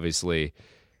 Also, obviously,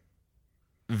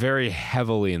 very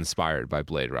heavily inspired by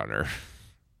Blade Runner.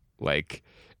 Like,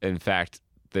 in fact,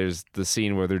 there's the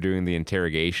scene where they're doing the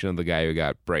interrogation of the guy who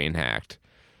got brain hacked.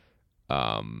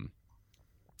 They're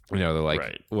like,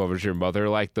 right. What was your mother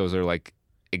like? Those are like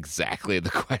exactly the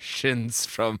questions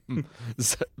from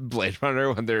Blade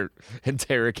Runner when they're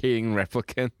interrogating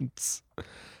replicants.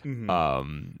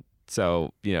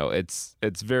 So,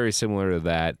 it's very similar to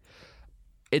that.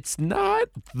 It's not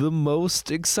the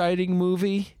most exciting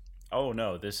movie. Oh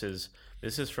no, this is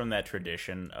from that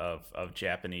tradition of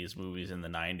Japanese movies in the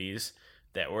 90s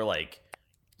that were like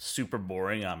super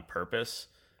boring on purpose.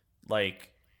 Like,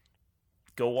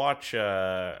 go watch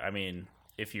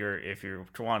if you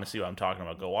want to see what I'm talking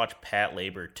about, go watch Pat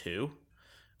Labor 2,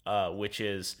 which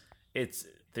is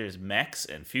there's mechs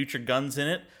and future guns in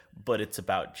it, but it's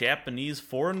about Japanese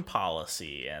foreign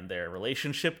policy and their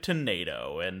relationship to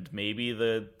NATO and maybe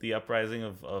the uprising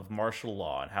of martial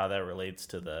law and how that relates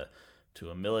to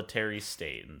a military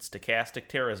state and stochastic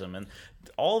terrorism and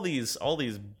all these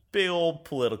big old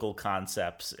political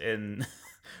concepts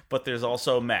but there's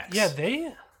also mechs.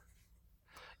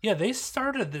 They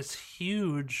started this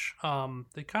huge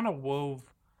they kind of wove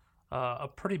a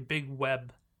pretty big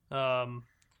web and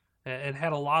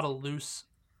had a lot of loose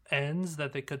ends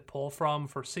that they could pull from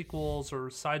for sequels or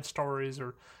side stories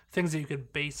or things that you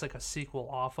could base like a sequel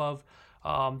off of,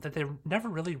 that they never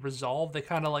really resolved. They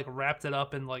kind of like wrapped it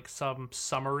up in like some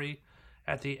summary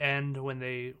at the end when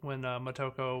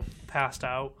Motoko passed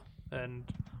out and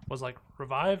was like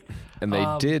revived. And they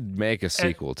did make a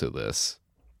sequel to this.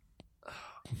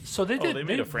 So they did. They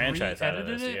made a franchise out of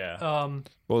this. It. Yeah.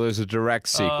 Well, there's a direct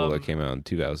sequel that came out in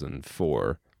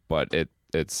 2004, but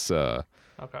it's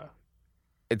okay.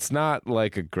 It's not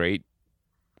like a great.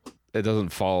 It doesn't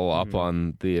follow up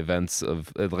on the events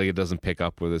of like it doesn't pick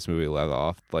up where this movie left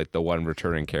off. Like the one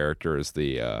returning character is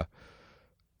the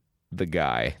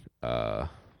guy.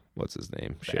 What's his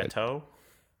name?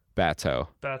 Bateau.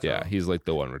 Yeah, he's like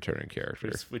the one returning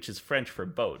character, which is French for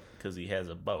boat because he has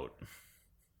a boat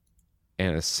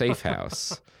and a safe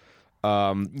house.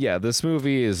 Yeah, this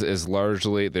movie is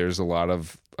largely there's a lot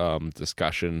of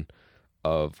discussion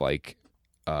of like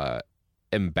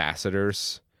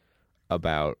ambassadors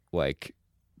about like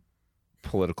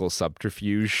political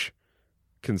subterfuge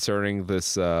concerning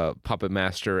this puppet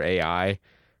master AI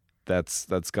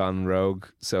that's gone rogue.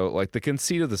 So like the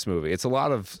conceit of this movie, it's a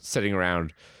lot of sitting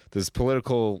around this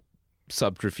political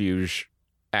subterfuge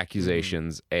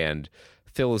accusations and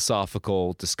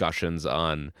philosophical discussions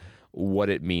on what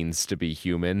it means to be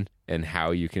human and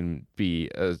how you can be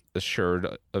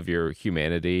assured of your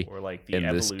humanity or like the in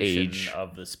evolution this age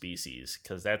of the species,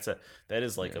 because that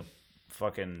is like a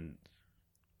fucking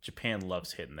Japan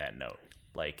loves hitting that note.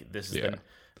 Like this is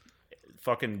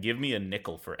fucking give me a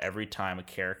nickel for every time a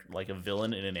character like a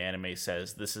villain in an anime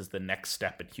says this is the next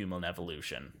step in human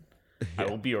evolution. I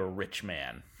will be a rich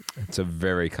man. It's a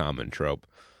very common trope,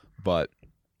 but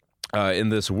in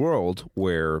this world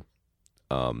where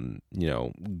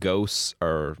ghosts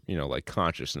are like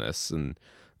consciousness and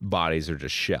bodies are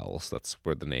just shells, that's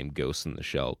where the name Ghost in the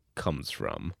Shell comes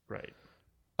from. Right.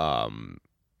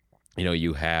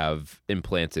 You have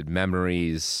implanted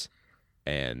memories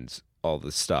and all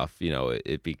this stuff.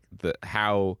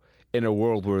 How in a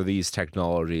world where these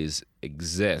technologies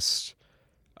exist,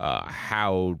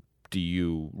 how do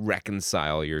you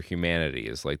reconcile your humanity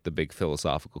is like the big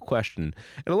philosophical question.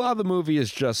 And a lot of the movie is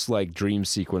just like dream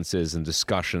sequences and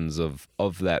discussions of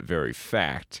that very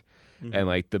fact. Mm-hmm. And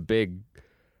like the big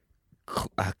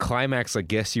climax, I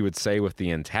guess you would say, with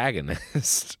the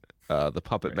antagonist, the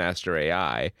puppet master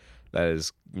AI that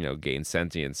is, gained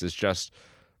sentience, is just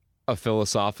a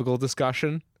philosophical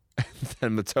discussion. And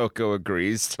then Motoko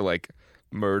agrees to like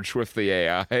merge with the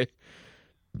AI.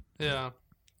 Yeah.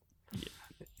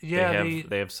 Yeah,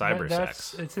 they have cyber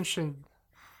sex. It's interesting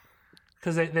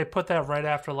because they put that right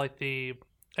after like the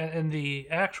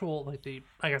actual like the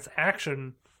I guess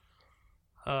action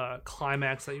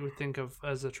climax that you would think of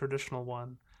as a traditional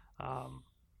one.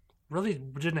 Really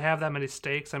didn't have that many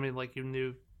stakes. I mean, like you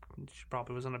knew she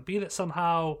probably was gonna beat it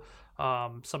somehow.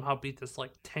 Somehow beat this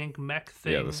like tank mech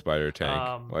thing. Yeah, the spider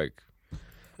tank.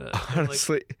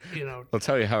 Honestly, I'll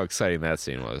tell you how exciting that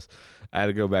scene was. I had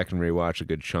to go back and rewatch a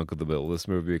good chunk of the middle of this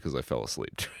movie because I fell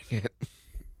asleep during it.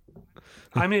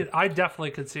 I mean, I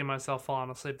definitely could see myself falling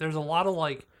asleep. There's a lot of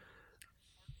like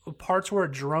parts where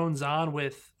it drones on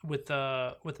with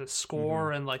a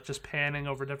score and like just panning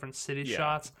over different city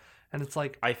shots, and it's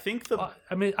like I think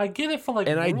I get it for like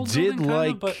and I did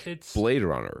like but it's Blade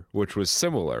Runner, which was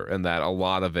similar in that a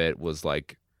lot of it was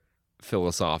like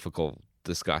philosophical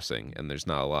discussing, and there's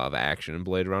not a lot of action in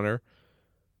Blade Runner.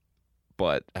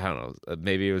 But I don't know,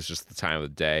 maybe it was just the time of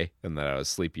the day and that I was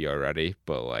sleepy already.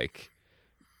 But like,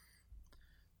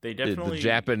 they definitely the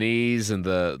Japanese and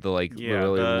the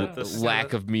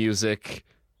lack of music,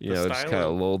 just kind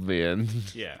of lulled me in.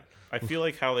 Yeah, I feel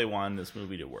like how they wanted this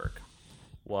movie to work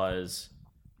was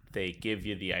they give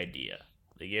you the idea,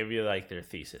 they give you like their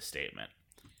thesis statement,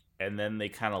 and then they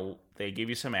give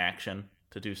you some action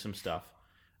to do some stuff,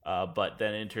 but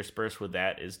then interspersed with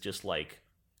that is just like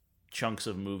chunks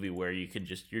of movie where you're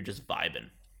just vibing.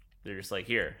 They're just like,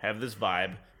 here, have this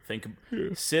vibe.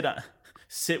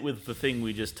 Sit with the thing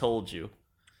we just told you.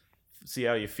 See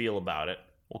how you feel about it.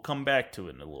 We'll come back to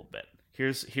it in a little bit.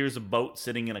 Here's a boat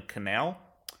sitting in a canal.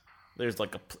 Here's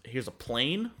a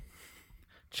plane.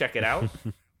 Check it out.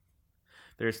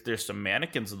 There's some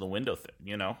mannequins in the window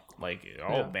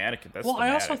mannequin. That's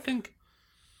I also think.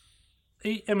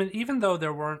 I mean, even though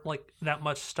there weren't like that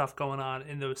much stuff going on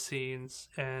in those scenes,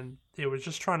 and it was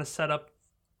just trying to set up,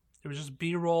 it was just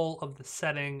B-roll of the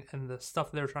setting and the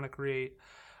stuff they were trying to create.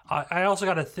 I also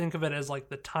got to think of it as like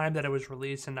the time that it was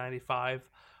released in '95,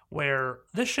 where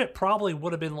this shit probably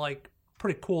would have been like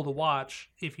pretty cool to watch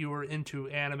if you were into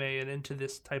anime and into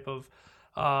this type of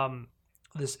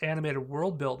this animated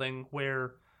world building.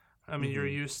 Where I mean, you're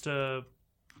used to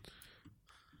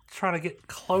trying to get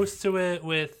close to it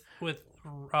with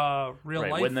real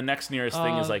life. When the next nearest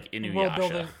thing is like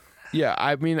Inuyasha. Yeah,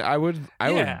 I mean, I would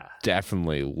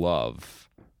definitely love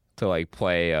to like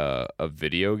play a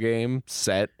video game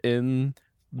set in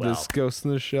this Ghost in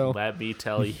the Shell. Let me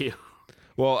tell you.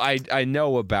 Well, I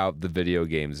know about the video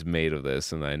games made of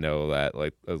this, and I know that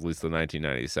like at least the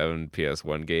 1997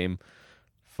 PS1 game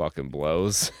fucking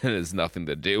blows and has nothing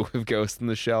to do with Ghost in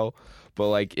the Shell. But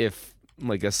like if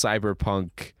like a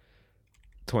Cyberpunk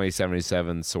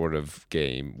 2077 sort of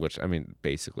game, which I mean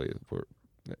basically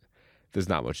there's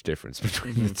not much difference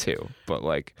between the two, but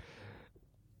like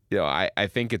I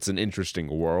think it's an interesting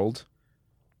world,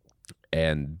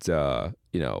 and I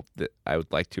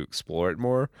would like to explore it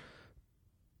more.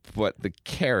 But the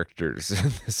characters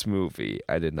in this movie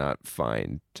I did not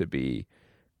find to be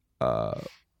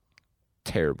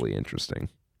terribly interesting.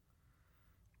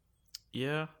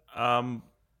 Yeah.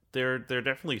 They're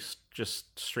definitely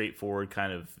just straightforward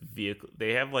kind of vehicle.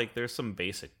 They have like there's some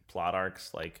basic plot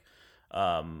arcs like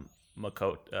Matoko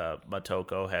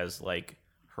has like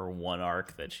her one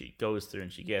arc that she goes through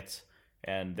and she gets,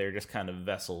 and they're just kind of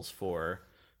vessels for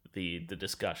the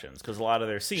discussions, because a lot of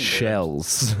their scenes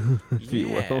shells if you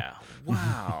will.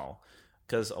 Wow.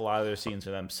 Because a lot of their scenes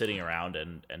are them sitting around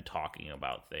and talking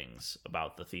about things,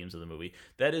 about the themes of the movie.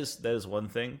 That is one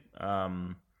thing,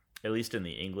 at least in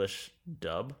the English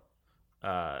dub.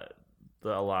 A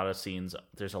lot of scenes,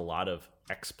 there's a lot of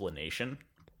explanation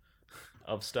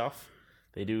of stuff.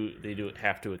 They do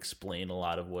have to explain a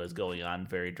lot of what is going on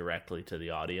very directly to the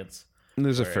audience. And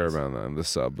there's a fair amount on the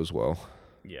sub as well.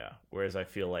 Yeah. Whereas I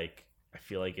feel like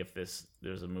if there's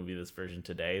a movie this version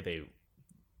today, they,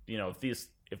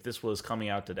 if this was coming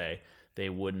out today, they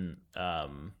wouldn't.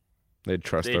 They'd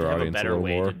trust their audience a little more.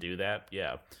 They'd have a better way to do that.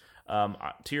 Yeah.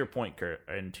 To your point, Kurt,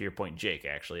 and to your point, Jake,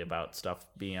 actually about stuff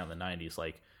being out in the '90s,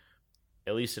 like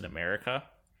at least in America,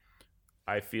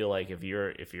 I feel like if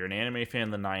you're an anime fan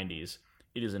in the '90s,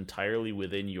 it is entirely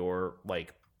within your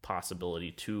like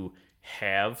possibility to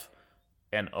have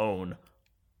and own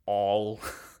all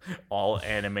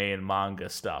anime and manga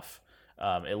stuff,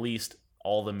 at least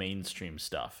all the mainstream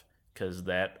stuff, because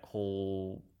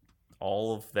all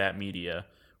of that media,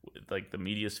 like the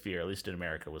media sphere, at least in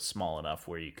America, was small enough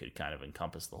where you could kind of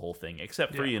encompass the whole thing,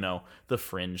 except for the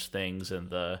fringe things and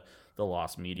the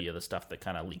lost media, the stuff that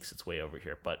kind of leaks its way over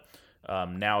here. But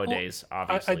nowadays,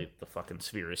 obviously, the fucking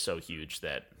sphere is so huge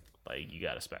that like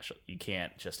you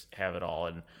can't just have it all.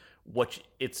 And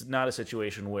it's not a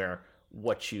situation where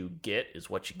what you get is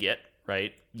what you get,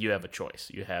 right? You have a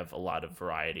choice. You have a lot of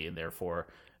variety, and therefore,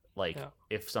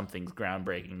 if something's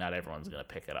groundbreaking, not everyone's going to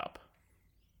pick it up.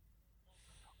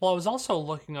 Well, I was also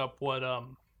looking up what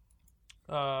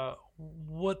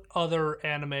other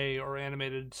anime or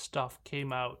animated stuff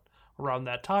came out around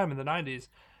that time in the 90s.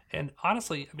 And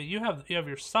honestly, I mean, you have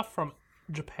your stuff from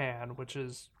Japan, which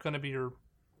is going to be your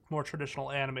more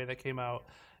traditional anime that came out.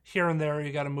 Here and there,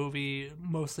 you got a movie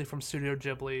mostly from Studio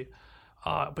Ghibli.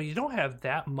 But you don't have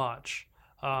that much,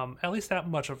 at least that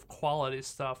much of quality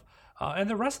stuff. And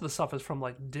the rest of the stuff is from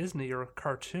like Disney or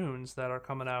cartoons that are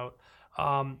coming out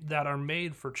that are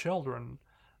made for children.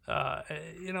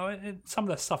 Some of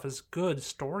that stuff is good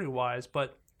story-wise,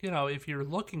 but, if you're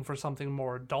looking for something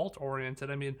more adult-oriented,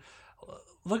 I mean,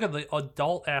 look at the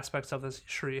adult aspects of this.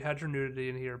 Sure, you had your nudity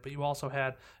in here, but you also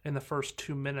had, in the first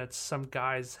 2 minutes, some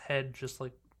guy's head just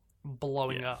like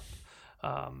blowing up.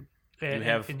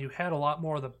 And you had a lot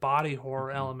more of the body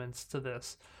horror elements to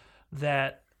this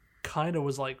that kind of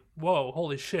was like, whoa,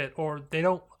 holy shit. Or they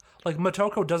don't, like,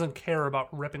 Motoko doesn't care about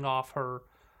ripping off her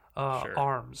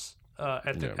arms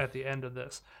at the end of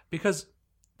this, because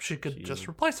she could just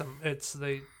replace them.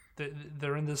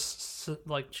 They're in this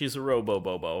like, she's a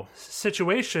robo-bobo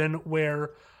situation where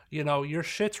your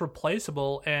shit's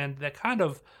replaceable, and that kind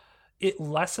of, it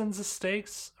lessens the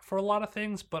stakes for a lot of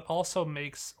things, but also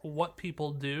makes what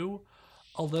people do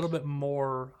a little bit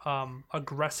more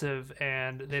aggressive,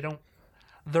 and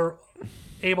they're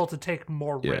able to take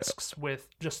more risks with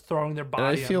just throwing their body.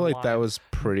 And I feel like that was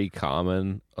pretty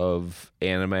common of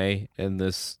anime in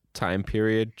this time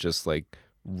period, just like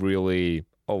really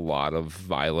a lot of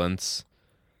violence.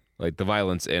 Like the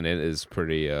violence in it is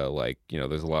pretty there's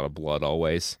a lot of blood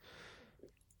always.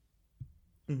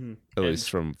 Mm-hmm. At least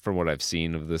from what I've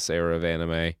seen of this era of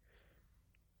anime.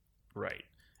 Right.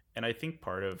 And I think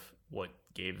part of what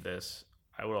gave this,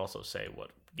 I would also say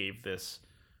what gave this,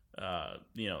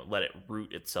 let it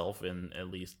root itself in,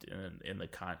 at least in the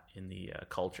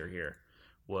culture here,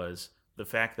 was the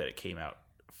fact that it came out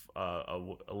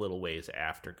a little ways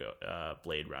after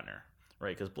Blade Runner,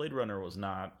 right? Because Blade Runner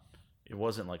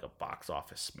wasn't like a box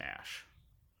office smash.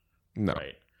 No.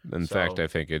 Right? In fact, I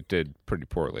think it did pretty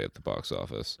poorly at the box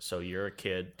office. So you're a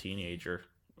kid, teenager,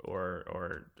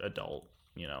 or adult,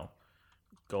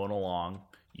 going along.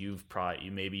 You've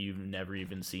never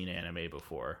even seen anime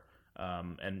before,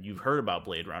 and you've heard about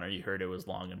Blade Runner. You heard it was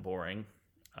long and boring,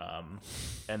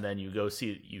 And then you go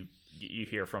see you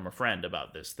hear from a friend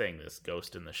about this thing, this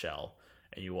Ghost in the Shell,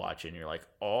 and you watch it and you're like,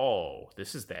 oh,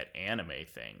 this is that anime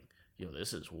thing.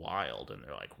 This is wild. And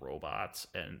they're like robots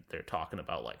and they're talking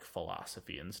about like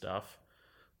philosophy and stuff.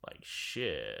 Like,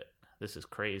 shit, this is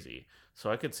crazy.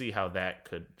 So I could see how that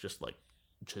could just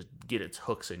get its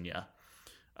hooks in you.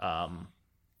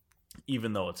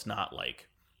 Even though it's not like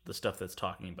the stuff that's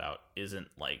talking about isn't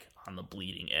like on the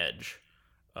bleeding edge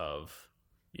of,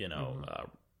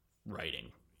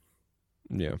 writing.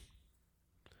 Yeah.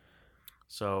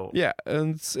 So yeah,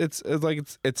 and it's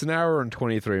an hour and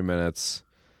 23 minutes.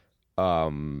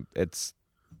 It's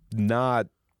not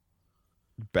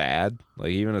bad.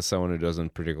 Like, even as someone who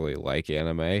doesn't particularly like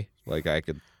anime, like I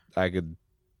could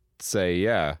say,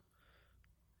 yeah,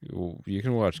 you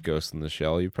can watch Ghost in the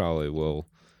Shell. You probably will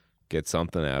get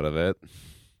something out of it.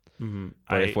 Mm-hmm.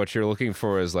 But if what you're looking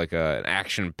for is like an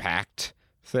action-packed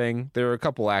thing, there are a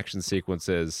couple action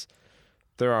sequences.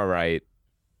 They're all right,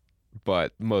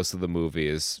 but most of the movie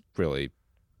is really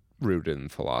rooted in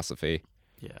philosophy.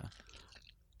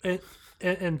 Yeah.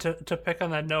 And to pick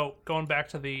on that note, going back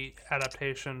to the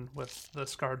adaptation with the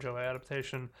ScarJo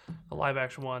adaptation, the live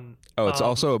action one. Oh, it's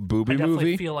also a booby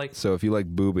movie. Feel like, so if you like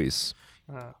boobies,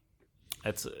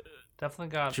 it's definitely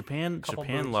got Japan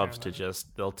loves to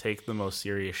they'll take the most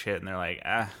serious shit and they're like,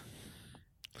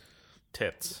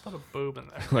 tits. Put a boob in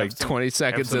there. Like 20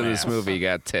 seconds of this movie, you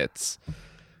got tits.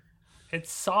 It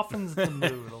softens the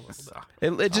mood a little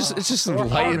bit. It just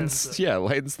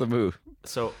lightens the mood.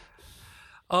 So.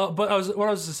 But what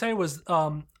I was to say was,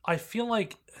 I feel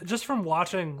like just from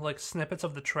watching like snippets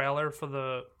of the trailer for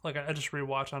I just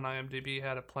rewatched on IMDb,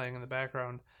 had it playing in the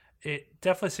background. It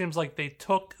definitely seems like they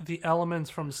took the elements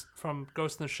from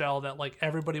Ghost in the Shell that like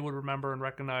everybody would remember and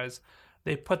recognize.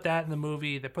 They put that in the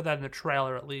movie. They put that in the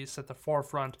trailer, at least at the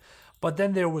forefront. But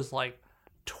then there was like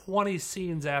 20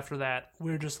 scenes after that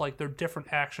where just like they're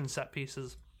different action set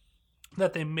pieces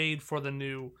that they made for the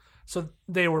new. So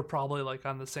they were probably like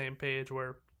on the same page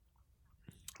where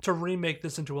to remake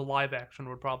this into a live action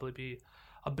would probably be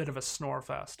a bit of a snore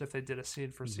fest if they did a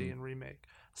scene for scene remake.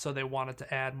 So they wanted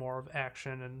to add more of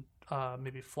action and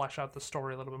maybe flesh out the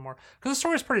story a little bit more. Because the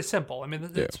story is pretty simple. I mean,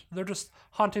 they're just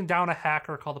hunting down a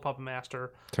hacker called the Puppet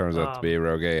Master. Turns out to be a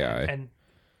rogue AI. And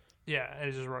yeah,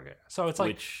 it's just rogue AI. So it's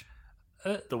like...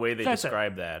 the way they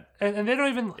describe that and they don't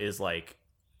even... is like...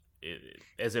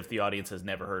 as if the audience has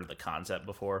never heard of the concept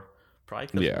before. Probably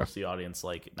because most of the audience,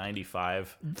 like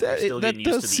 95, still that getting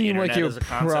does used to the seem like internet it as a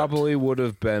concept. probably would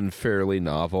have been fairly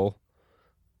novel.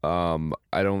 I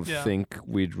don't think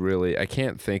we'd really... I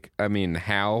can't think... I mean,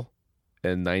 HAL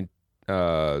in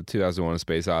 2001: A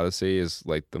Space Odyssey is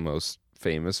like the most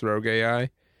famous rogue AI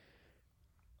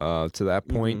to that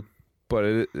point. Mm-hmm. But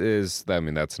it is... I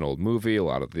mean, that's an old movie. A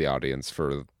lot of the audience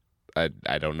for... I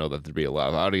don't know that there'd be a lot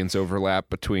of audience overlap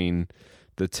between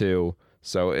the two.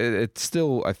 So it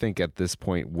still, I think, at this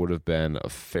point would have been a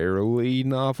fairly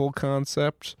novel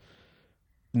concept.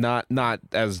 Not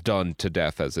as done to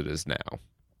death as it is now,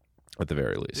 at the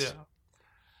very least.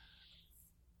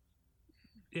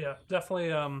 Yeah, definitely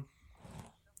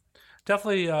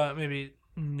maybe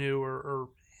new or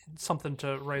something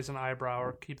to raise an eyebrow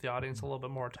or keep the audience a little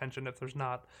bit more attention if there's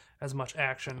not as much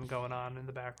action going on in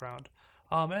the background.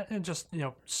 And just,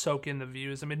 soak in the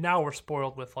views. I mean, now we're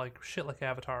spoiled with like shit like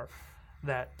Avatar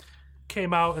that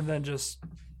came out and then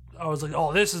I was like,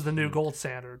 oh, this is the new gold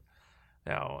standard.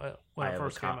 When it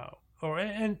first came out.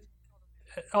 And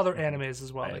other animes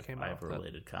as well that came out. I have a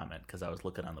related comment because I was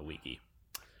looking on the wiki.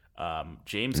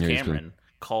 James Cameron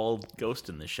called Ghost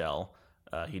in the Shell.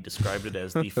 He described it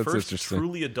as the first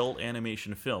truly adult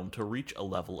animation film to reach a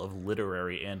level of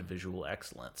literary and visual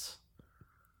excellence.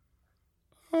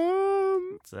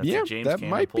 So that's a James that Cameron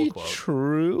might be quote.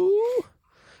 True.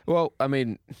 Well, I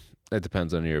mean, it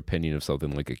depends on your opinion of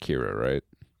something like Akira, right?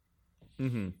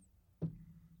 Mm-hmm.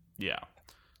 Yeah.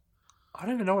 I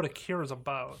don't even know what Akira's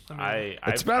about.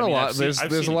 It's about a lot. There's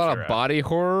a lot of body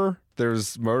horror.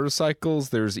 There's motorcycles.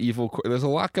 There's evil. There's a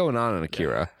lot going on in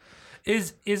Akira. Yeah.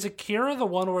 Is Akira the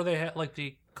one where they had like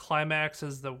the climax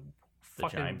is the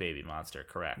giant baby monster?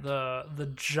 Correct.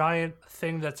 The giant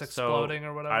thing that's exploding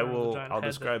or whatever. I'll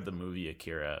describe the movie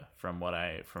Akira from when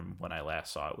I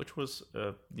last saw it, which was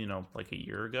like a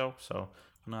year ago, so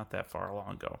not that far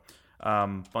long ago.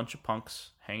 Bunch of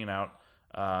punks hanging out.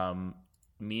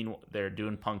 They're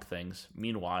doing punk things.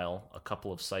 Meanwhile, a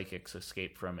couple of psychics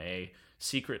escape from a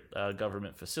secret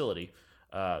government facility.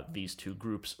 These two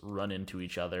groups run into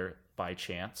each other by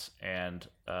chance, and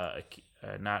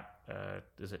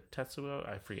is it Tetsuo?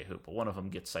 I forget who, but one of them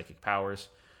gets psychic powers.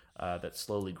 that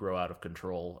slowly grow out of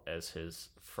control as his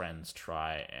friends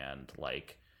try and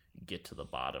like get to the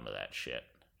bottom of that shit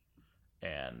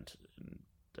and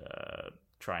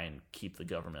try and keep the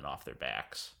government off their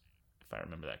backs, if I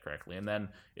remember that correctly. And then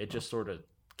it just sort of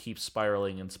keeps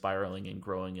spiraling and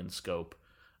growing in scope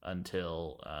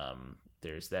until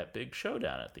there's that big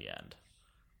showdown at the end.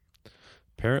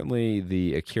 Apparently,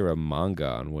 the Akira manga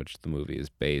on which the movie is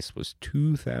based was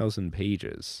 2,000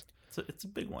 pages. It's a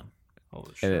big one.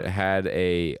 Holy shit. And it had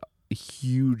a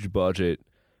huge budget,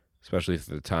 especially for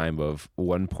the time, of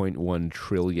 1.1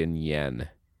 trillion yen.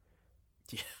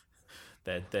 Yeah,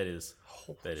 that is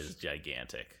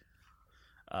gigantic.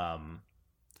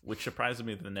 Which surprises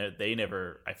me that they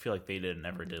never. I feel like they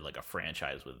never did like a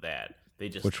franchise with that. They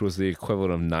just, which was the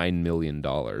equivalent of $9 million.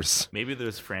 Maybe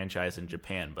there's a franchise in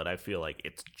Japan, but I feel like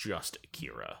it's just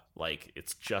Akira. Like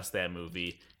it's just that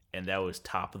movie, and that was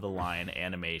top of the line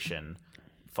animation,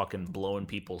 fucking blowing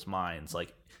people's minds.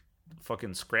 Like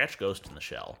fucking scratch Ghost in the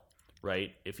Shell,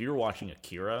 right? If you're watching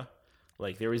Akira,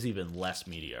 like there was even less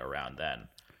media around then.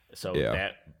 So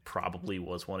that probably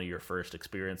was one of your first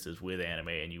experiences with anime,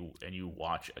 and you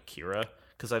watch Akira,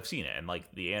 because I've seen it, and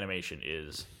like the animation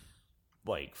is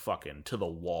like fucking to the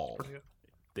wall.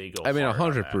 They go. I mean,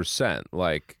 100%.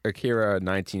 Like Akira,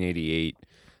 1988.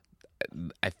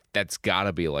 That's got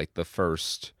to be like the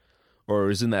first, or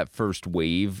isn't that first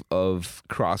wave of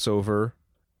crossover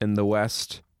in the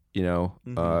West? You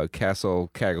know, Castle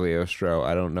Cagliostro.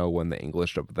 I don't know when the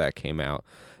English of that came out.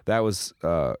 That was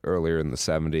earlier in the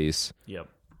 70s. Yep.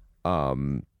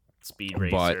 Speed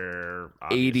but Racer.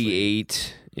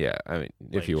 88. Yeah, I mean,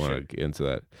 if you want to get into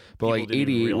that. But like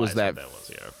 88 was that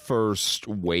first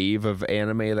wave of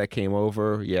anime that came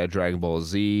over. Yeah, Dragon Ball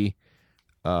Z.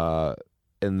 And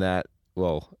that,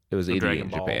 well, it was 88 in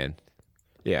Japan.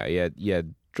 Yeah, you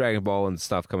had Dragon Ball and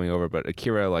stuff coming over, but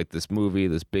Akira, like this movie,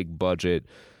 this big budget,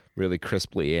 really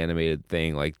crisply animated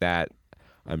thing like that,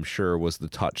 I'm sure was the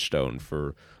touchstone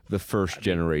for the first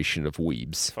generation of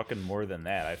weebs. Fucking more than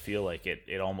that, I feel like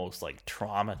it almost like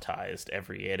traumatized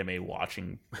every anime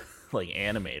watching like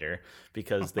animator,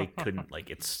 because they couldn't, like,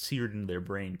 it's seared into their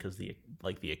brain, because the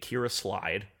Akira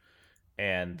slide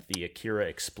and the Akira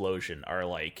explosion are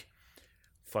like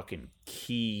fucking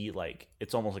key. Like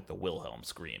it's almost like the Wilhelm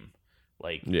scream.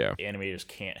 Like animators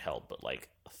can't help but like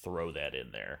throw that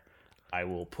in there. I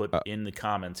will put in the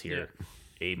comments here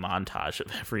a montage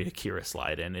of every Akira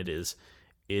slide, and it is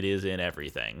in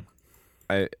everything.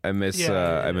 I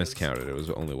miscounted. It was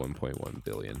only 1.1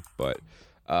 billion. But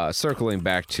circling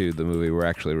back to the movie we're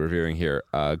actually reviewing here,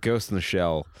 Ghost in the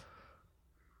Shell.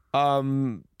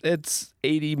 It's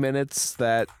 80 minutes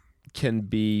that can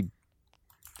be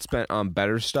spent on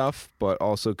better stuff, but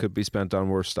also could be spent on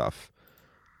worse stuff.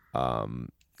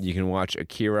 You can watch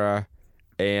Akira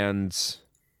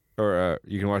or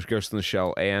you can watch Ghost in the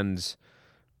Shell and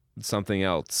something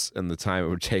else in the time it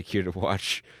would take you to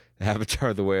watch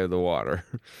Avatar: The Way of the Water.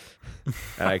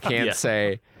 And I can't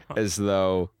say as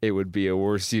though it would be a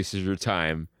worse use of your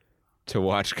time to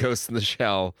watch Ghost in the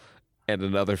Shell and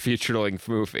another feature-length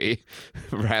movie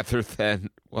rather than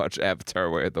watch Avatar: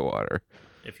 Way of the Water.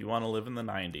 If you want to live in the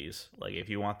 90s, like if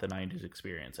you want the 90s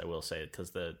experience, I will say,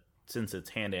 because since it's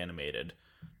hand animated,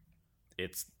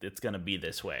 it's going to be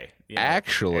this way. You know,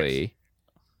 actually,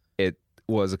 it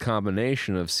was a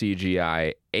combination of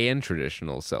CGI and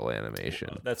traditional cell animation.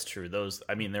 Well, that's true. Those,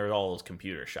 I mean, there are all those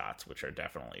computer shots, which are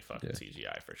definitely fucking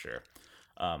CGI for sure.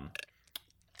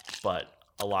 But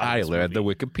a lot of I read the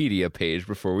Wikipedia page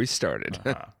before we started.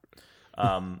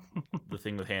 The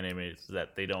thing with hand animated is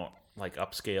that they don't like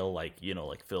upscale like, you know,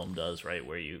 like film does, right?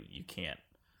 Where you can't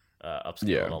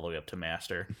upscale it all the way up to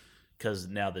master, because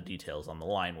now the details on the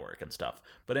line work and stuff.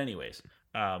 But anyways,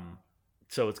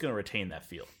 so it's going to retain that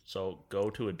feel. So go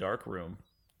to a dark room,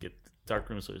 get dark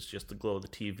room so it's just the glow of the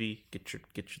TV. Get your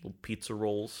little pizza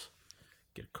rolls,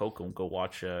 get a Coke, and go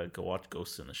watch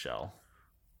Ghost in the Shell.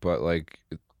 But like,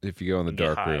 if you go in the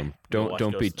dark room,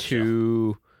 don't be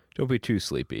too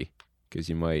sleepy, because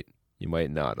you might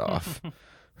nod off.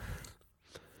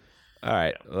 All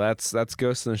right, well, that's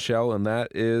Ghost in the Shell, and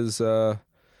that is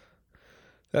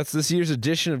that's this year's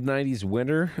edition of 90s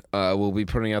Winter. We'll be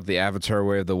putting out the Avatar: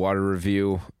 Way of the Water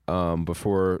review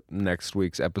before next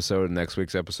week's episode. And next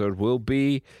week's episode will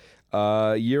be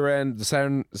year-end, the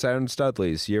Saturn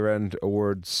Studley's year-end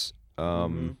awards.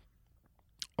 All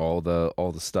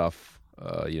the stuff.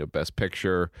 Best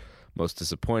picture, most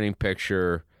disappointing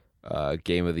picture,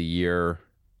 game of the year,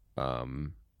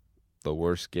 the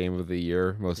worst game of the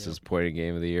year, most disappointing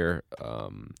game of the year,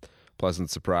 pleasant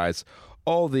surprise.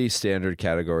 All the standard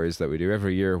categories that we do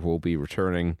every year will be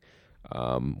returning.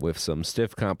 with some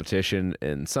stiff competition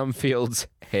in some fields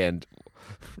and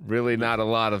really not a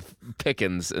lot of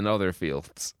pickings in other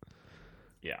fields.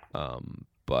 Yeah.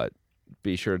 But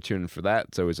be sure to tune in for that.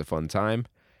 It's always a fun time.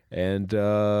 And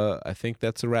I think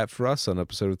that's a wrap for us on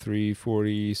episode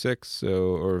 346,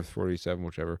 or 47,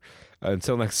 whichever.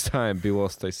 Until next time, be well,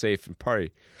 stay safe, and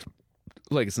party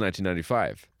like it's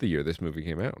 1995, the year this movie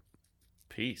came out.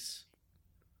 Peace.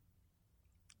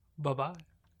 Bye-bye.